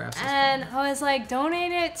 Minds and crafts. And I was like,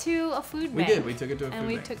 donate it to a food bank. We did. We took it to a food bank. And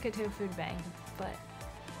we took it to a food bank. But,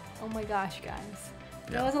 oh my gosh, guys.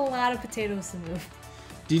 Yeah. That was a lot of potatoes to move.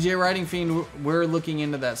 DJ Writing Fiend, we're looking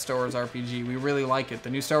into that Star Wars RPG. We really like it. The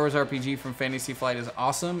new Star Wars RPG from Fantasy Flight is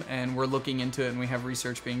awesome, and we're looking into it, and we have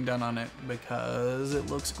research being done on it because it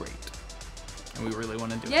looks great. And we really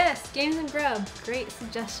want to do it. Yes, Games and Grub. Great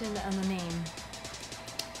suggestion on the name.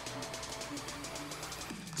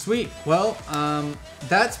 Sweet. Well,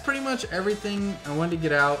 that's pretty much everything I wanted to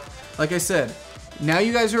get out. Like I said, now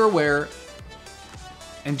you guys are aware.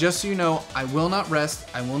 And just so you know, I will not rest.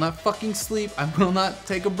 I will not fucking sleep. I will not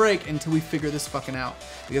take a break until we figure this fucking out.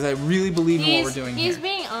 Because I really believe in what we're doing here. He's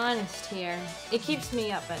being honest here. It keeps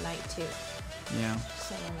me up at night too. Yeah. Just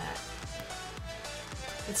saying that.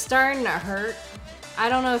 It's starting to hurt. I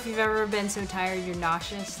don't know if you've ever been so tired you're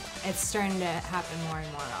nauseous. It's starting to happen more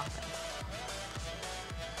and more often.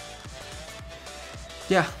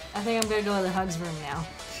 Yeah. I think I'm gonna go to the hugs room now.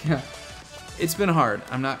 Yeah. It's been hard.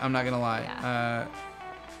 I'm not gonna lie. Yeah.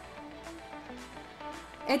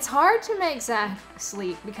 It's hard to make Zach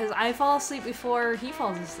sleep because I fall asleep before he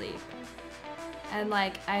falls asleep. And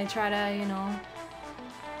like, I try to, you know,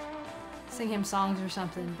 sing him songs or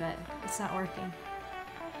something, but it's not working.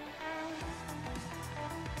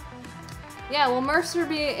 Yeah, will Mercer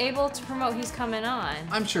be able to promote he's coming on?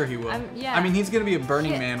 I'm sure he will. Yeah. I mean, he's gonna be a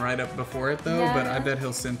Burning Man right up before it though, Yeah. but I bet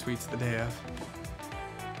he'll send tweets the day of.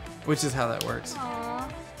 Which is how that works. Aww.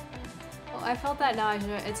 Well, I felt that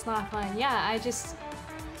nausea. It's not fun. Yeah, I just...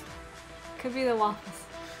 Could be the waffles.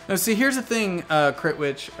 No, see, here's the thing,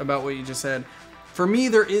 Critwitch, about what you just said. For me,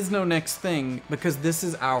 there is no next thing because this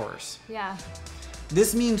is ours. Yeah.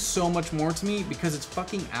 This means so much more to me because it's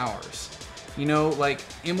fucking ours. You know, like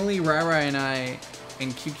Emily, Rara, and I,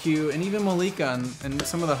 and QQ, and even Malika, and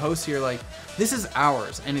some of the hosts here, like, this is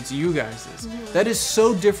ours, and it's you guys's. Mm-hmm. That is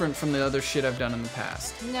so different from the other shit I've done in the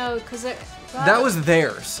past. No, because that was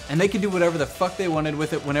theirs, and they could do whatever the fuck they wanted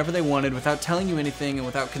with it whenever they wanted without telling you anything and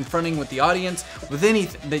without confronting with the audience, with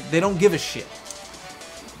anything. They don't give a shit.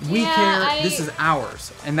 We care, this is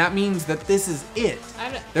ours, and that means that this is it.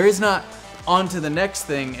 There is not on to the next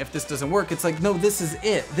thing if this doesn't work. It's like, no, this is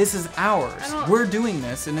it. This is ours. We're doing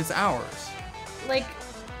this, and it's ours. Like,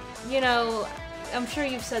 you know, I'm sure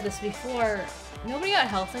you've said this before, nobody got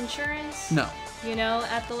health insurance. No. You know,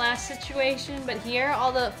 at the last situation, but here,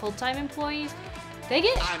 all the full-time employees, they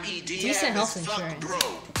get decent health insurance.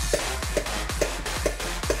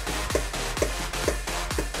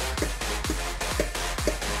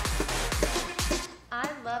 I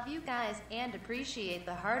love you guys and appreciate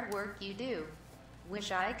the hard work you do.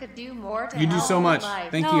 Wish I could do more to help You do so much. life.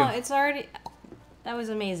 Thank you. No, it's already... That was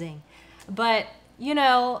amazing. But, you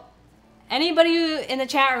know, anybody in the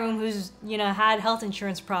chat room who's, you know, had health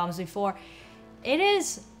insurance problems before, it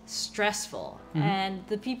is stressful. And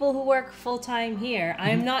the people who work full-time here,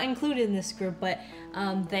 I'm not included in this group, but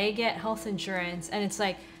they get health insurance, and it's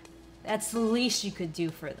like, that's the least you could do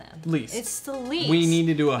for them. Least. It's the least. We need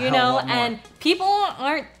to do a hell of a lot more. And people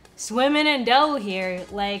aren't swimming in dough here.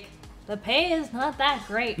 Like, the pay is not that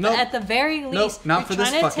great. Nope. But at the very least, not for this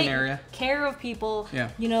trying to fucking take area. care of people. Yeah.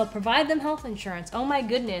 You know, provide them health insurance. Oh my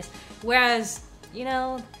goodness. Whereas, you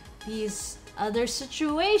know, these other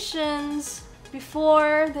situations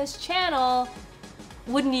before this channel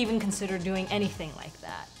wouldn't even consider doing anything like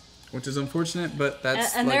that. Which is unfortunate, but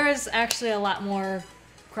that's And like, there is actually a lot more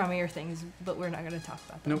crummier things, but we're not going to talk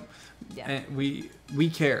about that. nope. Yeah. And we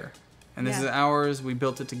care, and this Yeah. is ours. We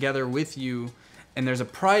built it together with you, and there's a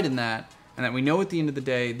pride in that, and that we know at the end of the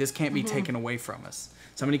day, this can't be taken away from us.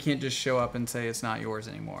 Somebody can't just show up and say it's not yours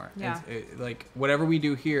anymore. Yeah. Like whatever we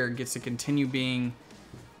do here gets to continue being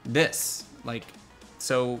this. Like,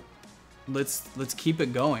 so let's keep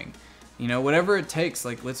it going. You know, whatever it takes.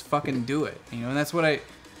 Like, let's fucking do it. You know, and that's what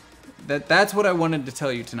that's what I wanted to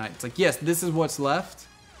tell you tonight. It's like, yes, this is what's left,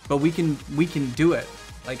 but we can do it.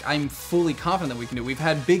 Like, I'm fully confident that we can do it. We've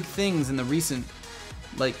had big things in the recent,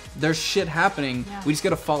 like, there's shit happening. Yeah. We just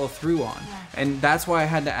gotta follow through on. Yeah. And that's why I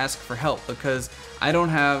had to ask for help, because I don't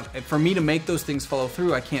have, for me to make those things follow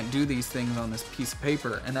through, I can't do these things on this piece of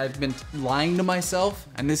paper. And I've been lying to myself,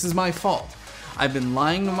 and this is my fault. I've been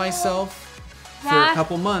lying to myself for a Zach,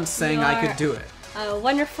 couple months saying you I are could do it. A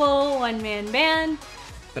wonderful one-man band.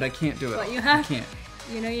 But I can't do it. But you I have, can't.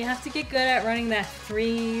 you know, you have to get good at running that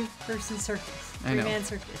three-person circus, I know. three-man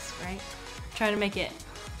circus, right? Trying to make it.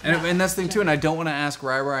 And that's the thing too, and I don't want to ask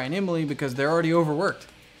Rai and Emily because they're already overworked.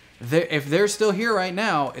 If they're still here right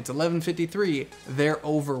now, it's 11:53. They're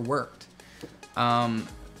overworked.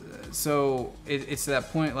 So it's to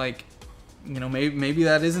that point, like, you know, maybe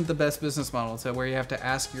that isn't the best business model. So where you have to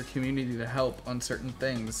ask your community to help on certain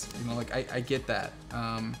things. You know, like I get that.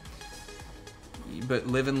 But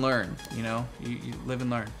live and learn. You know, you live and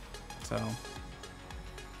learn. So.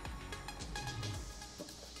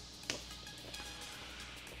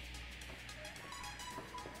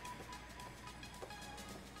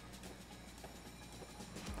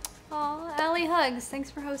 Aw, Allie Hugs, thanks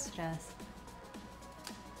for hosting us.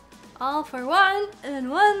 All for one and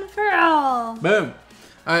one for all. Boom.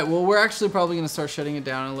 All right. Well, we're actually probably gonna start shutting it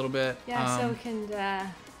down a little bit. Yeah, so we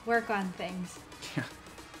can work on things. Yeah.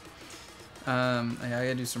 I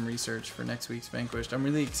gotta do some research for next week's Vanquished. I'm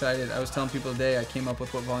really excited. I was telling people today I came up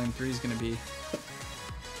with what Volume 3 is gonna be,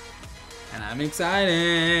 and I'm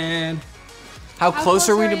excited. How close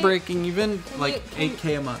are we to breaking even? Like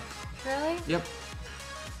 8K a month. Really? Yep.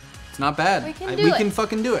 It's not bad. We can We do it. can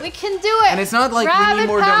fucking do it. We can do it. And it's not like we Rabbit need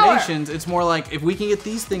more power. donations. It's more like if we can get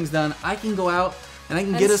these things done, I can go out and I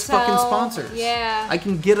can And get us fucking sell, sponsors. yeah. I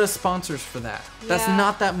can get us sponsors for that. That's Yeah.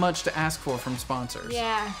 not that much to ask for from sponsors.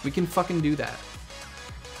 Yeah. We can fucking do that.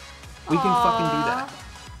 We can fucking do that.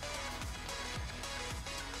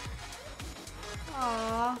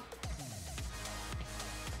 Aww.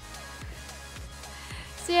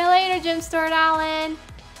 See you later, Jim Stewart Allen.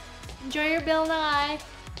 Enjoy your Bill Nye.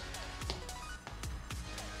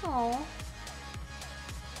 Aww.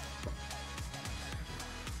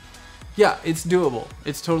 Yeah, it's doable.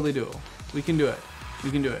 It's totally doable. We can do it. We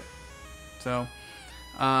can do it. So,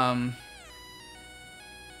 Yeah.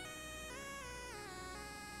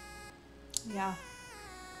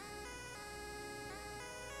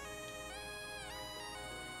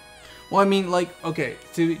 well, I mean, like, okay,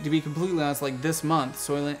 to be completely honest, like this month,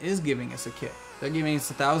 Soylent is giving us a kit. They're giving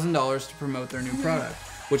us $1,000 to promote their new product,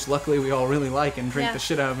 which luckily we all really like and drink Yeah. the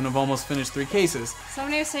shit out of and have almost finished 3 cases.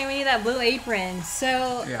 Somebody was saying we need that blue apron.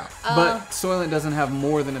 So Yeah, but Soylent doesn't have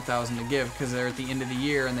more than $1,000 to give because they're at the end of the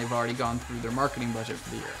year and they've already gone through their marketing budget for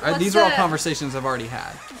the year. What's These are all the- conversations I've already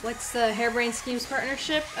had. what's the Hairbrain Schemes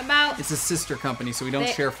partnership about? It's a sister company, so we don't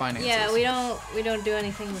They- share finances. Yeah, we don't do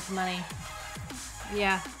anything with money.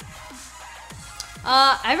 Yeah.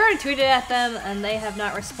 I've already tweeted at them and they have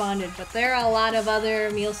not responded, but there are a lot of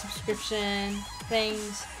other meal subscription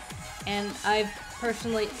things, and I've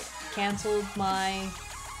personally canceled my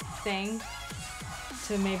thing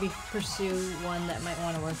to maybe pursue one that might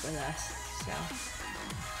want to work with us. So.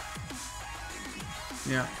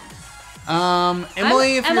 Yeah.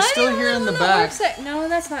 Emily, if Am you're I still the here only in the one that back. works at- no,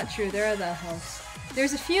 that's not true. There are the hosts.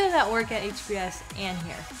 There's a few that work at HBS and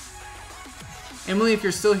here. Emily, if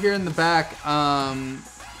you're still here in the back,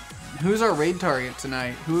 who's our raid target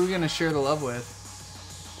tonight? Who are we going to share the love with?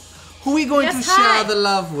 Who are we going to Yes, share hi. the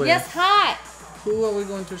love with? Yes, hi. Who are we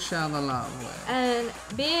going to shout aloud with? And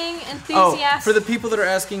being enthusiastic. Oh, for the people that are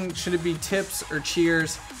asking, should it be tips or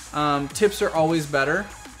cheers? Tips are always better.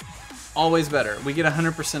 Always better. We get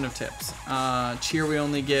 100% of tips. Cheer, we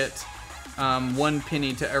only get 1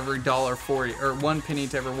 penny to every $1.40, or 1 penny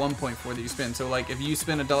to every 1.4 that you spend. So like if you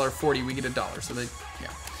spend $1.40, we get $1. So they,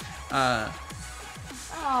 yeah.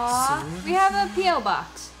 Aww. We have a P.O.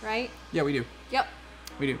 box, right? Yeah, we do. Yep.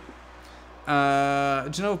 We do.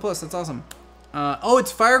 Genova Plus, that's awesome. Oh,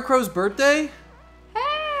 it's Firecrow's birthday?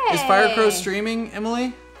 Hey! Is Firecrow streaming,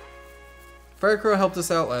 Emily? Firecrow helped us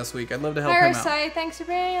out last week. I'd love to help him out. Parasite, thanks for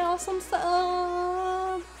bringing awesome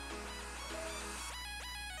stuff.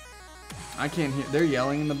 I can't hear. They're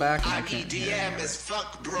yelling in the back. And I can't hear. as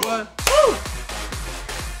fuck, bro. What? Woo!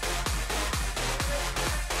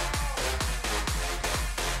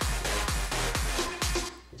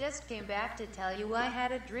 Just came back to tell you I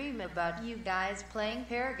had a dream about you guys playing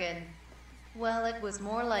Paragon. Well, it was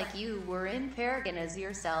more like you were in Paragon as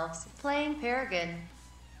yourselves, playing Paragon.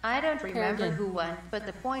 I don't remember Paragon. who won, but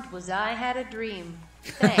the point was I had a dream.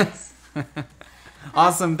 Thanks.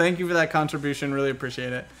 Awesome. Thank you for that contribution. Really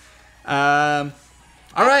appreciate it. All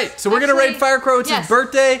right. So we're going to raid Firecrow. It's his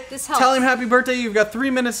birthday. This helps. Tell him happy birthday. You've got 3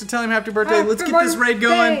 minutes to tell him happy birthday. Happy Let's get this raid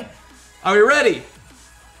going. birthday. Are we ready?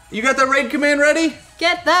 You got that raid command ready?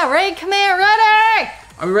 Get that raid command ready!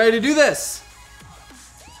 Are we ready to do this?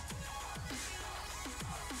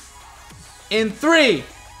 In 3.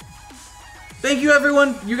 Thank you,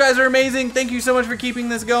 everyone. You guys are amazing. Thank you so much for keeping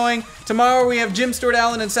this going. Tomorrow we have Jim, Stuart,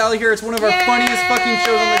 Allen, and Sally here. It's one of our funniest fucking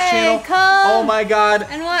shows on this channel. Come Oh my god.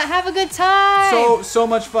 and what? Have a good time. So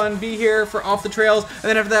much fun. Be here for Off the Trails. And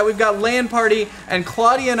then after that, we've got Land Party. And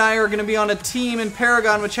Claudia and I are going to be on a team in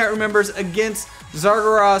Paragon with chat room members against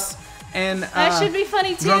Zargaros and that should be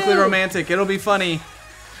funny too. Drunkly Romantic. It'll be funny.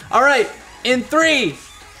 All right. In 3,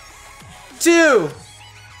 2,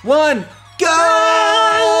 1, go!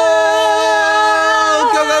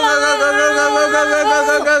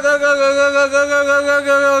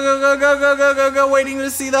 Waiting to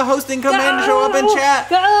see the hosting command show up in chat.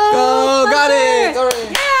 Go! Got it!